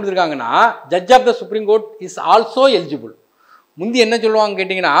 இதில் என்ன கொடுத்துருக்காங்கன்னா, judge of the supreme court is also eligible. முந்தி என்ன சொல்லுவாங்க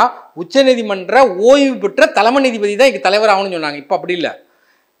கேட்டிங்கன்னா, உச்சநீதிமன்ற ஓய்வு பெற்ற தலைமை நீதிபதி தான் இங்கே தலைவர் ஆகணும்னு சொன்னாங்க. இப்போ அப்படி இல்லை.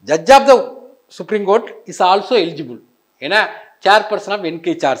 Judge of the supreme court is also eligible. ஏன்னா சேர்பர்சன் ஆஃப்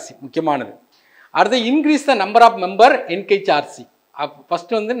என்கேஹெச்ஆர்சி முக்கியமானது. அடுத்து increase the number of member என்கேஹெச்ஆர்சி.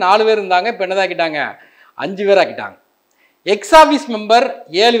 First வந்து 4 பேர் இருந்தாங்க, இப்போ என்னதான் ஆக்கிட்டாங்க, 5 பேர் ஆக்கிட்டாங்க. எக்ஸ் ஆஃபீஸ் மெம்பர்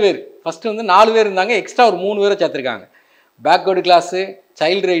 7 பேர். ஃபஸ்ட்டு வந்து 4 பேர் இருந்தாங்க, எக்ஸ்ட்ரா ஒரு 3 பேரை சேர்த்துருக்காங்க. Backward class,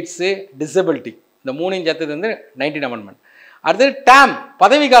 child rights, disability, இந்த 3ஐயும் சேர்த்தது வந்து 19 அமெண்ட்மெண்ட். அடுத்தது டேம்,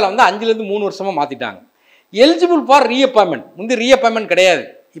 பதவி காலம் வந்து 5லேருந்து 3 வருஷமாக மாற்றிட்டாங்க. Eligible for reappointment. முந்தி ரீஅப்பாயின்மெண்ட் கிடையாது.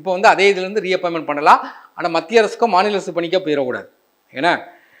 இப்போ வந்து அதே இதுலேருந்து ரீஅப்பாயின்மெண்ட் பண்ணலாம். ஆனால் மத்திய அரசுக்கோ மாநில அரசு பணிக்கோ போயிடக்கூடாது. ஏன்னா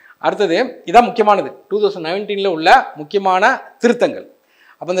அடுத்தது இதான் முக்கியமானது, 2019 உள்ள முக்கியமான திருத்தங்கள்.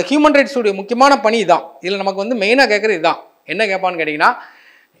 அப்போ இந்த ஹியூமன் ரைட்ஸுடைய முக்கியமான பணி இதான். இதில் நமக்கு வந்து மெயினாக கேட்குறது இதுதான். என்ன கேட்பான்னு கேட்டிங்கன்னா,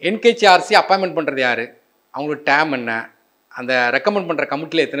 என்கேஹெச்ஆர்சி அப்பாயின்மெண்ட் பண்ணுறது யார், அவங்களோட டேம் என்ன, அந்த ரெக்கமெண்ட் பண்ணுற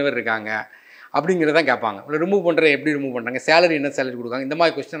கமிட்டியில் எத்தனை பேர் இருக்காங்க அப்படிங்கிறதான் கேட்பாங்க. ரிமூவ் பண்ணுறது எப்படி ரிமூவ் பண்ணுறாங்க, சேலரி என்ன சேலரி கொடுக்காங்க, இந்த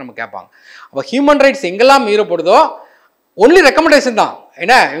மாதிரி கொஸ்டின் நம்ம கேட்பாங்க. அப்போ ஹியூமன் ரைட்ஸ் எங்கெல்லாம் மீறப்படுதோ ஒன்லி ரெக்கமெண்டேஷன் தான்.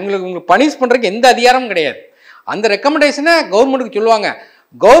 ஏன்னா உங்களுக்கு பனிஷ் பண்ணுறதுக்கு எந்த அதிகாரமும் கிடையாது. அந்த ரெக்கமெண்டேஷனை கவர்மெண்ட்டுக்கு சொல்லுவாங்க.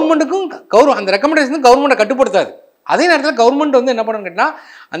 கவர்மெண்ட்டுக்கும் அந்த ரெக்கமெண்டேஷன் கவர்மெண்ட்டை கட்டுப்படுத்தாது. அதே நேரத்தில் கவர்மெண்ட் வந்து என்ன பண்ணணும் கேட்டால்,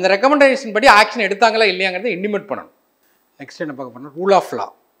 அந்த ரெக்கமெண்டேஷன் படி ஆக்ஷன் எடுத்தாங்களா இல்லையாங்கிறத இன்டிமேட் பண்ணணும். நெக்ஸ்ட் என்ன பார்க்க போனால், ரூல் ஆஃப் லா,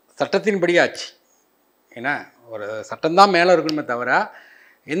 சட்டத்தின்படி ஆச்சு. ஏன்னா ஒரு சட்டம் தான் மேலே இருக்கணுமே தவிர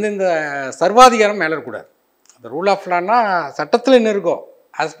எந்தெந்த சர்வாதிகாரம் மேலே இருக்கக்கூடாது. அந்த ரூல் ஆஃப் லான்னா சட்டத்தில் என்ன இருக்கோ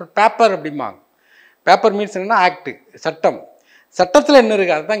ஆஸ் பர் பேப்பர் அப்படிம்பாங்க. பேப்பர் மீன்ஸ் என்னன்னா ஆக்டு, சட்டம். சட்டத்தில் என்ன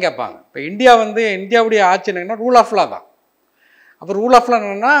இருக்குது அதை தான் கேட்பாங்க. இப்போ இந்தியாவுடைய ஆட்சி என்னன்னா ரூல் ஆஃப் லா தான். அப்போ ரூல் ஆஃப் லா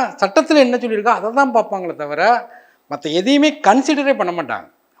என்னென்னா சட்டத்தில் என்ன சொல்லியிருக்கோ அதை தான் பார்ப்பாங்களே தவிர மற்ற எதையுமே கன்சிடரே பண்ண மாட்டாங்க.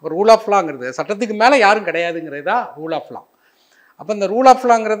 அப்போ ரூல் ஆஃப் லாங்கிறது சட்டத்துக்கு மேலே யாரும் கிடையாதுங்கிறது தான் ரூல் ஆஃப் லா. அப்போ இந்த ரூல் ஆஃப்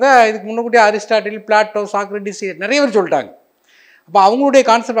லாங்கிறத இதுக்கு முன்னக்கூட்டியே அரிஸ்டாட்டில், பிளாட்டோ, சாக்ரட்டிஸ் நிறைய பேர் சொல்லிட்டாங்க. அப்போ அவங்களுடைய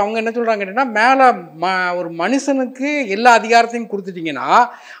கான்செப்ட் அவங்க என்ன சொல்கிறாங்க கேட்டிங்கன்னா, மேலே ஒரு மனுஷனுக்கு எல்லா அதிகாரத்தையும் கொடுத்துட்டிங்கன்னா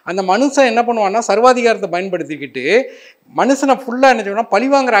அந்த மனுஷன் என்ன பண்ணுவான்னா சர்வாதிகாரத்தை பயன்படுத்திக்கிட்டு மனுஷனை ஃபுல்லாக என்ன சொல்லுவான்னா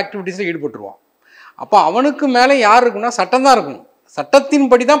பழிவாங்கிற ஆக்டிவிட்டீஸில் ஈடுபட்டுருவான். அப்போ அவனுக்கு மேலே யார் இருக்குன்னா சட்டம் தான் இருக்கும்.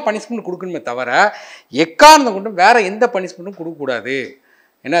 சட்டத்தின்படி தான் பனிஷ்மெண்ட் கொடுக்கணுமே தவிர எக்காரணம் கொண்டு வேறு எந்த பனிஷ்மெண்ட்டும் கொடுக்கக்கூடாது.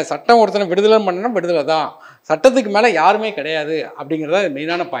 ஏன்னா சட்டம் ஒருத்தனை விடுதலை பண்ணணும், விடுதலை தான். சட்டத்துக்கு மேலே யாருமே கிடையாது அப்படிங்கிறத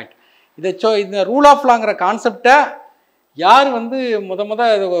மெயினான பாயிண்ட். இந்த ரூல் ஆஃப் லாங்கிற கான்செப்டை யார்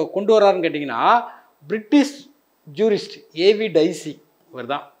கொண்டு வர்றாருன்னு கேட்டிங்கன்னா பிரிட்டிஷ் ஜூரிஸ்ட் ஏவி டைசி.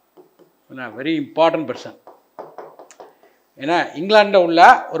 இவர் தான் வெரி இம்பார்ட்டன்ட் பர்சன். ஏன்னா இங்கிலாண்டில் உள்ள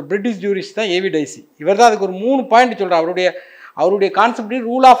ஒரு பிரிட்டிஷ் ஜூரிஸ்ட் தான் ஏவி டைசி. இவர் தான் அதுக்கு ஒரு 3 பாயிண்ட் சொல்கிறார். அவருடைய கான்செப்ட்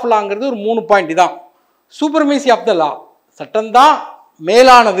ரூல் ஆஃப் லாங்கிறது ஒரு 3 பாயிண்ட் தான். சூப்பர்மேசி ஆஃப் த லா, சட்டம்தான்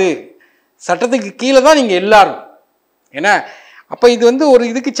மேலானது, சட்டத்துக்கு கீழே தான் நீங்கள் எல்லாரும். ஏன்னா அப்போ இது ஒரு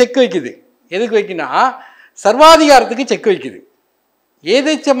இதுக்கு செக் வைக்குது. எதுக்கு வைக்குன்னா சர்வாதிகாரத்துக்கு செக் வைக்குது.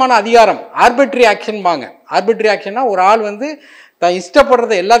 ஏதேச்சமான அதிகாரம் ஆர்பிட்ரி ஆக்ஷன் வாங்க. ஆர்பிட்ரி ஆக்ஷன்னா ஒரு ஆள் தான்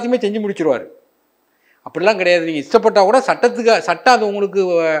இஷ்டப்படுறதை எல்லாத்தையுமே செஞ்சு முடிச்சிருவார். அப்படிலாம் கிடையாது. நீங்கள் இஷ்டப்பட்டால் கூட சட்டம் அது உங்களுக்கு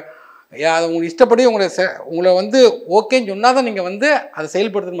இஷ்டப்படி உங்களை ஓகேன்னு சொன்னால் தான் நீங்கள் அதை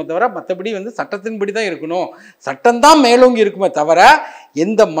செயல்படுத்தணுமே தவிர மற்றபடி சட்டத்தின்படி தான் இருக்கணும். சட்டம்தான் மேலோங்கி இருக்குமே தவிர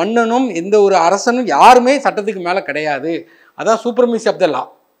எந்த மன்னனும் எந்த ஒரு அரசனும் யாருமே சட்டத்துக்கு மேலே கிடையாது. அதான் சூப்பர்மேசி ஆஃப் த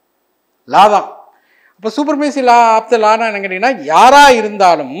லா தான். இப்போ சூப்பர்மேசி ஆஃப் த லானா என்ன கேட்டிங்கன்னா யாராக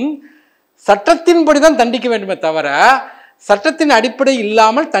இருந்தாலும் சட்டத்தின்படி தான் தண்டிக்க வேண்டுமே தவிர சட்டத்தின் அடிப்படை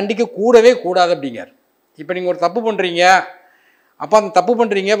இல்லாமல் தண்டிக்க கூடவே கூடாது அப்படிங்கிறார். இப்போ நீங்கள் ஒரு தப்பு பண்ணுறீங்க, அப்போ அந்த தப்பு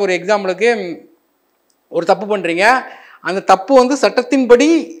பண்ணுறீங்க, ஒரு எக்ஸாம்பிளுக்கு ஒரு தப்பு பண்ணுறீங்க, அந்த தப்பு சட்டத்தின்படி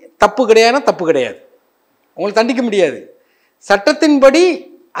தப்பு கிடையாதுன்னா தப்பு கிடையாது, உங்களை தண்டிக்க முடியாது. சட்டத்தின்படி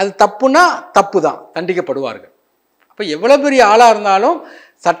அது தப்புனா தப்பு தான், தண்டிக்கப்படுவார்கள். அப்போ எவ்வளோ பெரிய ஆளாக இருந்தாலும்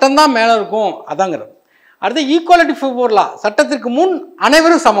சட்டம்தான் மேலே இருக்கும், அதாங்கிறது. அடுத்து ஈக்குவாலிட்டி பிஃபோர் லா, சட்டத்திற்கு முன்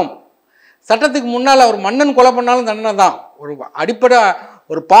அனைவரும் சமம். சட்டத்துக்கு முன்னால் ஒரு மன்னன் கொலை பண்ணாலும் தண்டனை தான், ஒரு அடிப்படை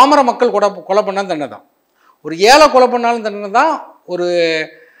ஒரு பாமர மக்கள் கொலை பண்ணாலும் தண்டனை தான், ஒரு ஏழை கொலை பண்ணாலும் தண்டனை தான், ஒரு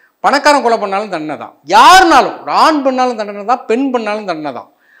பணக்காரன் கொலை பண்ணாலும் தண்டனை தான், யாருனாலும் ஒரு ஆண் பண்ணாலும் தண்டனை தான், பெண் பண்ணாலும் தண்டனை தான்.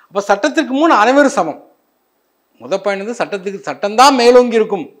 அப்போ சட்டத்திற்கு முன் அனைவரும் சமம். முதல் பாயிண்ட் சட்டம்தான் மேலோங்கி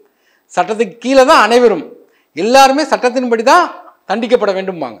இருக்கும், சட்டத்துக்கு கீழே தான் அனைவரும், எல்லாருமே சட்டத்தின்படி தான் தண்டிக்கப்பட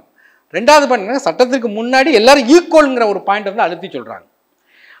வேண்டும்பாங்க. ரெண்டாவது பாயிண்ட் சட்டத்திற்கு முன்னாடி எல்லாரும் ஈக்குவல்ங்கிற ஒரு பாயிண்ட் அழுத்தி சொல்கிறாங்க.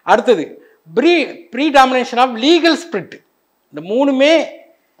 அடுத்தது ப்ரீடாமினேஷன் ஆஃப் லீகல் ஸ்பிரிட். இந்த 3மே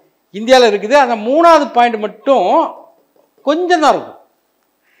இந்தியாவில் இருக்குது. அந்த 3வது பாயிண்ட் மட்டும் கொஞ்சம் தான் இருக்கும்.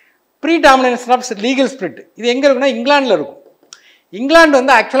 ப்ரீடாமினேஷன் ஆஃப் லீகல் ஸ்பிரிட் இது எங்கே இருக்குன்னா இங்கிலாண்டில் இருக்கும்.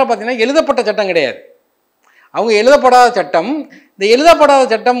 இங்கிலாந்து ஆக்சுவலாக பார்த்தீங்கன்னா எழுதப்பட்ட சட்டம் கிடையாது, அவங்க எழுதப்படாத சட்டம். இந்த எழுதப்படாத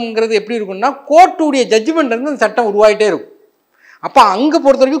சட்டம்ங்கிறது எப்படி இருக்குன்னா கோர்ட்டுடைய ஜட்ஜ்மெண்ட் அந்த சட்டம் உருவாகிட்டே இருக்கும். அப்போ அங்கே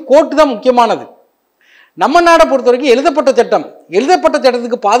பொறுத்த வரைக்கும் கோர்ட்டு தான் முக்கியமானது. நம்ம நாடை பொறுத்த வரைக்கும் எழுதப்பட்ட சட்டம், எழுதப்பட்ட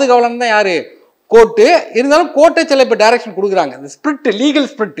சட்டத்துக்கு பாதுகாவலன் தான் யார்? கோர்ட்டு. இருந்தாலும் கோர்ட்டை சில இப்போ டைரக்ஷன் கொடுக்குறாங்க. இந்த ஸ்பிரிட், லீகல்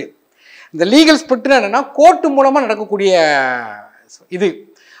ஸ்பிரிட்டு. இந்த லீகல் ஸ்பிரிட்னா என்னென்னா கோர்ட்டு மூலமாக நடக்கக்கூடிய இது.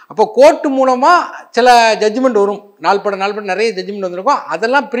 அப்போ கோர்ட்டு மூலமாக சில ஜட்ஜ்மெண்ட் வரும், நாள்பட நிறைய ஜட்ஜ்மெண்ட் வந்திருக்கும்.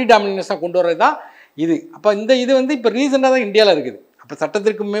 அதெல்லாம் ப்ரீடாமினேஷனாக கொண்டு வர்றது தான் இது. அப்போ இந்த இது இப்போ ரீசெண்டாக தான் இந்தியாவில் இருக்குது. அப்போ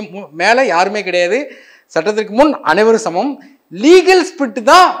சட்டத்திற்கு மேலே யாருமே கிடையாது, சட்டத்திற்கு முன் அனைவரும் சமம். லீகல் ஸ்பிரிட்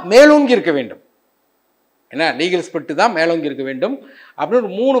தான் மேலோங்கி இருக்க வேண்டும். என்ன, லீகல் ஸ்பிரிட் தான் மேலோங்கி இருக்க வேண்டும் அப்படின்னு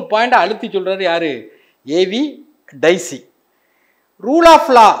ஒரு 3 பாயிண்ட் அழுத்தி சொல்கிறாரு யார்? AV dicey. Rule of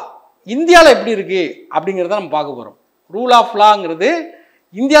law இந்தியாவில் எப்படி இருக்குது அப்படிங்கிறத நம்ம பார்க்க போகிறோம். ரூல் ஆஃப் லாங்கிறது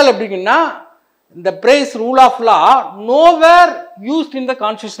இந்தியாவில் எப்படி இருக்குன்னா இந்த brace rule of law nowhere used in the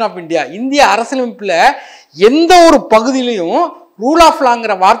constitution of India. இந்திய அரசியலமைப்பில் எந்த ஒரு பகுதியிலையும் ரூல் ஆஃப்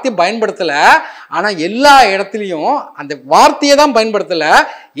லாங்கிற வார்த்தையை பயன்படுத்தலை. ஆனால் எல்லா இடத்துலையும் அந்த வார்த்தையை தான் பயன்படுத்தலை,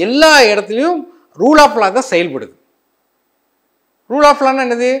 எல்லா இடத்துலையும் ரூல் ஆஃப் லா தான் செயல்படுது. ரூல் ஆஃப் லான்னா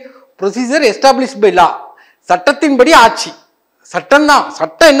என்னது? ப்ரொசீஜர் எஸ்டாப்ளிஷ்ட் பை லா, சட்டத்தின்படி ஆட்சி. சட்டம் தான்,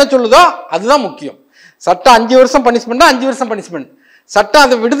 சட்டம் என்ன சொல்லுதோ அதுதான் முக்கியம். சட்டம் 5 வருஷம் பனிஷ்மெண்ட்னா 5 வருஷம் பனிஷ்மெண்ட், சட்டம்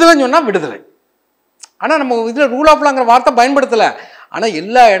அதை விடுதலைன்னு சொன்னால் விடுதலை. ஆனால் நம்ம இதில் ரூல் ஆஃப் லாங்கிற வார்த்தை பயன்படுத்தலை. ஆனால்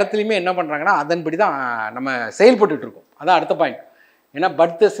எல்லா இடத்துலையுமே என்ன பண்ணுறாங்கன்னா அதன்படி தான் நம்ம செயல்பட்டு இருக்கோம். அதான் அடுத்த பாயிண்ட். ஏன்னா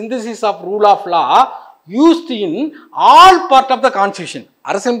but the synthesis of rule of law used in all part of the constitution.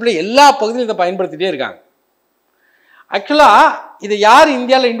 அரசியலமைப்பில் எல்லா பகுதியிலும் இதை பயன்படுத்திட்டே இருக்காங்க. ஆக்சுவலாக இதை யார்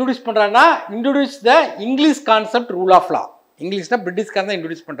இந்தியாவில் இன்ட்ரடியூஸ் பண்ணுறாங்கன்னா introduce the English concept rule of law. இங்கிலீஷ்னா பிரிட்டிஷ்காரன் தான்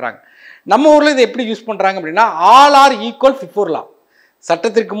இன்ட்ரடியூஸ் பண்ணுறாங்க. நம்ம ஊரில் இதை எப்படி யூஸ் பண்ணுறாங்க அப்படின்னா all R equal before law,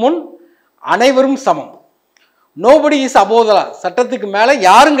 சட்டத்திற்கு முன் அனைவரும் சமம். நோபடி இஸ் அபோவ் த லா, சட்டத்துக்கு மேலே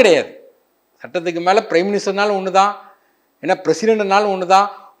யாரும் கிடையாது. சட்டத்துக்கு மேலே பிரைம் மினிஸ்டர்னாலும் ஒன்று தான், ஏன்னா பிரசிடென்ட்னாலும் ஒன்று தான்,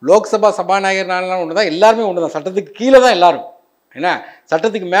 லோக்சபா சபாநாயகர்னாலும் ஒன்று தான், எல்லாருமே ஒன்று தான். சட்டத்துக்கு கீழே தான் எல்லாரும். ஏன்னா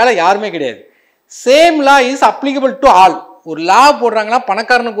சட்டத்துக்கு மேலே யாருமே கிடையாது. Same law is applicable to all. ஒரு லா போடுறாங்கன்னா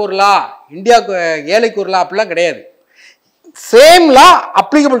பணக்காரனுக்கு ஒரு லா, இந்தியாவுக்கு ஏழைக்கு ஒரு லா, அப்படிலாம் கிடையாது. Same law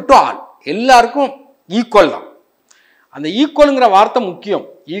applicable to all, எல்லாருக்கும் ஈக்குவல் தான். அந்த ஈக்குவலுங்கிற வார்த்தை முக்கியம்.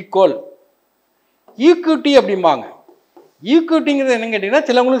 ஈக்குவல், ஈக்விட்டி அப்படிம்பாங்க. ஈக்விட்டிங்கிறது என்னன்னு கேட்டிங்கன்னா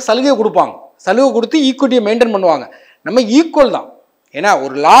சிலவங்களுக்கு சலுகை கொடுப்பாங்க, சலுகை கொடுத்து ஈக்விட்டியை மெயின்டைன் பண்ணுவாங்க. நம்ம ஈக்குவல் தான், ஏன்னா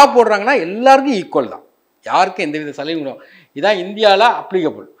ஒரு லா போடுறாங்கன்னா எல்லாருக்கும் ஈக்குவல் தான், யாருக்கும் எந்தவித சலுகை. இதுதான் இந்தியாவில்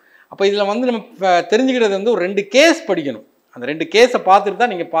அப்ளிகபிள். அப்போ இதில் வந்து நம்ம தெரிஞ்சுக்கிறது வந்து ஒரு 2 கேஸ் படிக்கணும். அந்த 2 கேஸை பார்த்துட்டு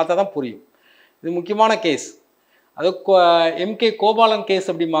தான் நீங்கள் பார்த்தா தான் புரியும். இது முக்கியமான கேஸ். அது எம்கே கோபாலன் கேஸ்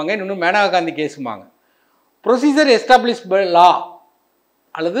அப்படிம்பாங்க, இன்னொன்று Maneka Gandhi கேஸும்பாங்க. Procedure establish by லா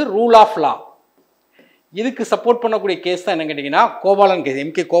அல்லது ரூல் ஆஃப் லா, இதுக்கு சப்போர்ட் பண்ணக்கூடிய கேஸ் தான் என்னன்னு கேட்டிங்கன்னா Gopalan case,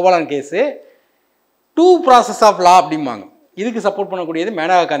 MK Gopalan case. 2 process of law அப்படிம்பாங்க, இதுக்கு சப்போர்ட் பண்ணக்கூடியது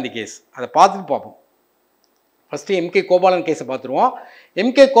மேனகா காந்தி கேஸ். அதை பார்த்துட்டு பார்ப்போம். ஃபஸ்ட்டு எம்கே கோபாலன் கேஸை பார்த்துருவோம்.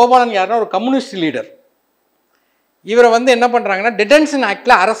 எம்கே கோபாலன் யாருன்னா ஒரு கம்யூனிஸ்ட் லீடர். இவரை வந்து என்ன பண்ணுறாங்கன்னா டிடென்ஷன்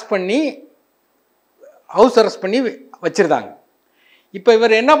ஆக்டில் அரெஸ்ட் பண்ணி ஹவுஸ் அரெஸ்ட் பண்ணி வச்சுருந்தாங்க. இப்போ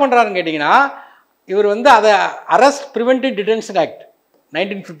இவர் என்ன பண்ணுறாருன்னு கேட்டிங்கன்னா இவர் வந்து அதை அரெஸ்ட் ப்ரிவென்டிவ் டிடென்ஷன் ஆக்ட்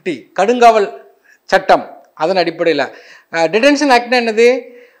 1950 கடுங்காவல் சட்டம், அதன் அடிப்படையில் டிடென்ஷன் ஆக்ட்னா என்னது,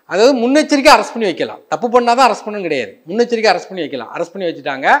 அதாவது முன்னெச்சரிக்கை அரெஸ்ட் பண்ணி வைக்கலாம், தப்பு பண்ணால் தான் அரெஸ்ட் பண்ணணும் கிடையாது, முன்னெச்சரிக்கை அரெஸ்ட் பண்ணி வைக்கலாம். அரெஸ்ட் பண்ணி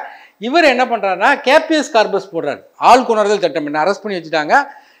வச்சுட்டாங்க. இவர் என்ன பண்ணுறாருன்னா கேபிஎஸ் கார்பஸ் போடுறாரு, ஆள் கொணர்தல் சட்டம். என்ன அரெஸ்ட் பண்ணி வச்சுட்டாங்க,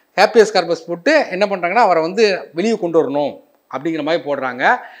 கேபிஎஸ் கார்பஸ் போட்டு என்ன பண்ணுறாங்கன்னா அவரை வந்து வெளியே கொண்டு வரணும் அப்படிங்கிற மாதிரி போடுறாங்க.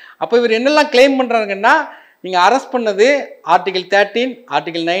 அப்போ இவர் என்னெல்லாம் கிளைம் பண்ணுறாங்கன்னா நீங்கள் அரெஸ்ட் பண்ணது ஆர்டிகல் 13,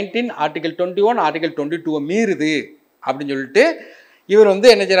 ஆர்டிகல் 19, ஆர்டிகல் 21, ஆர்டிகல் 22 மீறுது அப்படின்னு சொல்லிட்டு இவர் வந்து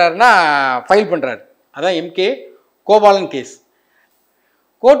என்ன செய்கிறாருன்னா ஃபைல் பண்ணுறாரு. அதான் எம்கே கோபாலன் கேஸ்.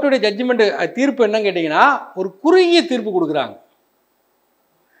 கோர்ட்டுடைய ஜட்ஜ்மெண்ட் தீர்ப்பு என்னன்னு கேட்டிங்கன்னா ஒரு குறுகிய தீர்ப்பு கொடுக்குறாங்க.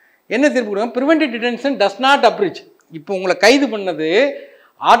 என்ன தீர்ப்பு கொடுக்குறாங்க, ப்ரிவென்டிவ் டிடென்ஷன் டஸ் நாட் அப்ரிச். இப்போ உங்களை கைது பண்ணது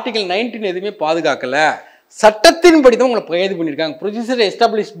ஆர்டிகல் 19 எதுவுமே பாதுகாக்கலை, சட்டத்தின்படி தான் உங்களை கைது பண்ணியிருக்காங்க. Procedure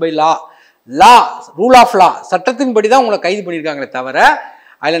establish by law, law rule of law, சட்டத்தின்படி தான் உங்களை கைது பண்ணியிருக்காங்களே தவிர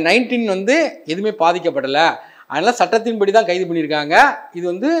அதில் 19 வந்து எதுவுமே பாதிக்கப்படலை, அதனால் சட்டத்தின்படி தான் கைது பண்ணியிருக்காங்க. இது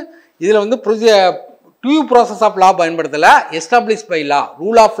வந்து இதில் வந்து due process of law பயன்படுத்தலை, establish by law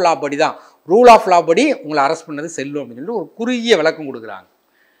rule of law படி தான், ரூல் ஆஃப் லா படி உங்களை அரெஸ்ட் பண்ணது செல்லும் அப்படின்னு சொல்லிட்டு ஒரு குறுகிய விளக்கம் கொடுக்குறாங்க.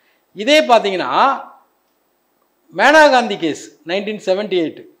 இதே பார்த்தீங்கன்னா மேனகா காந்தி கேஸ்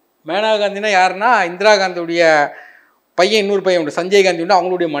 1978. மேனகா காந்தினா யாருன்னா இந்திரா காந்தியுடைய பையன், இன்னொரு பையன் உண்டு சஞ்சய் காந்தி உண்டு,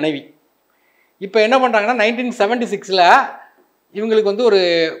 அவங்களுடைய மனைவி. இப்போ என்ன பண்ணுறாங்கன்னா 1976 இவங்களுக்கு வந்து ஒரு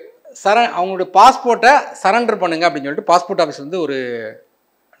அவங்களுடைய பாஸ்போர்ட்டை சரண்டர் பண்ணுங்க அப்படின்னு சொல்லிட்டு பாஸ்போர்ட் ஆஃபீஸ் வந்து ஒரு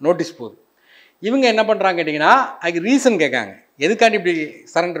நோட்டீஸ் போகுது. இவங்க என்ன பண்ணுறாங்க கேட்டிங்கன்னா அதுக்கு ரீசன் கேட்காங்க, எதுக்காண்டி இப்படி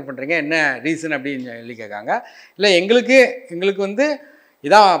சரண்டர் பண்ணுறீங்க, என்ன ரீசன் அப்படின்னு சொல்லி கேட்காங்க. இல்லை எங்களுக்கு வந்து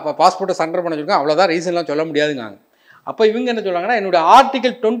இதான் இப்போ பாஸ்போர்ட்டை சரண்டர் பண்ண சொல்லியிருக்காங்க, அவ்வளோதான், ரீசன்லாம் சொல்ல முடியாதுங்காங்க. அப்போ இவங்க என்ன சொல்கிறாங்கன்னா என்னுடைய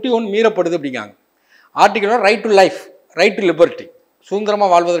article 21 மீறப்படுது அப்படிங்காங்க. Article right to life, right to liberty, சுதந்திரமாக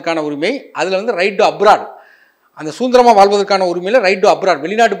வாழ்வதற்கான உரிமை. அதில் வந்து ரைட் டு அப்ராட், அந்த சுதந்திரமாக வாழ்வதற்கான உரிமையில் ரைட் டு அப்ராட்,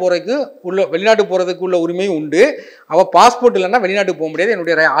 வெளிநாட்டு போகிறதுக்கு உள்ள உரிமையும் உண்டு. அவள் பாஸ்போர்ட் இல்லைன்னா வெளிநாட்டுக்கு போக முடியாது,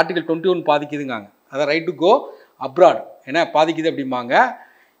 என்னுடைய ஆர்டிகல் 21 பாதிக்குதுங்காங்க. அதான் ரைட் டு கோ அப்ராட் ஏன்னா பாதிக்குது அப்படிம்பாங்க.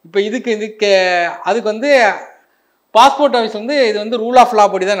 இப்போ அதுக்கு வந்து பாஸ்போர்ட் ஆஃபீஸ் வந்து இது வந்து ரூல் ஆஃப் லா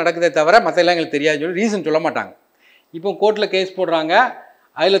படி தான் நடக்குதே தவிர மற்ற எல்லாம் எங்களுக்கு தெரியாது சொல்லி ரீசன் சொல்ல மாட்டாங்க. இப்போ கோர்ட்டில் கேஸ் போடுறாங்க,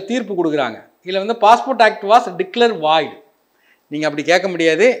 அதில் தீர்ப்பு கொடுக்குறாங்க. இதில் வந்து passport act was declare void, நீங்கள் அப்படி கேட்க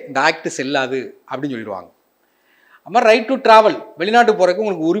முடியாது, இந்த ஆக்ட் செல்லாது அப்படின்னு சொல்லிடுவாங்க. அப்புறம் ரைட் டு ட்ராவல், வெளிநாட்டு போகிறதுக்கு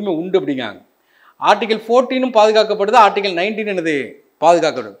உங்களுக்கு உரிமை உண்டு அப்படிங்காங்க. ஆர்டிகல் 14 பாதுகாக்கப்படுது, ஆர்டிகல் 19 என்னது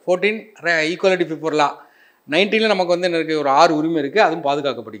பாதுகாக்கப்படுது. 14 ஈக்குவாலிட்டி பிஃபோர் லா, 19 நமக்கு வந்து எனக்கு ஒரு 6 உரிமை இருக்குது, அதுவும்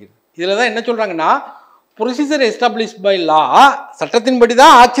பாதுகாக்கப்படுகிறது. இதில் தான் என்ன சொல்கிறாங்கன்னா ப்ரொசீஜர் எஸ்டாப்ளிஷ் பை லா, சட்டத்தின்படி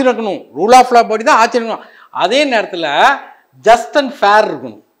தான் ஆட்சி நடக்கணும், ரூல் ஆஃப் லா படி தான் ஆட்சி நடக்கணும். அதே நேரத்தில் ஜஸ்ட் அண்ட் ஃபேர்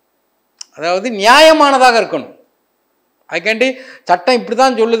இருக்கணும், அதாவது நியாயமானதாக இருக்கணும். அதுக்காண்டி சட்டம் இப்படி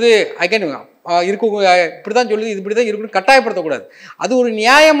தான் சொல்லுது, அதுக்காண்டி இப்படி தான் சொல்லுது, இது இப்படி தான் இருக்கணும் கட்டாயப்படுத்தக்கூடாது, அது ஒரு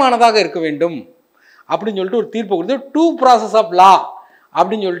நியாயமானதாக இருக்க வேண்டும் அப்படின்னு சொல்லிட்டு ஒரு தீர்ப்பு கொடுத்து 2 ப்ராசஸ் ஆஃப் லா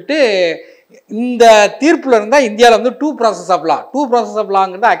அப்படின்னு சொல்லிட்டு இந்த தீர்ப்பில் இருந்தால் இந்தியாவில் வந்து 2 process of law. 2 process of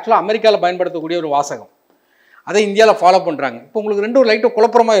லாங்கிறது ஆக்சுவலாக அமெரிக்காவில் பயன்படுத்தக்கூடிய ஒரு வாசகம், அதை இந்தியாவில் ஃபாலோ பண்ணுறாங்க. இப்போ உங்களுக்கு 2 லைட்டாக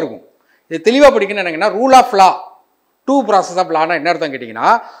குழப்பமாக இருக்கும், இது தெளிவாக படிக்கணும்னு என்னங்கன்னா rule of law 2 process of Lana என்ன அர்த்தம் கேட்டிங்கன்னா,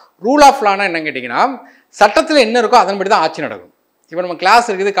 ரூல் ஆஃப் லானா என்னன்னு கேட்டிங்கன்னா சட்டத்தில் என்ன இருக்கோ அதன்படி தான் ஆட்சி நடக்கும். இப்போ நம்ம கிளாஸ்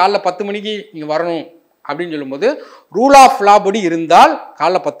இருக்குது, காலைல 10 மணிக்கு இங்கே வரணும் அப்படின்னு சொல்லும்போது ரூல் ஆஃப் லா படி இருந்தால்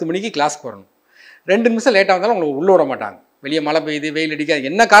காலைல 10 மணிக்கு கிளாஸ்க்கு வரணும். 2 நிமிஷம் லேட்டாக வந்தாலும் உங்களுக்கு உள்ளே விட மாட்டாங்க, வெளியே மழை பெய்யுது வெயில் அடிக்காது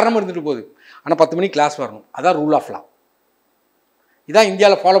என்ன காரணமும் இருந்துட்டு போகுது, ஆனால் 10 மணிக்கு கிளாஸ் வரணும், அதான் ரூல் ஆஃப் லா. இதான்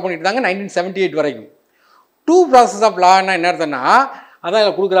இந்தியாவில் ஃபாலோ பண்ணிட்டு இருந்தாங்க 1978 வரைக்கும். 2 ப்ராசஸ் ஆஃப் லான்னா என்ன அர்த்தம்னா அதான்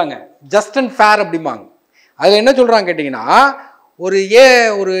இதில் கொடுக்குறாங்க ஜஸ்ட் அண்ட் ஃபேர் அப்படிம்பாங்க. அதில் என்ன சொல்கிறாங்க கேட்டிங்கன்னா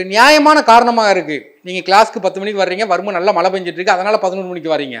ஒரு நியாயமான காரணமாக இருக்குது, நீங்கள் கிளாஸ்க்கு 10 மணிக்கு வர்றீங்க, வரும்போது நல்லா மழை பெஞ்சிட்ருக்கு, அதனால் 11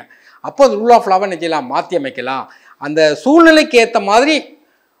 மணிக்கு வரீங்க, அப்போ அது ரூல் ஆஃப் லாவை என்ன செய்யலாம், மாற்றி அமைக்கலாம், அந்த சூழ்நிலைக்கு ஏற்ற மாதிரி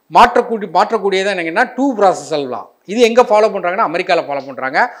மாற்றக்கூடியதான் என்னங்கன்னா டூ ப்ராசஸல் லா. இது எங்கே ஃபாலோ பண்ணுறாங்கன்னா அமெரிக்காவில் ஃபாலோ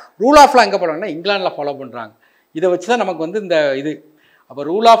பண்ணுறாங்க. ரூல் ஆஃப் லா எங்கே பண்ணுறாங்கன்னா இங்கிலாந்தில் ஃபாலோ பண்ணுறாங்க. இதை வச்சு தான் நமக்கு வந்து இந்த இது. அப்போ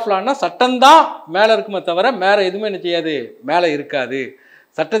ரூல் ஆஃப் லான்னா சட்டம்தான் மேலே இருக்குமே தவிர வேறு எதுவுமே என்ன செய்யாது, மேலே இருக்காது.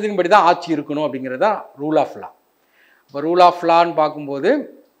 சட்டத்தின்படி தான் ஆட்சி இருக்கணும் அப்படிங்கிறது தான் ரூல் ஆஃப் லா. இப்போ ரூல் ஆஃப் லான்னு பார்க்கும்போது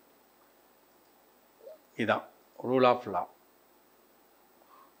இதான் rule of law.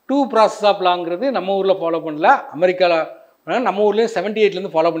 Two process of லாங்கிறது நம்ம ஊரில் ஃபாலோ பண்ணல, அமெரிக்காவில் நம்ம ஊர்லேயும்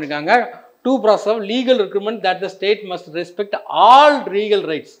 78லேருந்து ஃபாலோ பண்ணியிருக்காங்க. Two process of legal recruitment that the state must respect all legal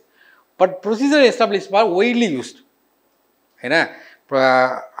rights but procedure establish for ஒய்ட்லி used. ஏன்னா இப்போ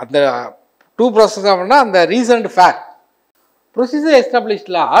அந்த டூ ப்ராசஸ் ஆஃப்னா அந்த reason and fact. Procedure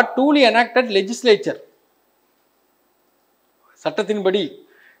established law duly enacted legislature. சட்டத்தின்படி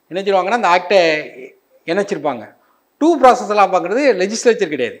என்ன செய்வாங்கன்னா அந்த ஆக்டை இணைச்சிருப்பாங்க. டூ ப்ராசஸ் லா பார்க்குறது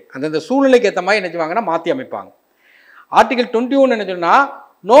legislature கிடையாது. அந்தந்த சூழ்நிலைக்கு ஏற்ற மாதிரி என்ன செய்வாங்கன்னா மாற்றி அமைப்பாங்க. ஆர்டிகல் 21 என்ன சொன்னால்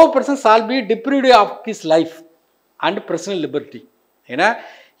no person shall be டிப்ரீவ்ட் of his life and personal liberty. ஏன்னா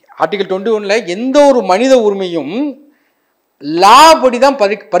ஆர்டிகல் 21ல் எந்த ஒரு மனித உரிமையும் லா படி தான்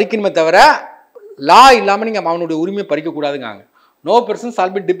பறிக்கணுமே தவிர லா இல்லாமல் நீங்கள் அவனுடைய உரிமையை பறிக்கக்கூடாதுங்காங்க. No person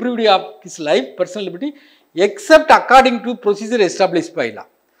shall be டிப்ரீவ்ட் of his life personal liberty accept according to procedure establish by லா.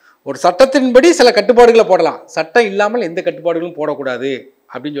 ஒரு சட்டத்தின்படி சில கட்டுப்பாடுகளை போடலாம், சட்டம் இல்லாமல் எந்த கட்டுப்பாடுகளும் போடக்கூடாது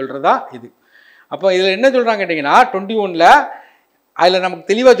அப்படின்னு சொல்கிறது தான் இது. அப்போ இதில் என்ன சொல்கிறாங்க கேட்டிங்கன்னா 21ல் அதில் நமக்கு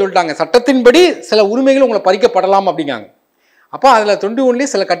தெளிவாக சொல்லிட்டாங்க சட்டத்தின்படி சில உரிமைகள் உங்களை பறிக்கப்படலாம் அப்படிங்காங்க. அப்போ அதில்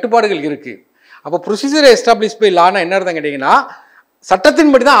 21லேயே சில கட்டுப்பாடுகள் இருக்குது. அப்போ ப்ரொசீஜர் எஸ்டாப்ளிஷ் பை லானா என்ன அர்த்தம் கேட்டிங்கன்னா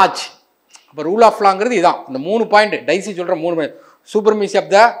சட்டத்தின்படி தான் ஆச்சு. அப்போ ரூல் ஆஃப் லாங்கிறது இதுதான். இந்த 3 பாயிண்ட் டைசி சொல்கிற 3 point: சூப்பர்மேசி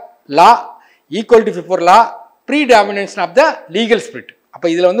of the law, equality before law, pre domination of the legal spirit. அப்போ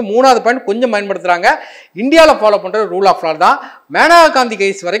இதில் வந்து 3வது பாயிண்ட் கொஞ்சம் பயன்படுத்துகிறாங்க. இந்தியாவில் ஃபாலோ பண்ணுற ரூல் ஆஃப் லா தான். மேனகா காந்தி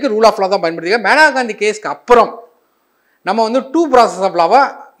கேஸ் வரைக்கும் ரூல் ஆஃப் லா தான் பயன்படுத்திக்க. மேனகா காந்தி கேஸ்க்கு அப்புறம் நம்ம வந்து டூ ப்ராசஸ் ஆஃப் லாவை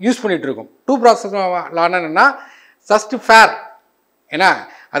யூஸ் பண்ணிகிட்டு இருக்கோம். டூ ப்ராசஸ் லான்னு என்னென்னா ஜஸ்ட் ஃபேர். ஏன்னா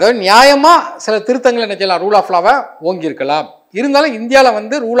அதாவது நியாயமாக சில திருத்தங்கள் என்ன செய்யலாம், ரூல் ஆஃப் லாவை ஓங்கியிருக்கலாம். இருந்தாலும் இந்தியாவில்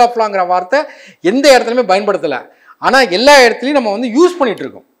வந்து ரூல் ஆஃப் லாங்கிற வார்த்தை எந்த இடத்துலையுமே பயன்படுத்தலை. ஆனால் எல்லா இடத்துலையும் நம்ம வந்து யூஸ் பண்ணிகிட்டு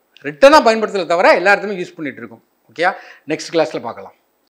இருக்கோம். ரிட்டனாக பயன்படுத்தலை தவிர எல்லா இடத்துலையும் யூஸ் பண்ணிகிட்டு இருக்கோம். ஓகே, நெக்ஸ்ட் கிளாஸில் பார்க்கலாம்.